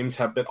BioWare games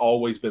have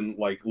always been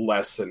like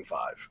less than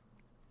 5.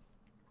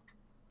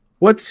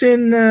 What's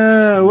in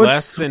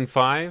Less than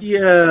 5.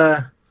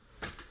 the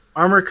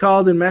armor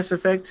called in Mass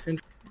Effect?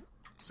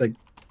 It's like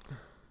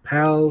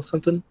PAL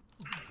something.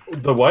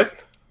 The what?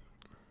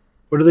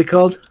 What are they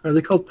called? Are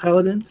they called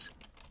paladins?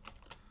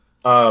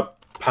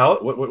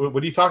 Palette?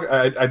 What are you talking?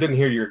 I didn't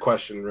hear your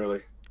question really.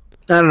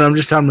 I don't know. I'm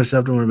just telling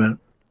myself. Don't worry about it.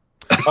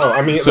 Oh,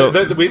 I mean, So-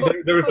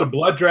 there was a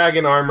Blood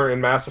Dragon armor in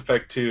Mass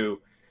Effect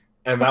 2,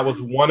 and that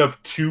was one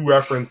of 2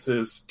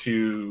 references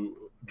to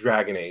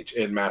Dragon Age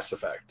in Mass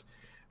Effect.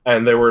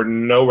 And there were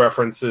no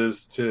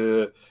references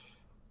to...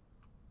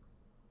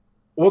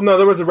 Well, no,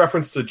 there was a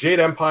reference to Jade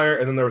Empire,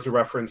 and then there was a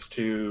reference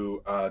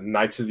to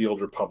Knights of the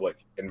Old Republic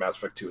in Mass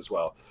Effect 2 as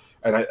well.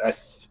 And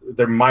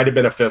there might have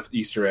been a 5th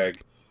Easter egg,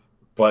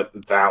 but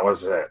that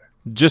was it.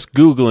 Just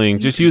Googling,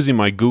 just using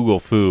my Google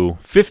foo,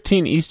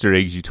 15 Easter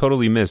eggs you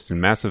totally missed in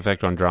Mass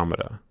Effect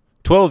Andromeda.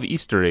 12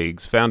 Easter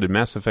eggs found in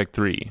Mass Effect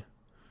 3.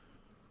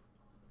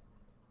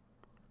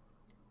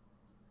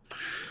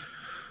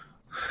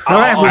 All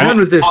right, we're done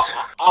with this.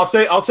 I'll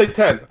say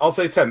 10. I'll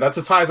say 10. That's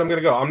as high as I'm going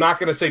to go. I'm not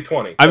going to say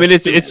 20. I mean,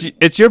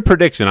 it's your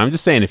prediction. I'm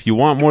just saying, if you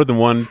want more than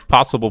one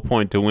possible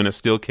point to win a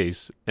steel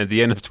case at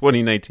the end of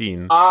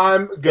 2019,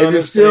 I'm going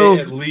to say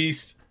at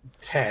least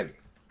 10.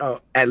 Oh,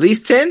 at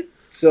least 10?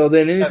 So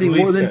then anything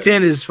more than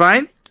 10 is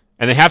fine?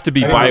 And they have to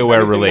be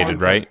BioWare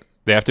related, right?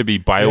 They have to be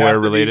BioWare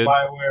related.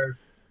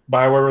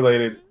 BioWare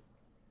related.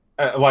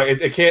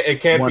 Like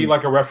it can't be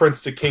like a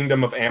reference to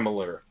Kingdom of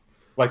Amalur,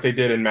 like they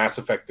did in Mass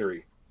Effect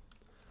 3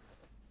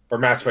 or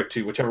Mass Effect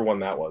 2, whichever one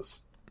that was.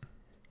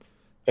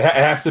 It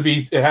has to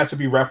be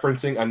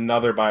referencing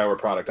another BioWare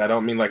product. I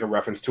don't mean like a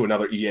reference to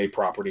another EA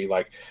property,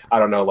 like I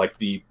don't know, like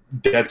the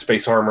Dead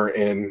Space armor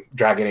in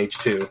Dragon Age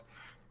 2.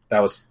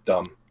 That was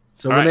dumb.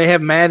 So when they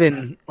have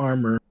Madden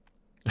armor,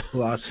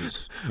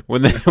 Colossus.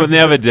 when they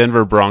have a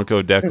Denver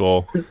Bronco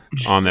decal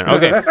on there.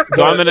 Okay,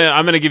 so I'm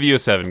gonna give you a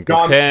 7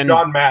 because 10.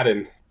 John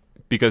Madden.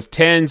 Because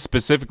 10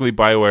 specifically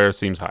BioWare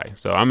seems high,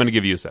 so I'm gonna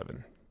give you a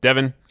 7.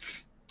 Devin,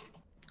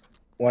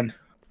 1.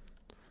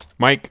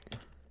 Mike,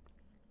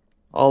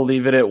 I'll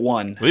leave it at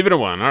 1. leave it at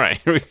 1. All right,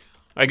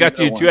 I got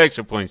you 2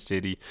 extra points,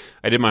 JD.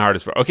 I did my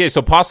hardest for. Okay,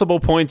 so possible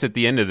points at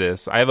the end of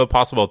this. I have a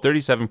possible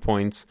 37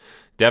 points.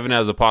 Devin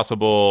has a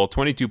possible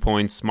 22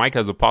 points. Mike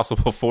has a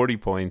possible 40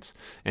 points.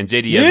 And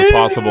JD has a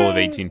possible of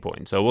 18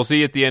 points. So we'll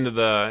see at the end of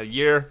the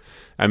year.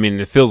 I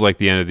mean, it feels like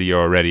the end of the year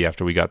already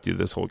after we got through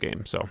this whole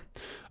game. So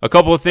a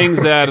couple of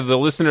things that the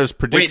listeners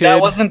predicted. Wait, that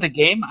wasn't the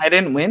game? I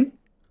didn't win?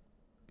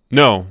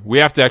 No, we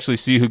have to actually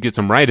see who gets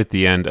them right at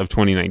the end of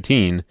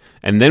 2019.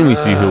 And then we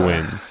see who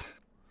wins.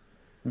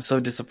 I'm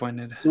so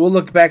disappointed. So we'll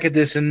look back at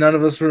this and none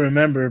of us will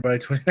remember by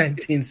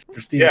 2019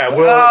 for Steve. Yeah,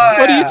 well,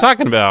 what are you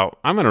talking about?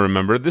 I'm going to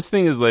remember. This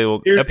thing is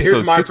labeled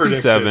episode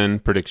 67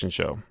 prediction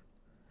show.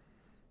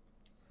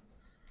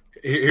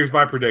 Here's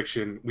my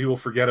prediction. We will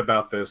forget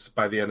about this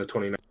by the end of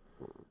 2019.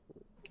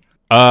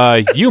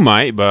 You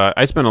might, but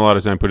I spent a lot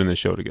of time putting this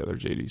show together,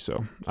 JD,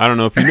 so I don't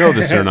know if you know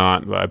this or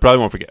not, but I probably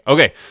won't forget.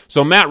 Okay,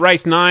 so Matt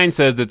Rice9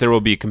 says that there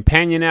will be a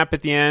companion app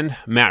at the end.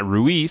 Matt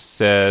Ruiz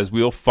says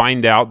we'll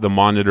find out the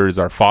Monitor is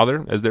our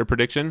father as their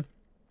prediction.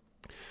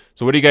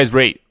 So what do you guys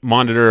rate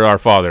Monitor our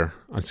father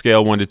on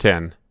scale 1 to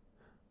 10?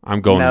 I'm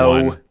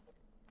going 1.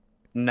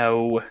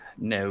 No.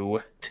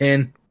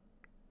 10.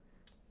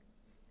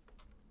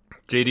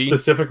 JD?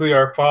 Specifically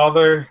our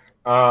father,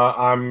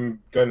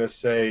 I'm going to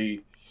say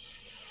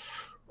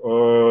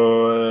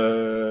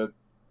 10.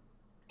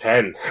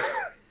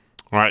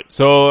 All right,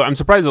 so I'm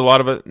surprised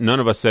none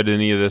of us said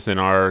any of this in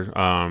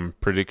our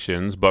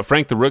predictions, but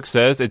Frank the Rook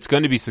says it's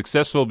going to be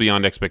successful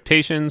beyond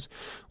expectations.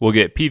 We'll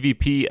get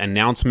PvP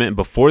announcement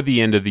before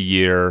the end of the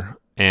year,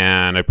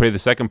 and I pray the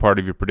second part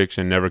of your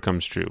prediction never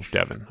comes true,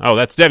 Devin. Oh,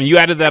 that's Devin. You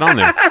added that on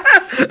there.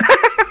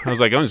 I was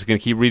like, I'm just going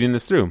to keep reading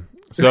this through.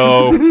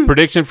 So,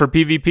 prediction for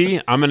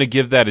PvP, I'm going to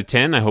give that a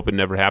 10. I hope it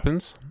never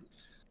happens.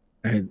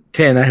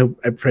 10,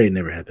 I pray it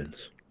never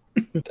happens.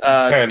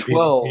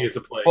 12.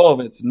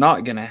 12, it's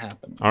not going to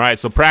happen. All right,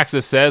 so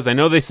Praxis says, I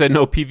know they said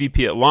no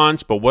PvP at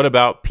launch, but what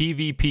about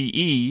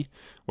PvPE,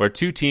 where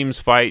 2 teams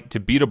fight to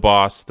beat a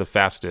boss the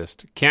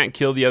fastest? Can't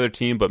kill the other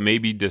team, but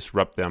maybe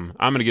disrupt them.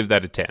 I'm going to give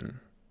that a 10.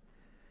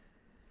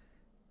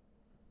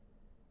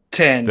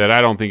 10. That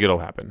I don't think it'll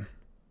happen.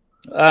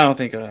 I don't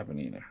think it'll happen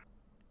either.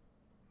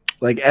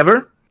 Like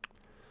ever?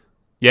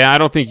 Yeah, I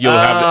don't think you'll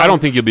have. I don't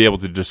think you'll be able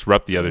to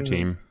disrupt the other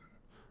team.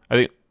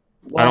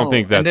 I don't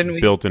think that's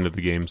built into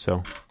the game.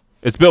 So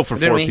it's built for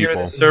 4 people. Hear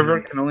the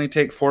server can only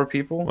take 4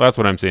 people. Well, that's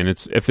what I'm saying.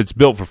 If it's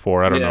built for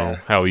 4, I don't know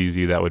how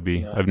easy that would be.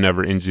 Yeah. I've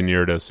never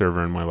engineered a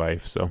server in my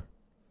life, so.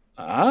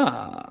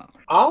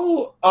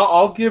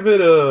 I'll give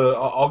it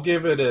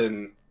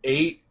an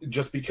 8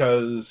 just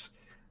because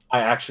I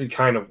actually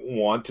kind of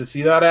want to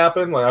see that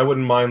happen. Like I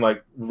wouldn't mind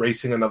like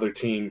racing another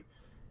team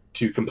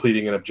to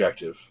completing an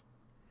objective.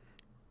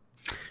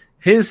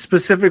 His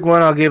specific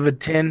one, I'll give a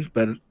 10,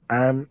 but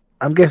I'm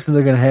guessing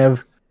they're going to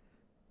have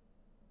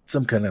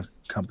some kind of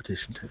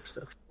competition type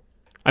stuff.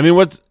 I mean,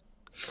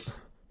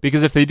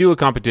 because if they do a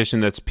competition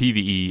that's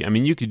PvE, I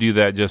mean, you could do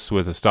that just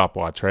with a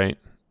stopwatch, right?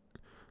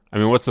 I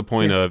mean, what's the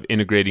point of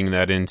integrating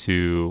that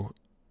into,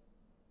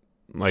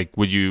 like,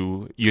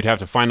 you'd have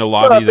to find a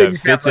lobby that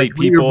fits 8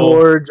 people?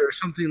 Leaderboards or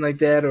something like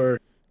that, or,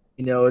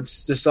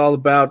 it's just all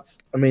about,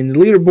 I mean, the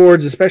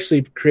leaderboards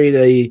especially create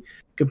a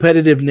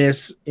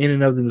competitiveness in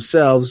and of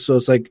themselves, so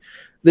it's like,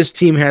 this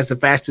team has the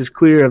fastest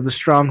clear of the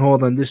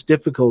stronghold on this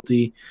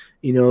difficulty.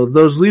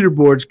 Those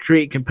leaderboards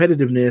create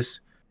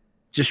competitiveness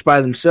just by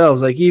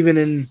themselves. Like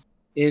even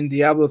in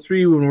Diablo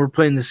 3, when we're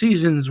playing the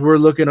seasons, we're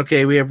looking,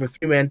 okay, we have a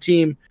 3-man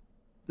team.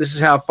 This is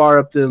how far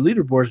up the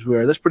leaderboards we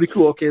are. That's pretty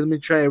cool. Okay, we're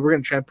going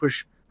to try and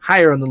push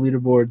higher on the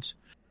leaderboards,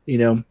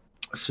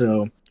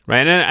 so.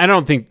 Right, and I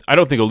don't think a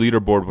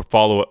leaderboard would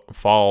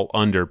fall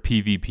under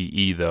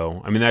PvPE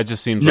though. I mean, that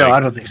just seems like I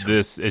don't think so.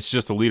 It's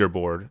just a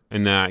leaderboard,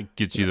 and that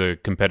gets you the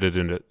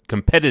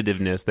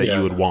competitiveness that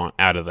you would want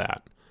out of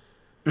that.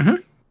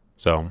 Mm-hmm.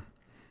 So,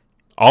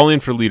 All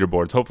in for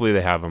leaderboards. Hopefully they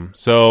have them.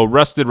 So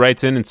Rusted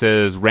writes in and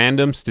says,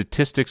 random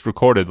statistics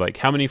recorded, like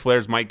how many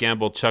flares Mike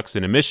Gamble chucks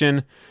in a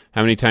mission,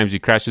 how many times he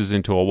crashes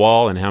into a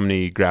wall, and how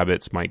many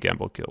grab-its Mike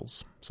Gamble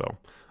kills. So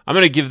I'm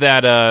going to give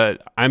that,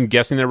 I'm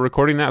guessing they're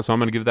recording that, so I'm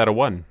going to give that a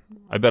 1.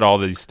 I bet all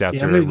these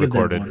stats are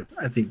recorded.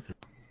 I think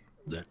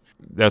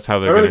that's how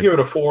they're I'm going to give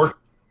it a 4.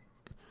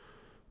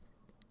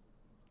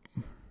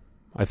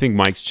 I think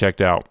Mike's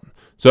checked out.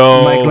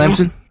 So Mike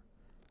Lamson,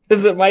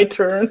 Is it my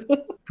turn?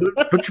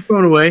 put your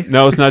phone away.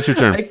 No, it's not your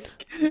turn.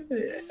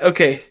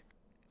 Okay.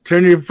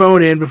 Turn your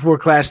phone in before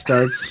class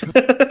starts.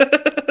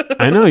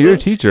 I know you're a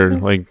teacher.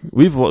 Like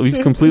we've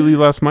completely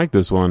lost Mike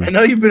this one. I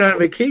know you've been on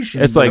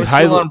vacation. It's like I'm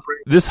still on break.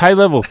 this high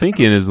level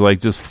thinking is like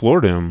just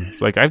floored him.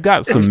 It's like I've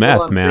got some still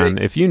meth, on man.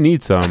 break. If you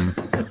need some,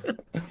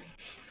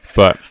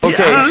 but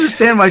Okay. I don't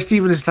understand why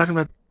Steven is talking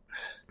about.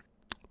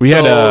 we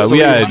had So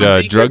we wanna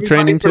thank drug everybody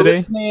training for today.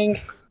 listening.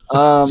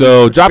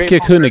 So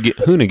Dropkick great-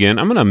 Hoonigan.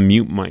 I'm gonna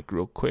mute Mike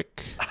real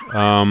quick. So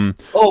we're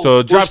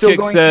still Dropkick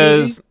going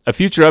says a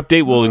future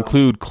update will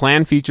include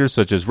clan features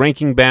such as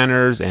ranking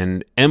banners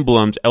and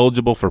emblems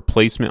eligible for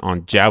placement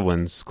on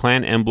javelins.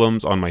 Clan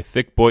emblems on my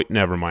thick boy.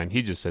 Never mind.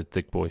 He just said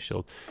thick boy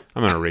shield.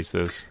 I'm gonna erase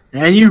this.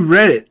 And you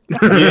read it.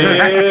 I'm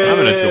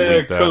gonna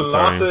delete that.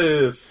 Sorry.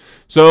 Colossus.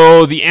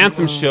 So the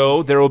Anthem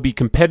show, there will be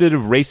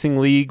competitive racing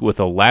league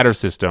with a ladder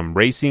system,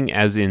 racing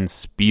as in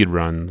speed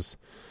runs.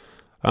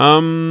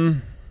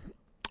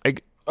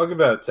 I'll give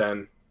that a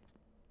 10.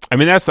 I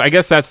mean, I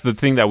guess that's the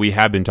thing that we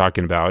have been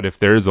talking about. If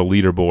there is a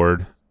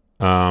leaderboard,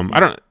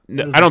 I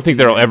don't think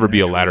there'll ever be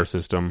a ladder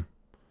system.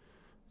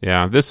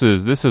 Yeah, this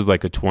is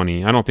like a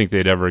 20. I don't think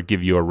they'd ever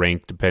give you a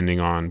rank depending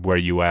on where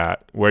you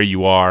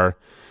are,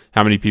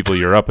 how many people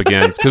you're up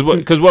against.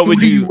 Because what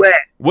would you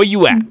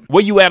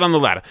at on the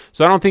ladder?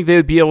 So I don't think they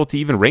would be able to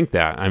even rank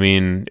that. I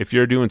mean, if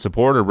you're doing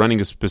support or running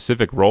a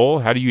specific role,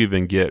 how do you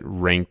even get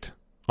ranked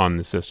on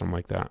the system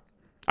like that?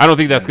 I don't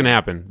think that's going to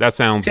happen. That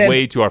sounds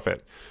way too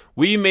far-fetched.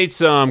 We made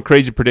some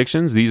crazy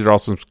predictions. These are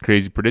also some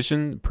crazy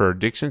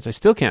predictions. I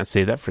still can't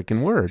say that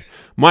freaking word.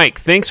 Mike,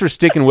 thanks for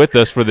sticking with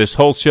us for this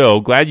whole show.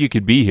 Glad you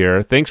could be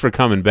here. Thanks for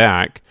coming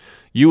back.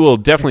 You will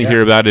definitely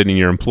hear about it in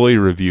your employee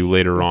review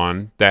later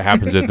on. That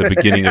happens at the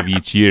beginning of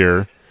each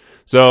year.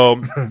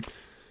 So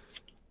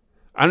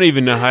I don't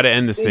even know how to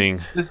end this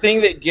thing. The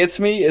thing that gets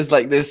me is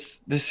like this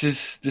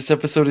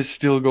episode is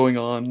still going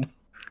on.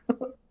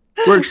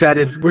 We're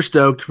excited. We're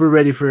stoked. We're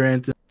ready for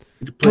Anthem.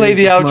 Play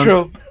the this month.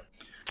 outro.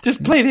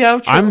 Just play the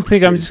outro. I'm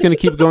just going to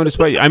keep going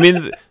despite you. I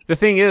mean, the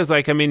thing is,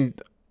 like, I mean,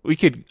 we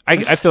could.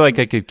 I feel like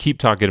I could keep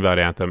talking about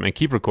Anthem and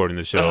keep recording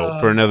the show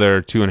for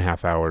another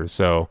 2.5 hours.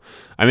 So,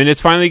 I mean,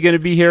 it's finally going to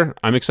be here.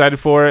 I'm excited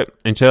for it.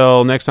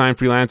 Until next time,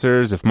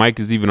 freelancers. If Mike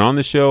is even on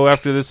the show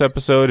after this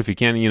episode, if you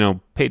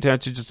can, pay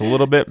attention just a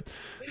little bit.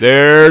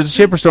 There's a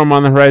Shaper Storm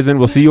on the horizon.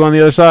 We'll see you on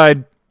the other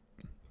side.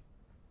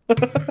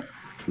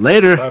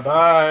 Later.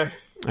 Bye-bye.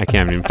 I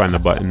can't even find the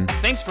button.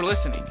 Thanks for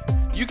listening.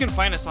 You can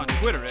find us on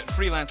Twitter at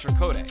Freelancer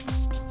Codex,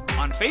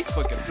 on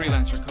Facebook at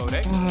Freelancer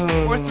Codex,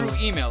 or through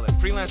email at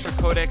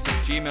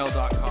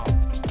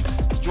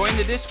freelancercodex@gmail.com. Join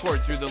the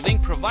Discord through the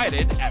link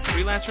provided at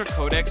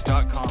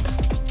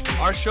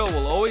freelancercodex.com. Our show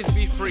will always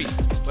be free,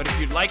 but if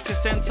you'd like to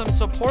send some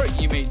support,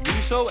 you may do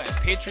so at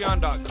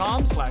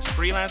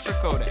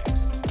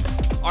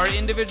patreon.com/freelancercodex. Our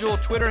individual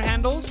Twitter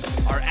handles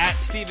are at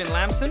Steven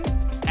Lamson,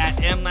 at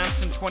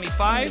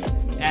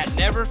mlamson25, at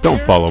Neverfear,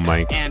 Don't follow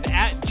Mike. and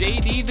at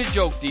JD the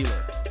Joke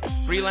Dealer.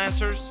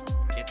 Freelancers,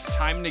 it's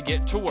time to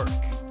get to work.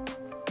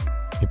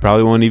 He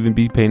probably won't even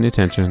be paying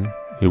attention.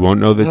 He won't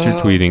know that you're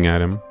tweeting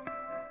at him.